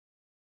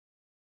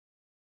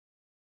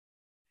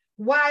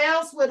 Why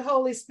else would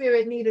Holy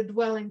Spirit need a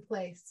dwelling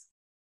place?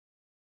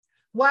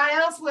 Why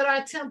else would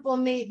our temple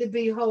need to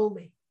be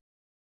holy?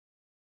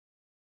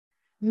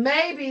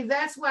 Maybe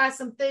that's why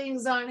some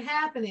things aren't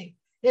happening,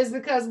 is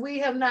because we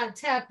have not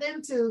tapped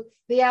into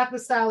the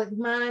apostolic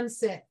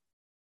mindset.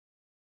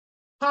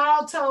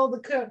 Paul told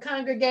the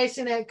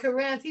congregation at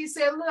Corinth, he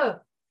said,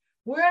 look,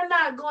 we're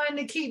not going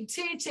to keep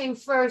teaching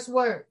first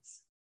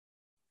words.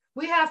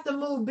 We have to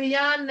move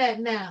beyond that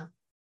now.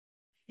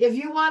 If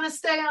you want to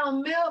stay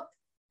on milk,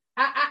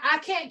 I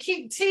can't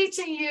keep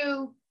teaching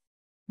you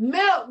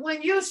milk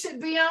when you should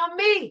be on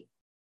meat.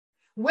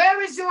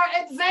 Where is your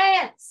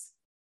advance?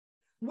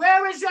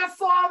 Where is your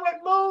forward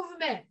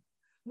movement?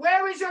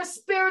 Where is your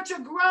spiritual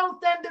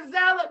growth and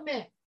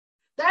development?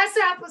 That's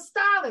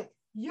apostolic.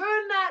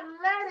 You're not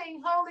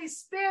letting Holy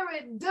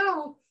Spirit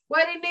do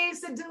what he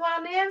needs to do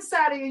on the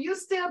inside of you. You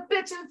still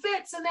pitching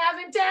fits and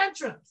having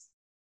tantrums.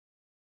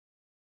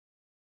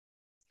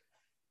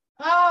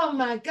 Oh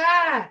my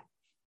God.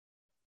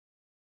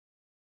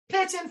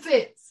 Pitching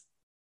fits.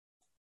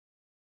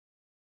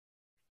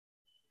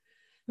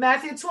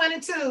 Matthew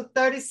 22,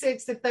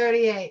 36 to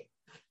 38.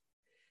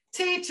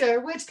 Teacher,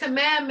 which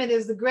commandment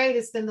is the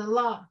greatest in the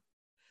law?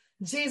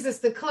 Jesus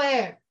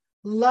declared,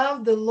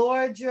 love the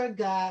Lord your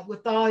God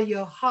with all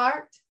your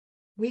heart.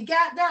 We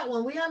got that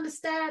one. We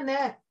understand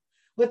that.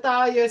 With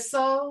all your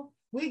soul.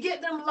 We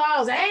get them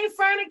laws. I ain't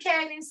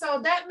fornicating,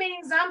 so that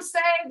means I'm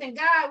saved and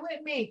God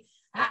with me.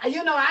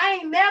 I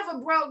ain't never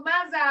broke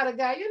my vow to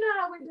God. You know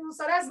how we do,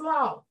 so that's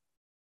law.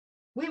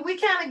 We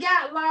kind of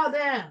got law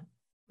down.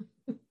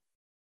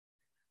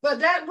 But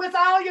that with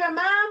all your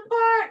mind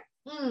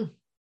part,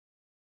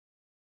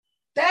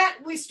 that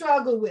we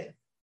struggle with.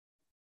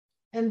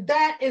 And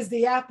that is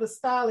the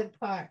apostolic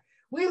part.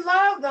 We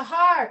love the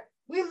heart.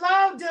 We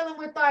love dealing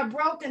with our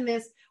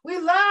brokenness. We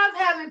love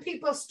having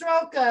people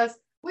stroke us.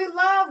 We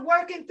love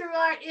working through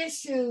our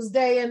issues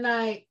day and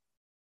night.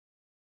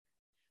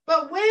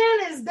 But when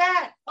is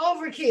that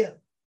overkill?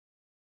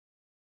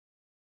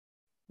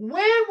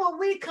 When will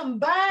we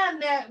combine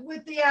that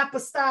with the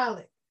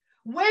apostolic?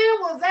 When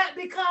will that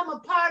become a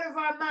part of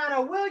our mind?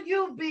 Or will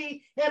you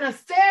be in a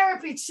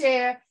therapy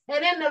chair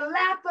and in the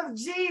lap of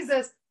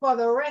Jesus for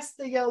the rest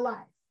of your life?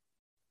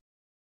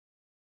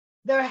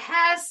 There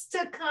has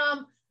to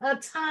come a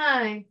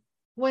time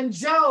when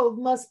Job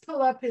must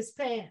pull up his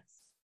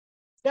pants.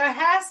 There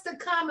has to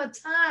come a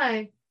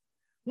time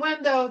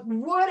when the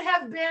would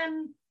have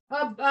been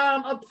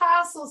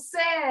apostle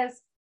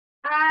says,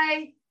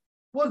 I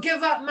will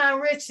give up my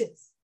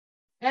riches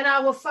and I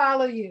will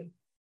follow you.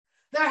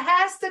 There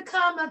has to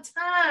come a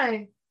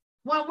time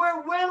when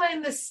we're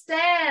willing to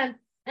stand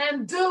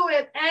and do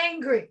it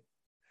angry.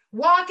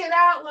 Walk it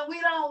out when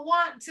we don't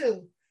want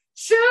to.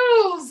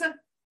 Choose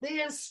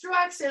the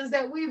instructions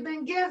that we've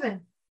been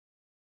given.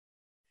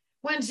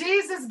 When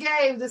Jesus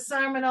gave the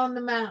Sermon on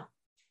the Mount,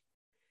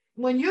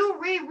 when you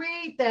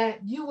reread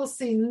that, you will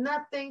see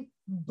nothing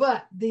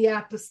but the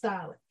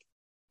apostolic.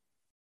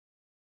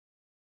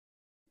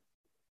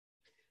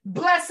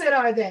 Blessed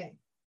are they.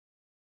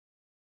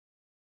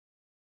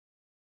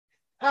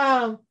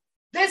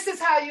 This is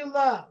how you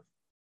love.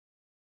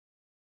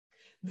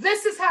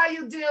 This is how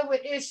you deal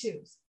with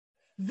issues.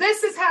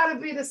 This is how to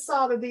be the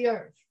salt of the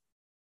earth.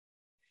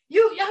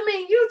 You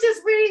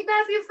just read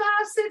Matthew 5,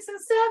 6, and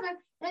 7,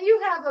 and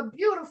you have a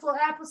beautiful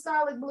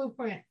apostolic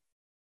blueprint.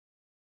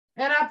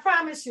 And I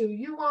promise you,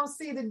 you won't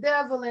see the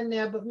devil in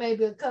there, but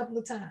maybe a couple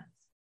of times.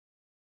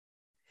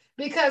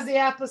 Because the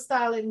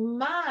apostolic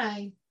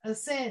mind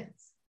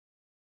ascends.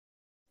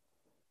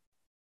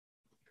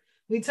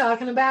 We're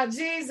talking about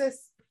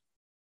Jesus.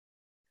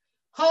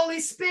 Holy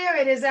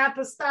Spirit is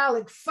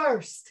apostolic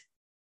first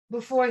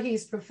before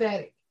he's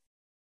prophetic.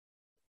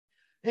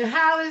 And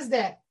how is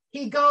that?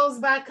 He goes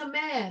by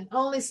command,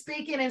 only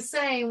speaking and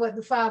saying what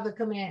the Father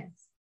commands.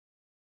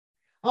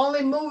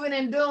 Only moving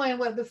and doing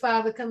what the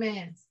Father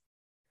commands.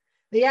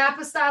 The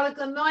apostolic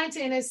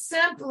anointing is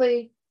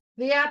simply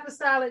the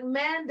apostolic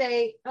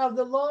mandate of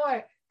the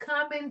Lord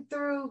coming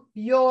through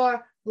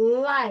your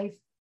life,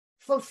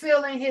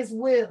 fulfilling his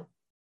will.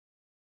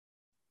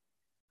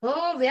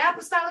 Oh, the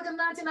apostolic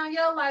anointing on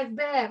your life,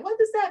 bad. What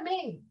does that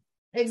mean?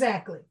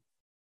 Exactly.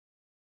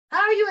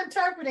 How are you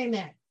interpreting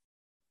that?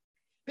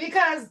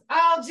 Because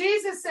all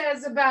Jesus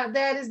says about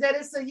that is that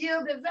it's a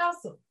yielded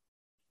vessel.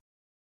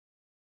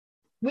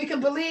 We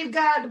can believe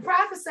God to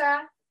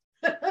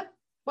prophesy.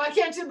 Why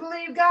can't you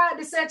believe God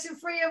to set you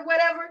free of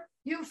whatever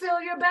you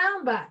feel you're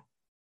bound by?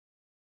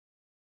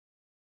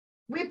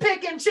 We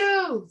pick and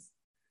choose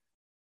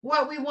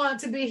what we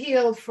want to be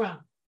healed from.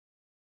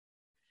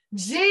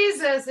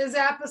 Jesus is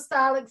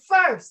apostolic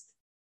first.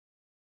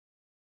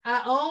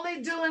 I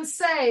only do and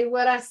say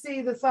what I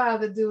see the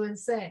Father do and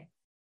say.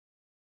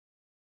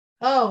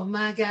 Oh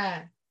my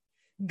God.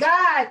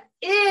 God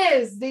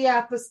is the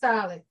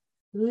apostolic.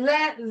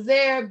 Let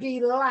there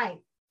be light.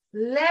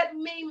 Let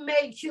me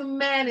make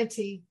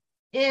humanity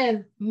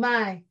in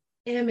my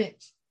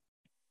image.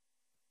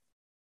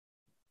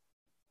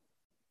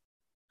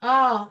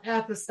 All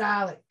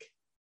apostolic.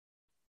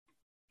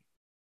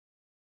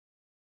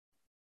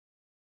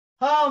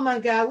 Oh my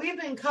God, we've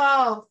been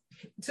called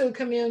to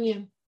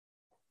communion.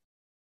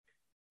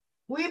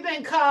 We've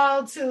been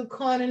called to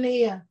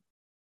koinonia.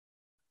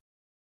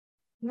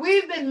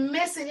 We've been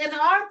missing in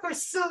our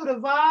pursuit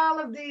of all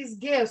of these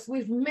gifts.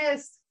 We've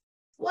missed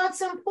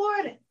what's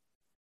important.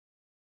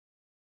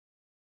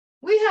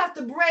 We have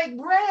to break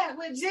bread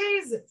with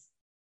Jesus.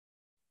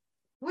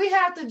 We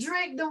have to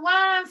drink the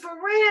wine for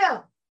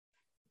real.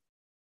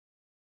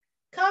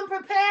 Come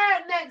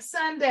prepared next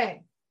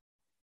Sunday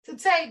to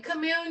take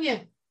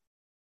communion.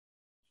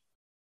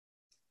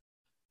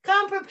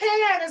 Come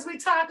prepared as we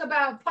talk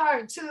about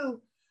part 2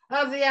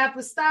 of the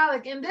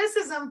apostolic. And this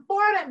is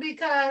important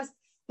because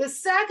the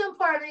second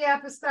part of the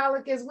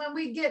apostolic is when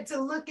we get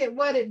to look at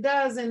what it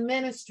does in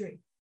ministry,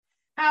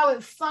 how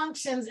it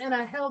functions in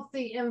a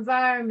healthy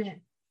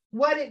environment,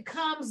 what it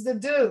comes to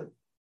do.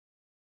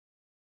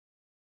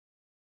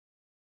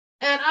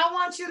 And I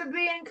want you to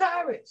be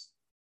encouraged,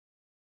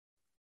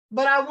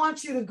 but I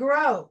want you to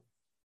grow.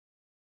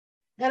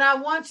 And I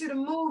want you to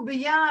move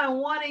beyond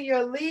one of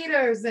your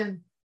leaders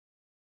and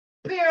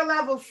peer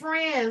level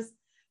friends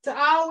to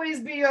always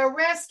be your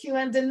rescue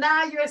and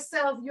deny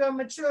yourself your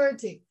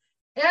maturity.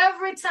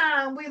 Every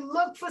time we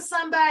look for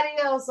somebody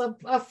else,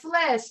 a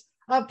flesh,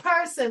 a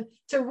person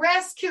to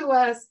rescue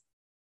us,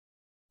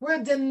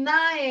 we're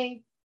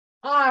denying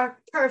our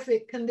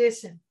perfect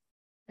condition,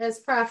 as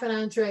Prophet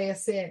Andrea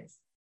says.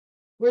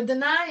 We're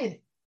denying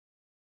it.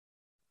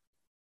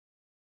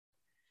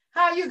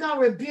 How are you going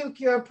to rebuke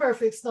your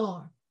perfect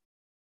storm?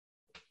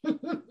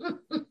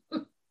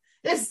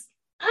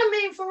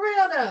 For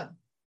real though.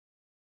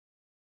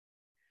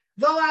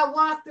 Though I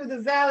walk through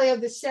the valley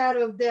of the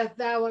shadow of death,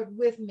 thou art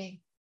with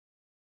me.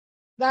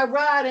 Thy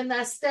rod and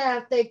thy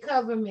staff, they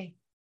cover me.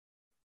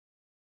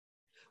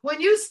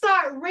 When you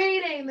start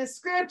reading the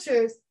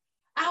scriptures,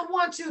 I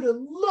want you to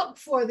look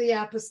for the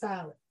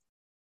apostolic.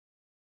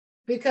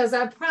 Because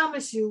I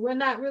promise you, we're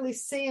not really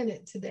seeing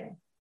it today.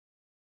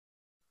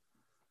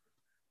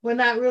 We're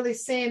not really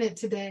seeing it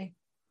today.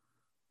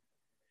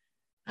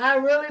 I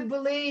really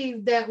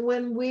believe that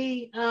when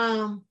we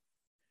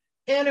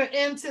enter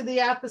into the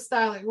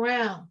apostolic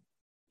realm,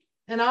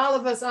 and all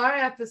of us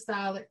are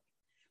apostolic,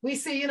 we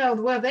see,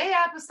 well, they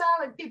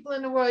apostolic people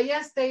in the world.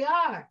 Yes, they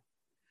are.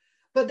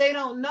 But they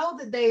don't know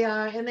that they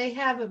are, and they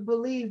haven't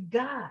believed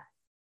God.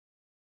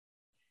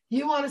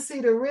 You want to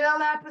see the real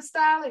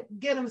apostolic?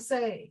 Get them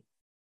saved.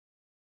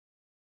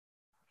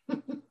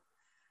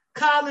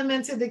 Call them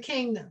into the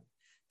kingdom.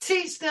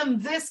 Teach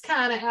them this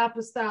kind of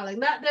apostolic,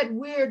 not that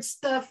weird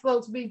stuff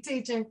folks be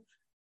teaching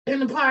in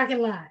the parking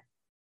lot.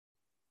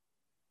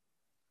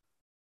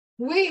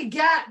 We've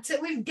got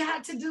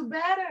to do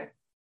better.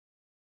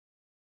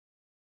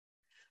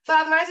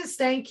 Father, I just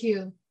thank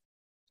you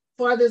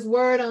for this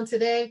word on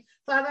today.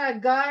 Father, I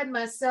guard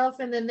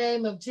myself in the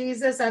name of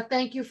Jesus. I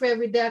thank you for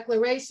every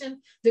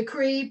declaration,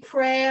 decree,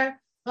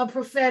 prayer, a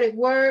prophetic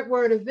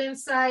word of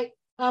insight,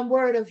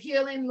 word of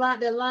healing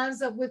that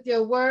lines up with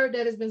your word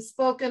that has been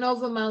spoken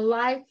over my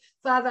life.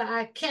 Father,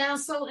 I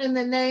cancel in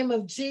the name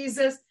of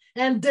Jesus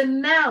and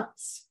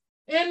denounce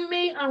in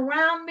me,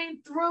 around me,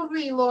 through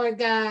me, Lord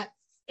God,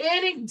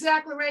 any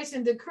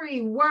declaration,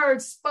 decree,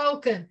 word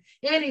spoken,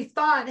 any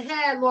thought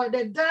had, Lord,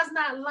 that does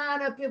not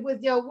line up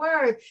with your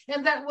word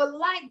and that would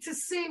like to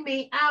see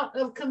me out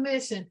of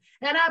commission.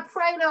 And I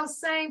pray those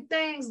same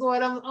things,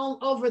 Lord,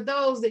 over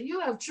those that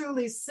you have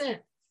truly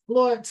sent,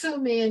 Lord, to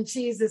me in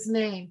Jesus'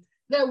 name.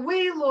 That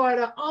we, Lord,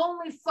 are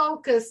only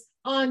focused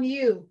on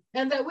you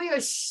and that we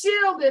are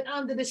shielded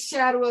under the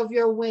shadow of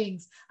your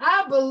wings.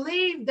 I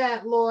believe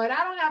that, Lord.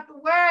 I don't have to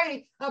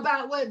worry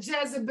about what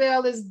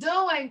Jezebel is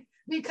doing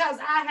because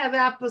I have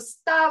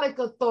apostolic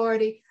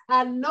authority.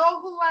 I know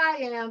who I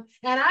am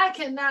and I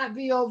cannot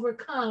be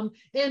overcome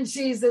in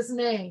Jesus'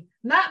 name.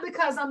 Not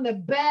because I'm the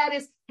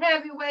baddest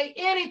heavyweight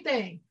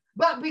anything,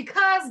 but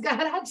because,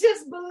 God, I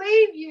just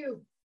believe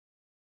you.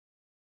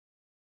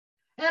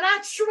 And I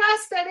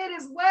trust that it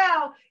is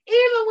well,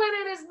 even when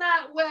it is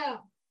not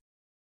well.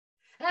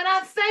 And I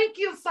thank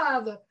you,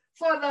 Father,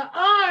 for the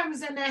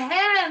arms and the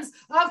hands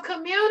of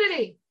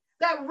community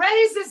that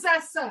raises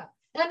us up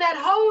and that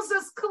holds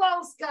us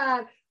close,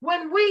 God,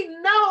 when we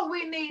know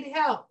we need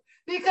help.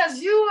 Because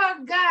you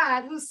are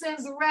God who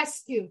sends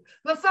rescue.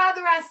 But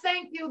Father, I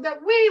thank you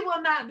that we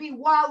will not be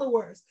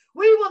wallowers.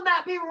 We will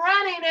not be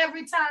running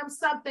every time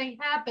something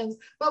happens,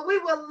 but we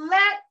will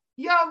let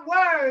your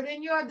word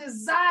and your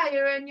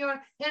desire and your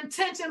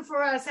intention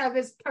for us have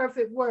its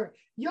perfect work.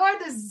 Your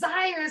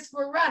desire is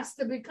for us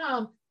to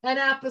become an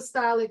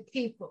apostolic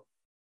people.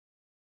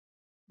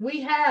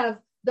 We have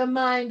the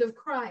mind of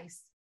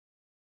Christ.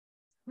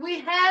 We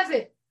have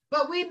it,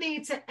 but we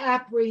need to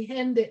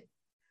apprehend it.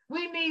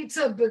 We need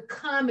to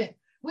become it.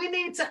 We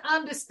need to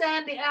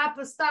understand the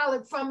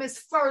apostolic from its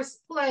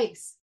first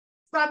place,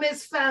 from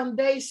its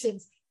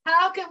foundations.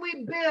 How can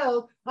we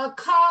build or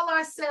call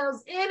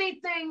ourselves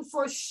anything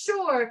for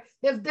sure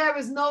if there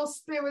is no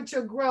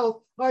spiritual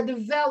growth or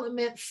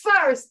development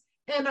first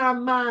in our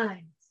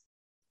minds?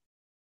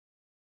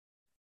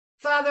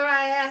 Father,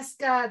 I ask,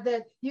 God,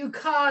 that you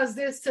cause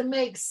this to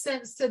make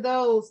sense to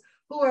those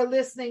who are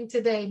listening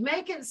today.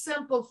 Make it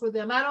simple for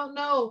them. I don't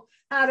know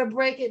how to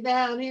break it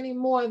down any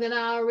more than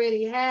I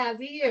already have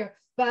here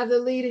by the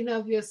leading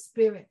of your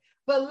spirit.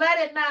 but let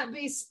it not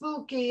be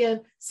spooky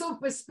and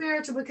super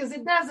spiritual, because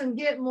it doesn't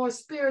get more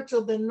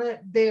spiritual than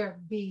let there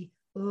be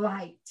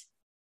light.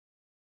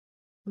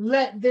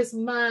 Let this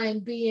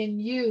mind be in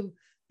you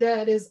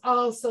that is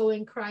also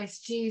in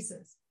Christ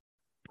Jesus.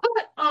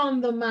 Put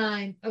on the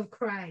mind of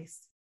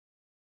Christ.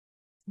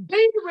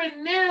 Be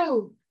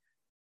renewed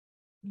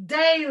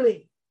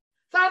daily.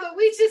 Father,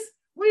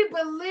 we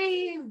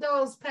believe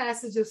those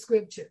passages of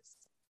scriptures.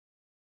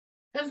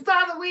 And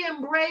Father, we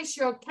embrace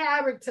your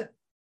character.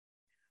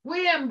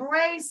 We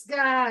embrace,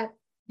 God,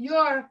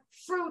 your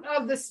fruit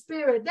of the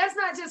Spirit. That's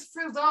not just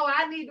fruit. Oh,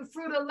 I need the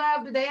fruit of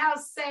love today. How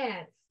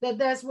sad that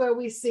that's where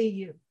we see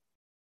you.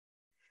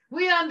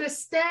 We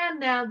understand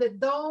now that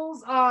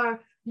those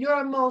are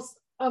your most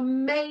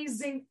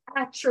amazing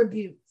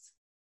attributes.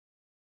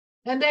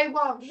 And they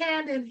walk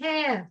hand in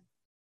hand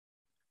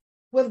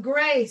with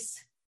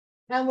grace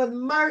and with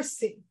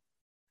mercy,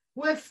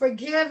 with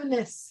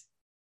forgiveness.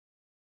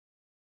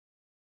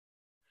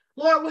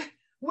 Lord,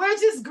 we're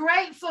just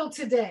grateful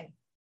today.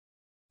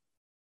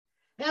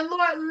 And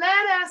Lord,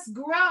 let us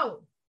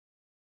grow.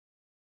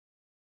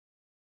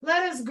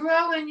 Let us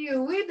grow in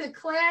you. We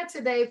declare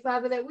today,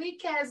 Father, that we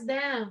cast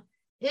down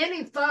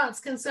any thoughts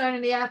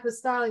concerning the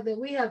apostolic that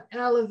we have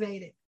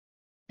elevated,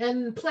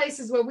 and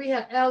places where we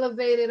have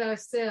elevated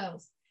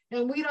ourselves.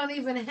 And we don't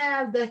even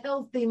have the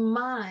healthy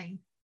mind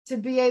to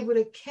be able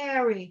to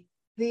carry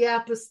the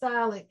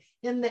apostolic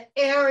in the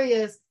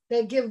areas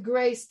that give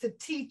grace to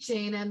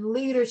teaching and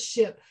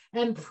leadership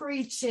and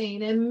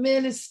preaching and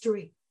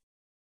ministry.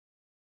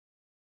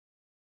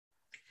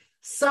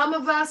 Some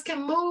of us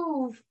can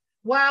move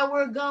while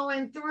we're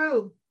going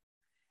through,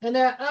 and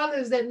there are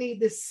others that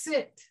need to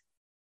sit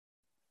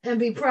and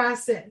be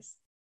processed.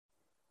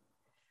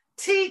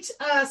 Teach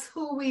us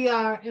who we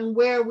are and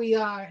where we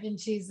are in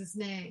Jesus'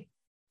 name,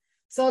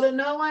 so that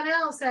no one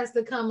else has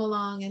to come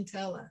along and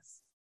tell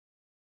us,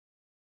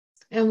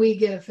 and we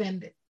get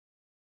offended.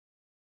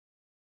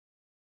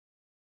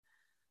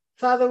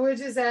 Father, we're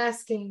just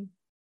asking,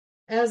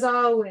 as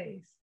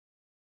always,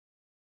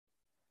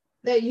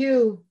 that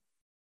you,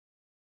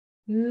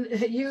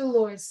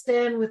 Lord,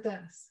 stand with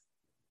us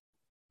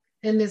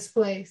in this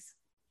place.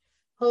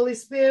 Holy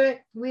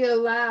Spirit, we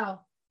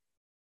allow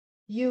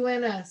you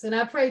in us. And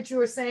I pray that you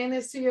were saying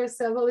this to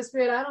yourself. Holy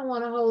Spirit, I don't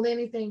want to hold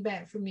anything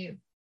back from you.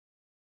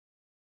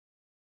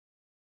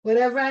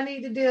 Whatever I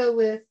need to deal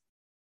with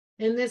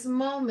in this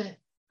moment,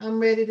 I'm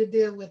ready to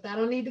deal with. I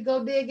don't need to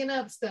go digging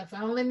up stuff.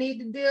 I only need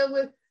to deal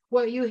with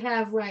what you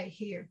have right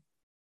here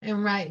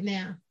and right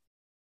now.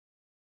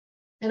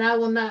 And I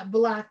will not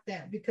block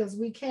that, because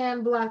we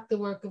can block the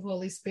work of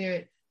Holy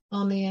Spirit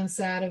on the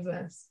inside of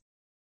us.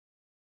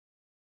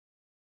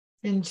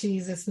 In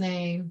Jesus'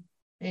 name,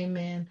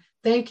 amen.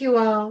 Thank you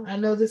all. I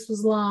know this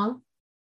was long.